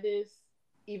to buy this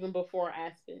even before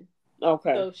Aspen.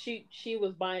 Okay. So she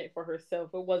was buying it for herself.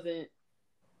 It wasn't,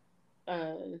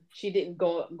 she didn't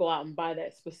go out and buy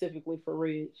that specifically for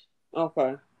Ridge.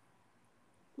 Okay.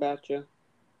 Gotcha.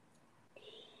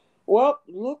 Well,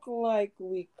 look like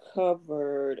we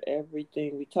covered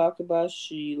everything. We talked about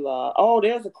Sheila. Oh,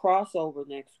 there's a crossover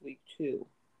next week too.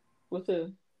 What's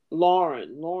who?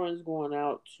 Lauren. Lauren's going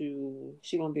out to.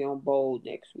 She's gonna be on Bold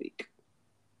next week.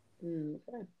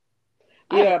 Okay.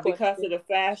 Yeah, because of the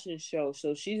fashion show,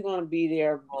 so she's gonna be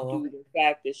there due to the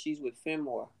fact that she's with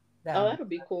Fenmore. That'll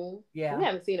be cool. Yeah, we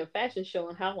haven't seen a fashion show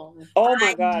in how long? Oh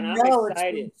my God, I'm excited! It's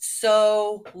been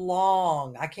so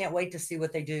long. I can't wait to see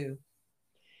what they do.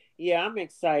 Yeah, I'm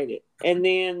excited. And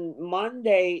then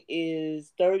Monday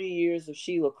is 30 years of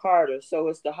Sheila Carter. So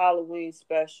it's the Halloween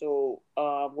special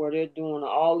where they're doing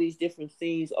all these different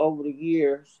scenes over the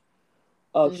years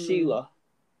of Sheila.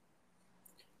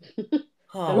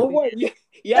 Y'all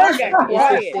got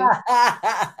quiet.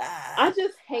 I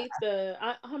just hate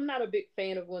I'm not a big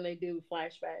fan of when they do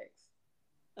flashbacks.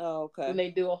 Oh, okay. When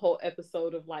they do a whole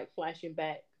episode of like flashing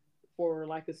back for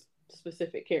like a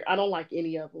specific character. I don't like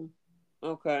any of them.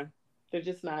 Okay. They're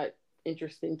just not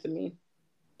interesting to me.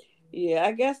 Yeah,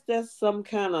 I guess that's some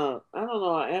kind of, I don't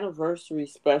know, an anniversary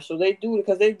special. They do it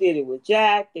because they did it with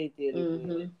Jack. They did it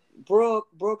with Brooke.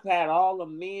 Brooke had all the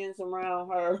men's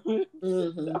around her.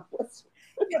 Yeah,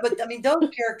 but I mean, those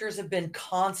characters have been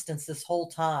constants this whole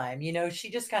time. You know,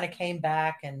 she just kind of came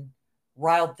back and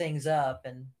riled things up.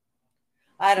 And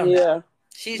I don't know.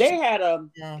 They had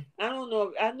I don't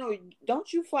know. I know.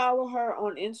 Don't you follow her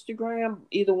on Instagram?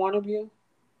 Either one of you?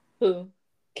 Who?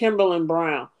 Kimberly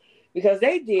Brown. Because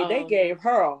they did. They gave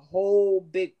her a whole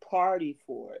big party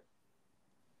for it.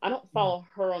 I don't follow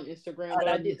her on Instagram, but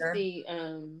I did see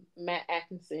Matt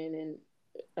Atkinson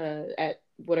and at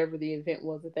whatever the event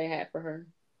was that they had for her.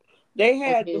 They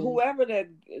had whoever the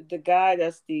guy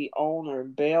that's the owner,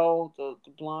 Bell, the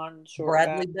blonde short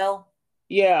Bradley guy. Bell.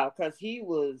 Yeah, because he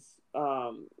was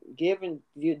doing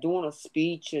a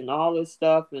speech and all this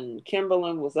stuff, and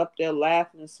Kimberlyn was up there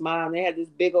laughing and smiling. They had this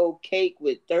big old cake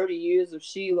with 30 years of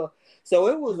Sheila, so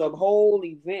it was a whole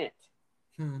event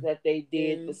that they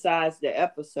did besides the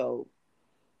episode.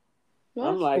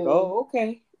 I'm like, cool. Oh,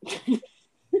 okay.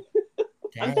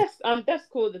 That's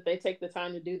cool that they take the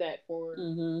time to do that for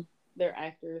their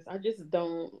actors. I just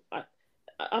don't. I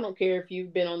don't care if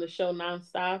you've been on the show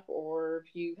nonstop or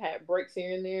if you've had breaks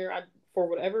here and there. For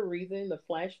whatever reason, the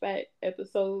flashback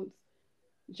episodes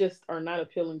just are not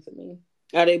appealing to me.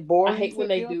 Are they boring? I hate when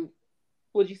they do.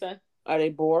 What'd you say? Are they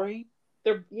boring?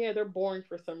 They're boring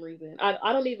for some reason.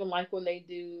 I don't even like when they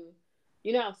do.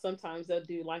 You know how sometimes they'll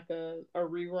do like a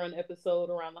rerun episode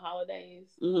around the holidays,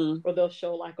 or they'll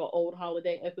show like an old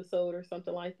holiday episode or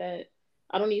something like that.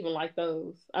 I don't even like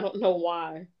those. I don't know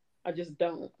why. I just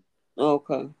don't.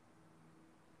 Okay.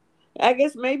 I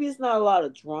guess maybe it's not a lot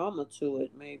of drama to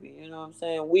it. Maybe, you know what I'm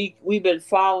saying. We've been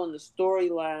following the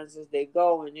storylines as they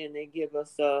go, and then they give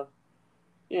us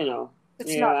you know.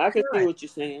 It's not I can see what you're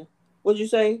saying. What'd you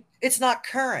say? It's not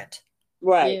current.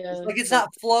 Right. Yeah. It's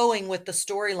not flowing with the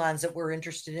storylines that we're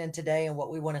interested in today and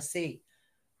what we want to see.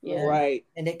 Yeah. Right.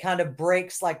 And it kind of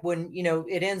breaks like when,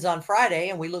 it ends on Friday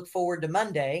and we look forward to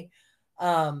Monday.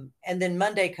 And then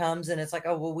Monday comes and it's like,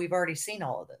 oh, well, we've already seen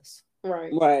all of this.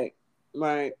 Right.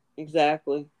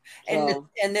 Exactly. And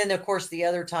then of course the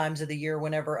other times of the year,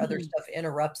 whenever other stuff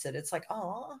interrupts it, it's like,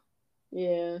 oh,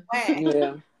 yeah.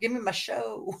 Give me my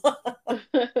show.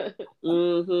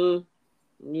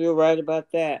 You're right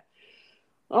about that.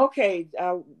 Okay,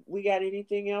 we got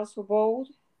anything else for Bold?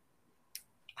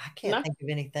 I can't think of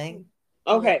anything.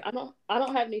 Okay, I don't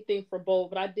have anything for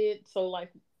Bold, but I did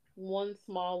like one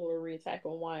small little reattack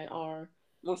on Wyatt R.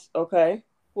 Okay.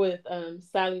 With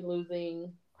Sally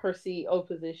losing her CEO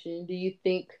position, do you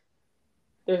think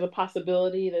there's a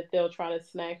possibility that they'll try to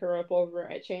snag her up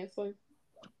over at Chancellor?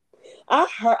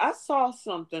 I saw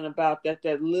something about that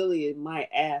Lily might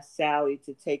ask Sally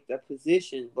to take the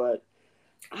position, but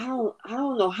I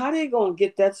don't know how they're gonna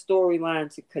get that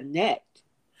storyline to connect.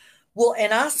 Well,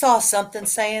 and I saw something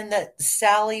saying that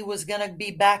Sally was gonna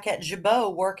be back at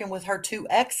Jabot working with her two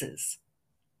exes.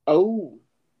 Oh.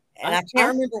 And I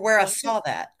can't remember where I saw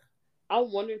that. I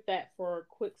wondered that for a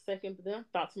quick second, but then I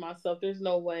thought to myself, there's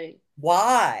no way.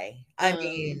 Why? I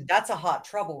mean, that's a hot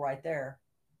trouble right there.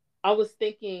 I was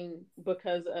thinking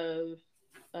because of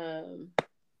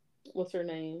what's her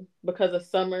name? Because of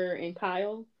Summer and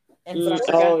Kyle. And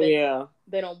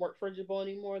they don't work for Jabot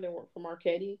anymore. They work for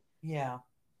Marchetti. Yeah.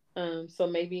 So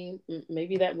maybe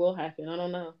that will happen. I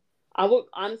don't know. I would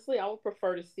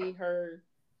prefer to see her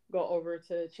go over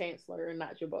to Chancellor and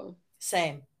not Jabot.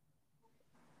 Same.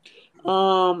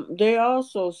 They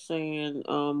also saying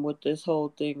with this whole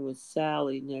thing with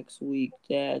Sally next week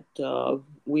that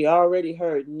we already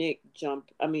heard Nikki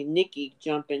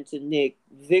jump into Nick.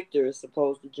 Victor is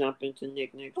supposed to jump into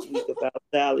Nick next week about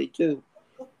Sally too.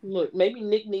 Look, maybe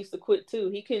Nick needs to quit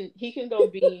too. He can go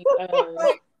be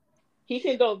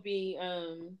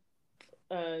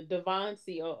Devon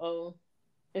COO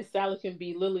and Sally can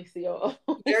be Lily COO.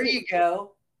 There you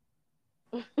go.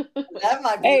 That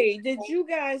might be. Hey, did you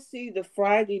guys see the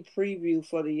Friday preview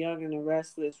for The Young and the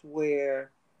Restless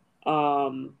where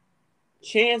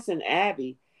Chance and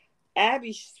Abby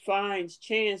finds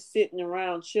Chance sitting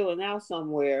around chilling out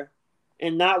somewhere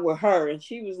and not with her, and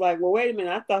she was like, well, wait a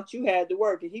minute, I thought you had to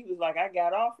work, and he was like, I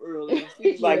got off early, and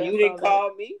she was like, you didn't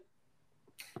call me?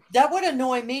 That would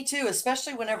annoy me too,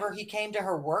 especially whenever he came to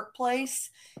her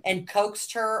workplace and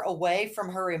coaxed her away from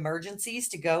her emergencies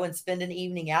to go and spend an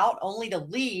evening out, only to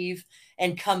leave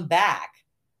and come back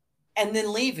and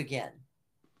then leave again.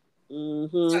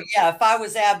 So yeah, if I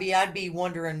was Abby, I'd be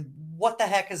wondering what the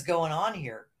heck is going on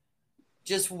here.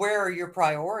 Just where are your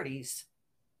priorities?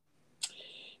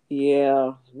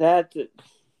 Yeah,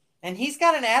 and he's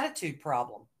got an attitude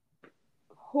problem.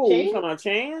 Who? You talking about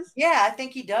Chance? Yeah, I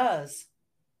think he does.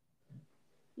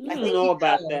 I don't know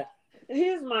about that.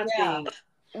 Here's my thing.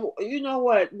 You know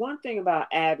what? One thing about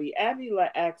Abby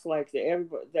acts like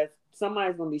that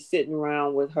somebody's gonna be sitting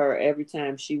around with her every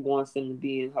time she wants them to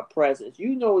be in her presence.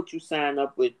 You know what you sign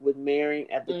up with marrying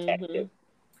a detective.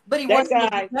 But he wasn't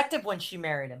a detective when she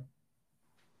married him.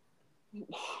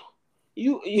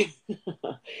 He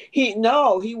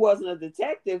wasn't a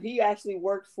detective. He actually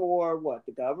worked for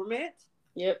the government?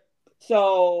 Yep.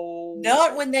 So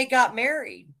not when they got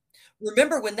married.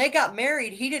 Remember, when they got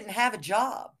married, he didn't have a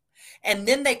job. And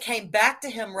then they came back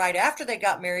to him right after they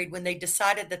got married when they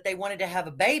decided that they wanted to have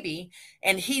a baby.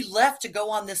 And he left to go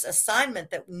on this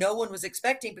assignment that no one was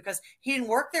expecting because he didn't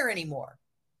work there anymore.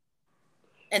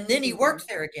 And then he worked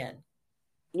there again.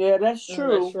 Yeah, that's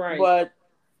true. That's right. But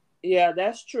yeah,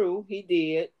 that's true. He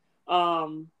did.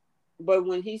 But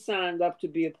when he signed up to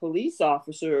be a police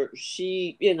officer,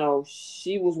 she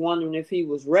was wondering if he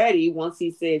was ready. Once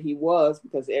he said he was,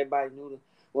 because everybody knew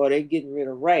well, they're getting rid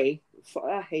of Ray.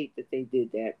 I hate that they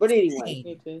did that. But anyway,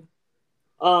 Me too.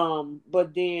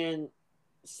 but then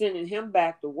sending him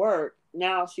back to work,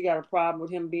 now she got a problem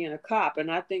with him being a cop. And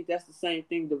I think that's the same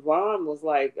thing Devon was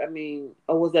like. I mean,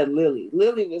 or was that Lily?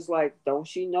 Lily was like, don't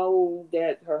she know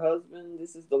that her husband,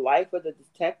 this is the life of the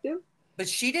detective? But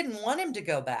she didn't want him to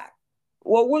go back.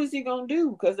 Well, what is he going to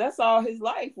do? Because that's all his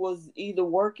life was, either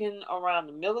working around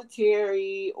the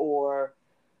military or,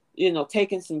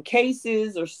 taking some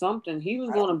cases or something. He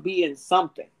was going to be in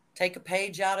something. Take a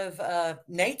page out of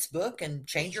Nate's book and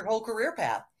change your whole career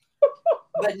path.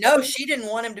 But no, she didn't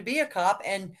want him to be a cop.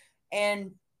 And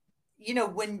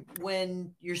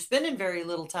when you're spending very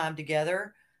little time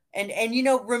together, and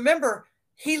remember,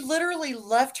 he literally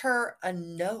left her a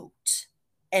note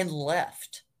and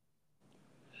left.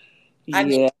 I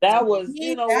mean, that was,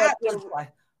 that was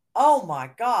like, oh my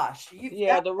gosh.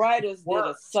 The writers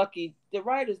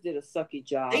did a sucky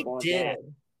job on that.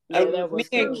 Yeah,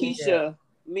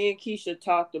 me and Keisha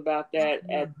talked about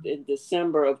that in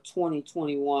December of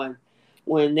 2021,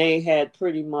 when they had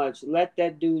pretty much let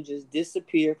that dude just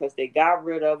disappear because they got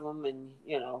rid of him, and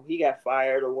he got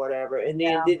fired or whatever, and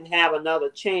then didn't have another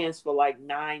chance for like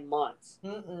 9 months.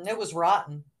 It was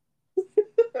rotten.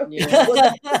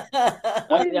 Yeah.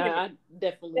 I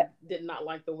definitely did not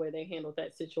like the way they handled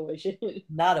that situation.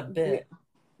 Not a bit.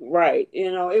 Right.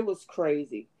 It was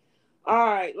crazy. All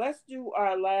right, let's do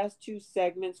our last 2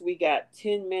 segments. We got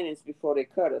 10 minutes before they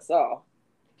cut us off.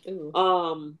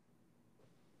 Ooh.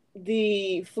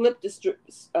 The flip the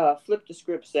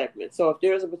script segment. So if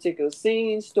there's a particular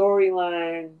scene,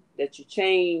 storyline that you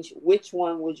change, which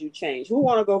one would you change? Who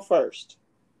want to go first?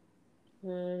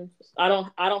 I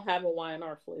don't have a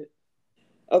Y&R flip.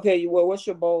 Okay, what's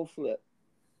your bold flip?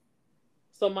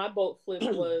 So my bold flip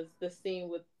was the scene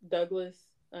with Douglas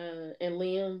and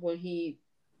Liam when he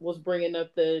was bringing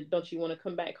up the "Don't you want to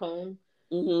come back home?"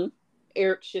 Mm-hmm.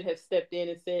 Eric should have stepped in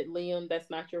and said, "Liam, that's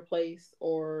not your place,"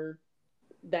 or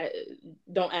that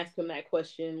don't ask him that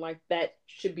question. Like, that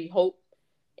should be Hope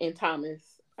and Thomas.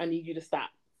 I need you to stop,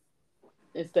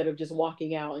 instead of just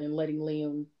walking out and letting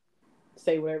Liam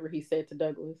say whatever he said to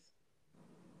Douglas.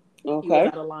 Okay. He was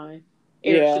out of line.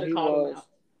 Eric should have called him out.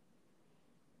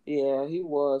 Yeah, he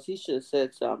was. He should have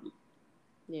said something.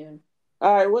 Yeah.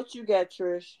 All right, what you got,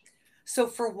 Trish? So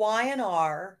for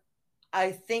Y&R,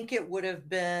 I think it would have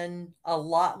been a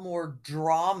lot more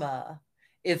drama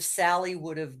if Sally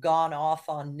would have gone off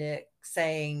on Nick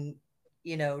saying,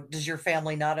 does your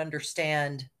family not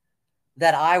understand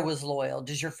that I was loyal?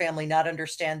 Does your family not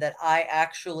understand that I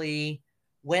actually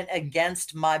went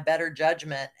against my better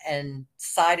judgment and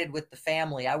sided with the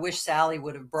family? I wish Sally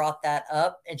would have brought that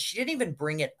up, and she didn't even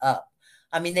bring it up.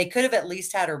 I mean, they could have at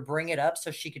least had her bring it up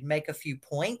so she could make a few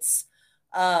points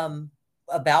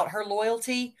about her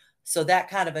loyalty. So that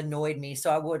kind of annoyed me.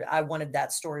 So I wanted that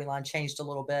storyline changed a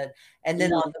little bit. And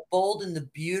then on the Bold and the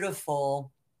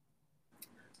Beautiful,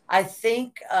 I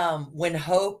think when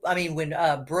Brooke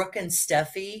and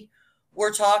Steffi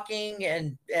were talking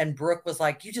and Brooke was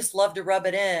like, you just love to rub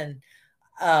it in.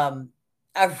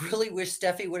 I really wish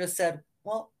Steffi would have said,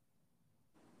 well,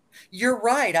 you're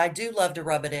right. I do love to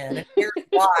rub it in. And here's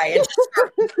why. And just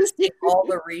start listing all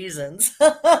the reasons.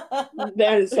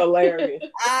 That is hilarious.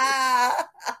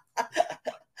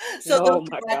 So those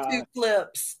are my 2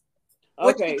 flips.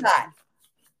 What you got?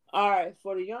 All right.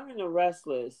 For The Young and the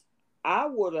Restless, I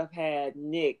would have had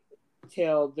Nick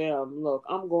tell them, look,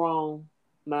 I'm grown.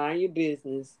 Mind your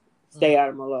business. Stay out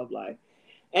of my love life.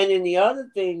 And then the other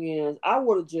thing is, I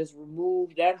would have just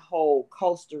removed that whole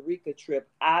Costa Rica trip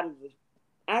out of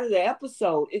the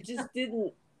episode. It just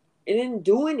didn't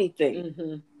do anything.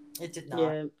 Mm-hmm. It did not.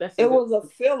 Yeah, it was a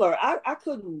filler. I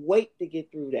couldn't wait to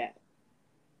get through that.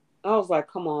 I was like,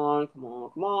 come on.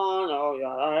 Oh,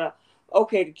 yeah.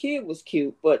 Okay, the kid was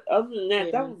cute, but other than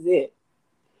that, that was it.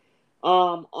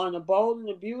 On The Bold and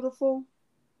the Beautiful,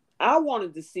 I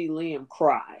wanted to see Liam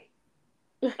cry.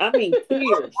 I mean,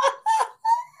 tears.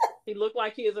 He looked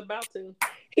like he was about to.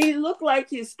 He looked like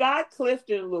Scott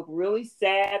Clifton looked really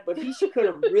sad, but he could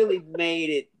have really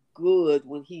made it good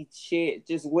when he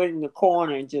just went in the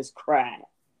corner and just cried.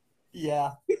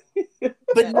 Yeah.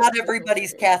 But not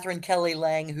everybody's Catherine Kelly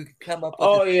Lang who could come up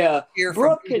with a tear.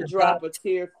 Brooke can drop a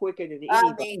tear quicker than anybody.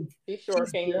 I mean, she's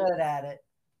good at it.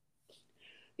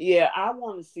 Yeah, I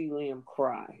want to see Liam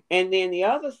cry. And then the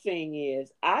other thing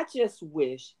is, I just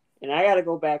wish And I got to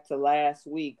go back to last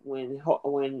week when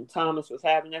Thomas was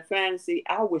having that fantasy.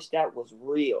 I wish that was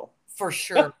real. For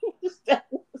sure. That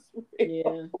was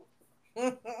real.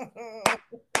 Yeah.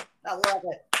 I love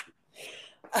it.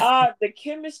 The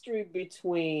chemistry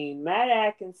between Matt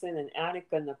Atkinson and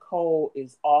Annika Nicole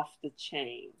is off the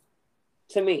chain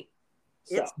to me.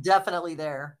 So. It's definitely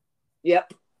there.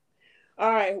 Yep.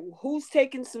 All right. Who's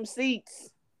taking some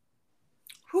seats?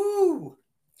 Who's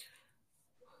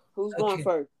going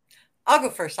first? I'll go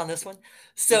first on this one.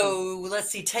 So let's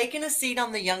see. Taking a seat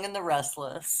on The Young and the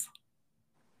Restless.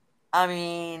 I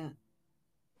mean,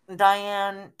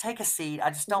 Diane, take a seat. I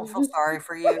just don't feel sorry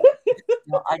for you.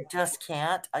 I just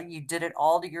can't. You did it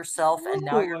all to yourself, and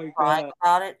now you're crying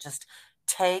about it. Just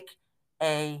take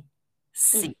a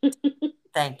seat.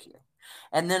 Thank you.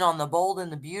 And then on The Bold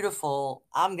and the Beautiful,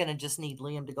 I'm going to just need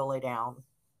Liam to go lay down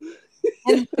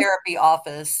in the therapy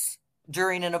office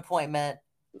during an appointment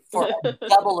for a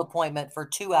double appointment for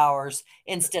 2 hours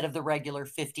instead of the regular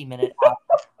 50-minute hour.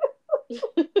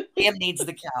 Liam needs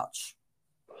the couch.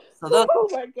 So oh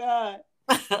my God.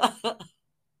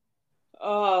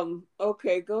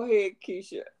 Okay, go ahead,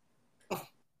 Keisha.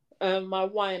 My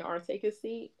Y and R take a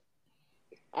seat.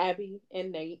 Abby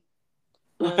and Nate.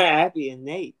 Abby and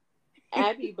Nate.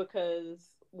 Abby, because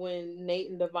when Nate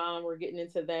and Devon were getting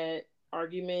into that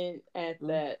argument at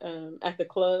the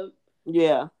club,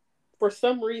 yeah, for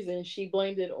some reason she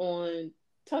blamed it on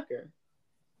Tucker.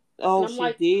 Oh,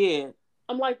 she did.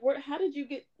 I'm like, how did you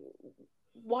get?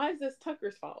 Why is this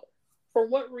Tucker's fault? For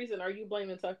what reason are you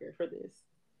blaming Tucker for this?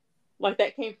 Like,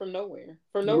 that came from nowhere.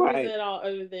 For no reason at all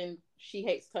other than she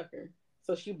hates Tucker.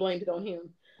 So she blamed it on him.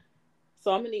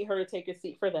 So I'm going to need her to take a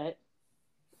seat for that.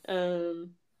 And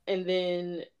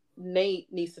then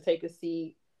Nate needs to take a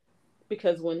seat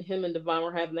because when him and Devon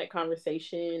were having that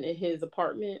conversation in his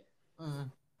apartment,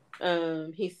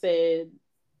 he said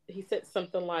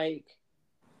something like,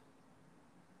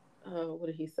 what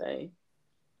did he say?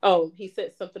 Oh, he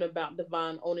said something about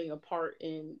Devon owning a part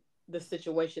in the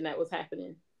situation that was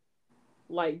happening.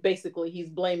 Like, basically, he's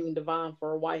blaming Devon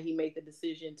for why he made the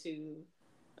decision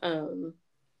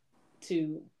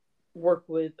to work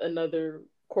with another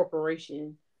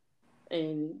corporation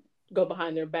and go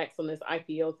behind their backs on this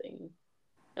IPO thing.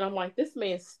 And I'm like, this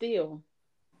man still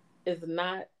is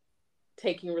not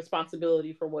taking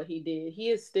responsibility for what he did. He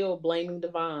is still blaming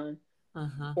Devon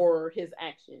for his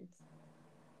actions.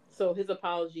 So his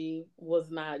apology was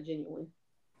not genuine.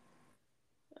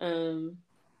 And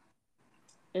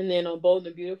then on Bold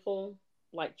and Beautiful,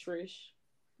 like Trish,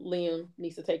 Liam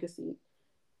needs to take a seat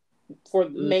for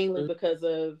mainly because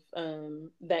of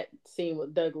that scene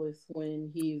with Douglas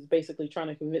when he's basically trying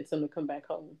to convince him to come back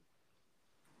home.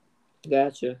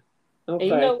 Gotcha. Okay.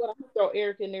 And you know what? I'm gonna throw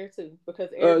Eric in there too because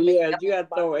Eric. You got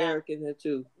to throw Eric in there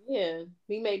too. Yeah,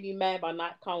 he made me mad by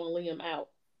not calling Liam out.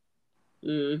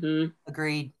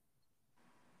 Agreed.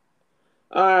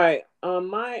 All right. On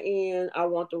my end, I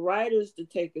want the writers to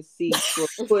take a seat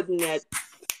for putting that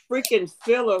freaking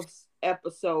Phillips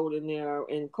episode in there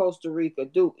in Costa Rica.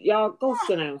 Y'all go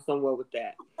sit down somewhere with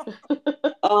that.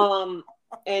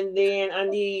 And then I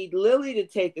need Lily to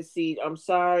take a seat. I'm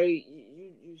sorry.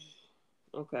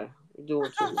 Okay, you're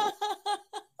doing too much.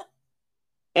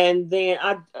 And then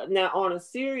now on a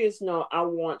serious note, I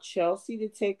want Chelsea to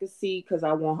take a seat because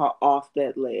I want her off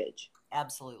that ledge.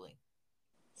 Absolutely.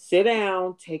 Sit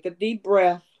down, take a deep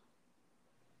breath.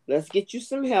 Let's get you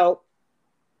some help.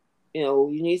 You know,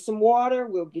 you need some water,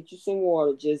 we'll get you some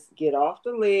water. Just get off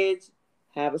the ledge.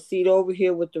 Have a seat over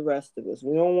here with the rest of us.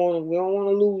 We don't want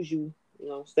to lose you. You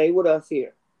know, stay with us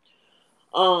here.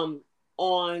 On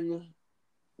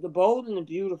The Bold and the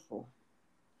Beautiful.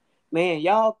 Man,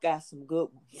 y'all got some good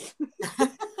ones.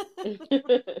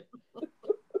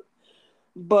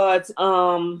 But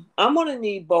I'm gonna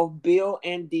need both Bill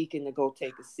and Deacon to go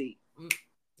take a seat.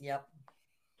 Yep.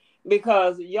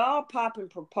 Because y'all popping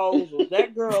proposals.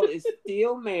 That girl is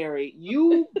still married.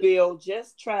 You, Bill,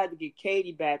 just tried to get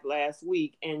Katie back last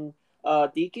week, and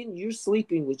Deacon, you're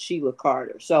sleeping with Sheila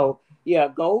Carter. So yeah,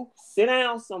 go sit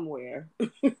down somewhere.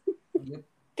 Yep.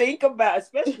 Think about,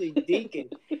 especially Deacon.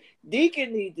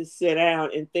 Deacon needs to sit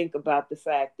down and think about the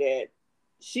fact that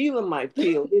Sheila might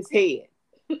peel his head.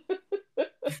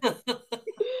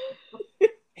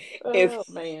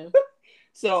 Man.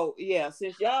 So yeah,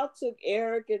 since y'all took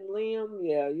Eric and Liam,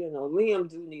 yeah, you know, Liam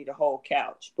do need a whole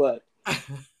couch, but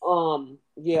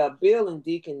yeah, Bill and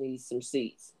Deacon need some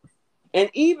seats. And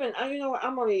even I'm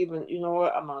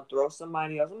gonna throw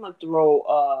somebody else. I'm gonna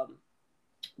throw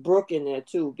Brooke in there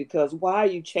too, because why are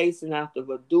you chasing after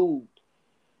a dude?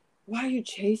 Why are you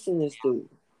chasing this dude?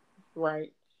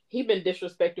 Right. he been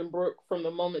disrespecting Brooke from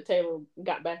the moment Taylor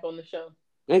got back on the show.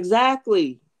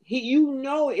 Exactly.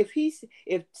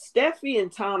 If Steffi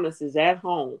and Thomas is at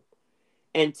home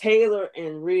and Taylor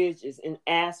and Ridge is in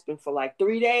Aspen for like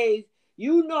 3 days,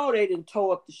 they didn't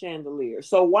tow up the chandelier.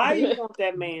 So why you want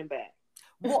that man back?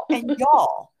 Well, and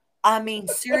y'all, I mean,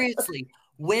 seriously,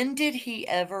 when did he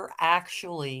ever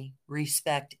actually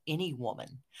respect any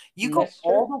woman? You go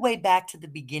all the way back to the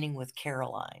beginning with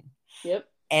Caroline. Yep.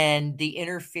 And the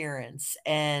interference,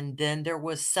 and then there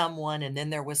was someone, and then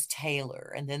there was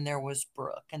Taylor, and then there was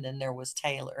Brooke, and then there was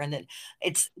Taylor, and then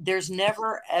there's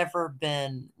never ever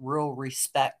been real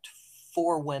respect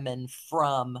for women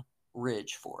from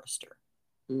Ridge Forrester.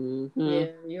 Mm-hmm.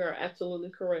 Yeah, you are absolutely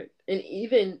correct. And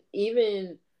even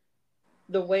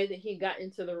the way that he got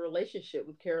into the relationship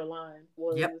with Caroline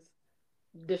was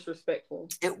disrespectful.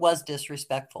 It was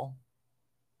disrespectful.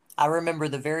 I remember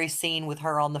the very scene with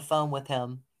her on the phone with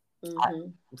him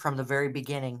from the very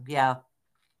beginning. Yeah.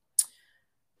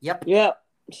 Yep.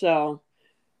 So,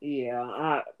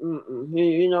 yeah.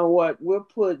 You know what? We'll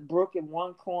put Brooke in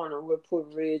one corner. We'll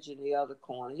put Ridge in the other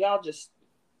corner. Y'all just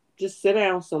sit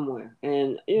down somewhere.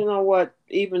 And you know what?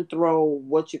 Even throw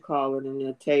what you call it in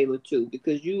there, Taylor, too.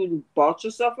 Because you bought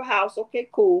yourself a house. Okay,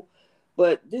 cool.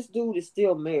 But this dude is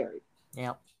still married.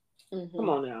 Yeah. Mm-hmm. Come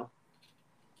on now.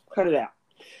 Cut it out.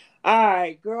 All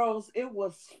right, girls, it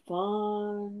was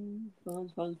fun.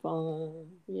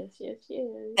 Yes.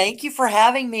 Thank you for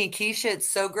having me, Keisha. It's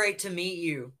so great to meet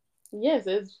you. Yes,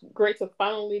 it's great to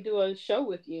finally do a show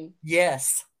with you.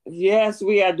 Yes,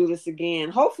 we gotta do this again.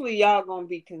 Hopefully, y'all gonna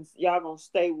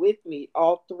stay with me,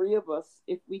 all three of us,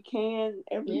 if we can,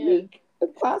 every week,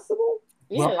 if possible.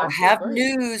 Well, I have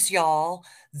news, y'all.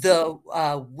 The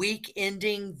week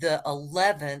ending the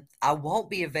 11th, I won't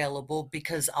be available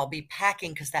because I'll be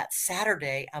packing because that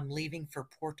Saturday I'm leaving for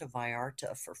Puerto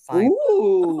Vallarta for 5 Ooh,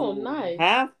 oh, nice.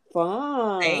 Have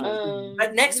fun.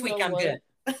 But next week I'm good.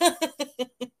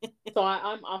 So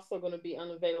I'm also going to be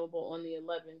unavailable on the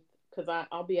 11th because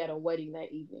I'll be at a wedding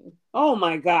that evening. Oh,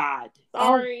 my God.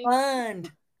 Sorry. Oh, fun.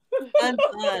 Fun.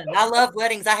 I love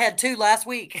weddings. I had 2 last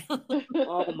week.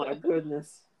 Oh my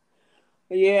goodness.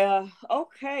 Yeah.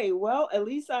 Okay. Well, at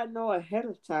least I know ahead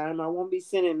of time. I won't be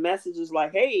sending messages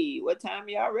like, "Hey, what time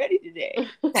y'all ready today?"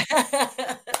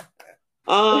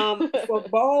 For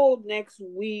Bold next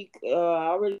week, I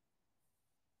already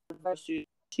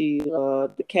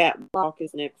the cat walk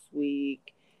is next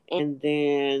week, and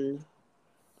then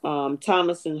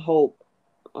Thomas and Hope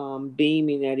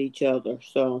beaming at each other.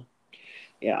 So.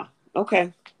 Yeah.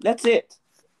 Okay. That's it.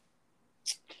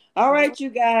 All right,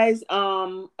 you guys.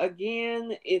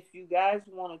 Again, if you guys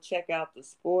want to check out the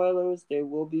spoilers, they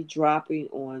will be dropping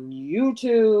on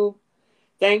YouTube.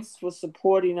 Thanks for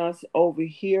supporting us over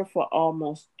here for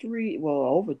over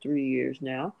 3 years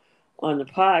now on the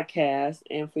podcast.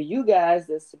 And for you guys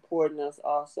that's supporting us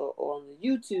also on the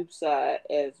YouTube side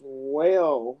as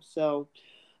well. So,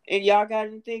 and y'all got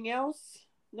anything else?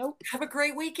 Nope. Have a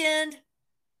great weekend.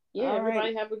 Yeah,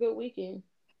 everybody have a good weekend.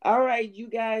 All right, you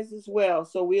guys as well.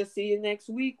 So we'll see you next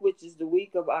week, which is the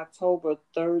week of October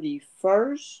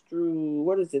 31st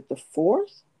through, the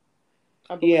 4th?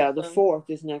 Yeah, the 4th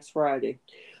is next Friday.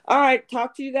 All right,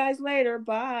 talk to you guys later.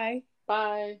 Bye.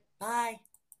 Bye. Bye.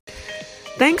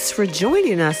 Thanks for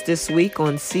joining us this week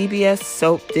on CBS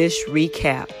Soap Dish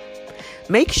Recap.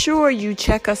 Make sure you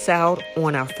check us out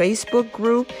on our Facebook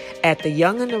group at The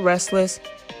Young and the Restless,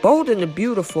 Bold and the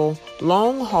Beautiful,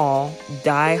 Long Haul,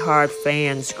 Die Hard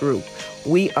Fans Group.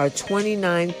 We are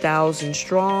 29,000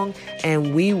 strong,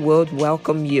 and we would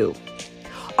welcome you.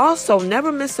 Also,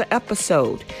 never miss an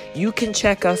episode. You can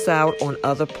check us out on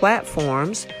other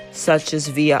platforms, such as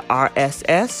via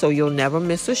RSS, so you'll never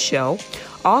miss a show.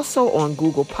 Also on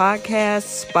Google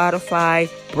Podcasts, Spotify,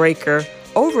 Breaker,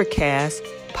 Overcast,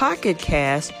 Pocket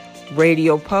Cast,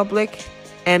 Radio Public,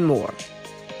 and more.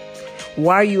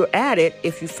 While you're at it,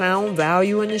 if you found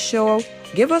value in the show,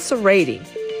 give us a rating.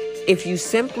 If you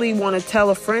simply want to tell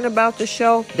a friend about the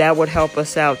show, that would help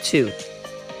us out too.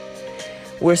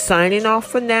 We're signing off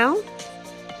for now.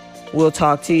 We'll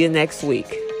talk to you next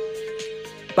week.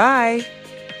 Bye.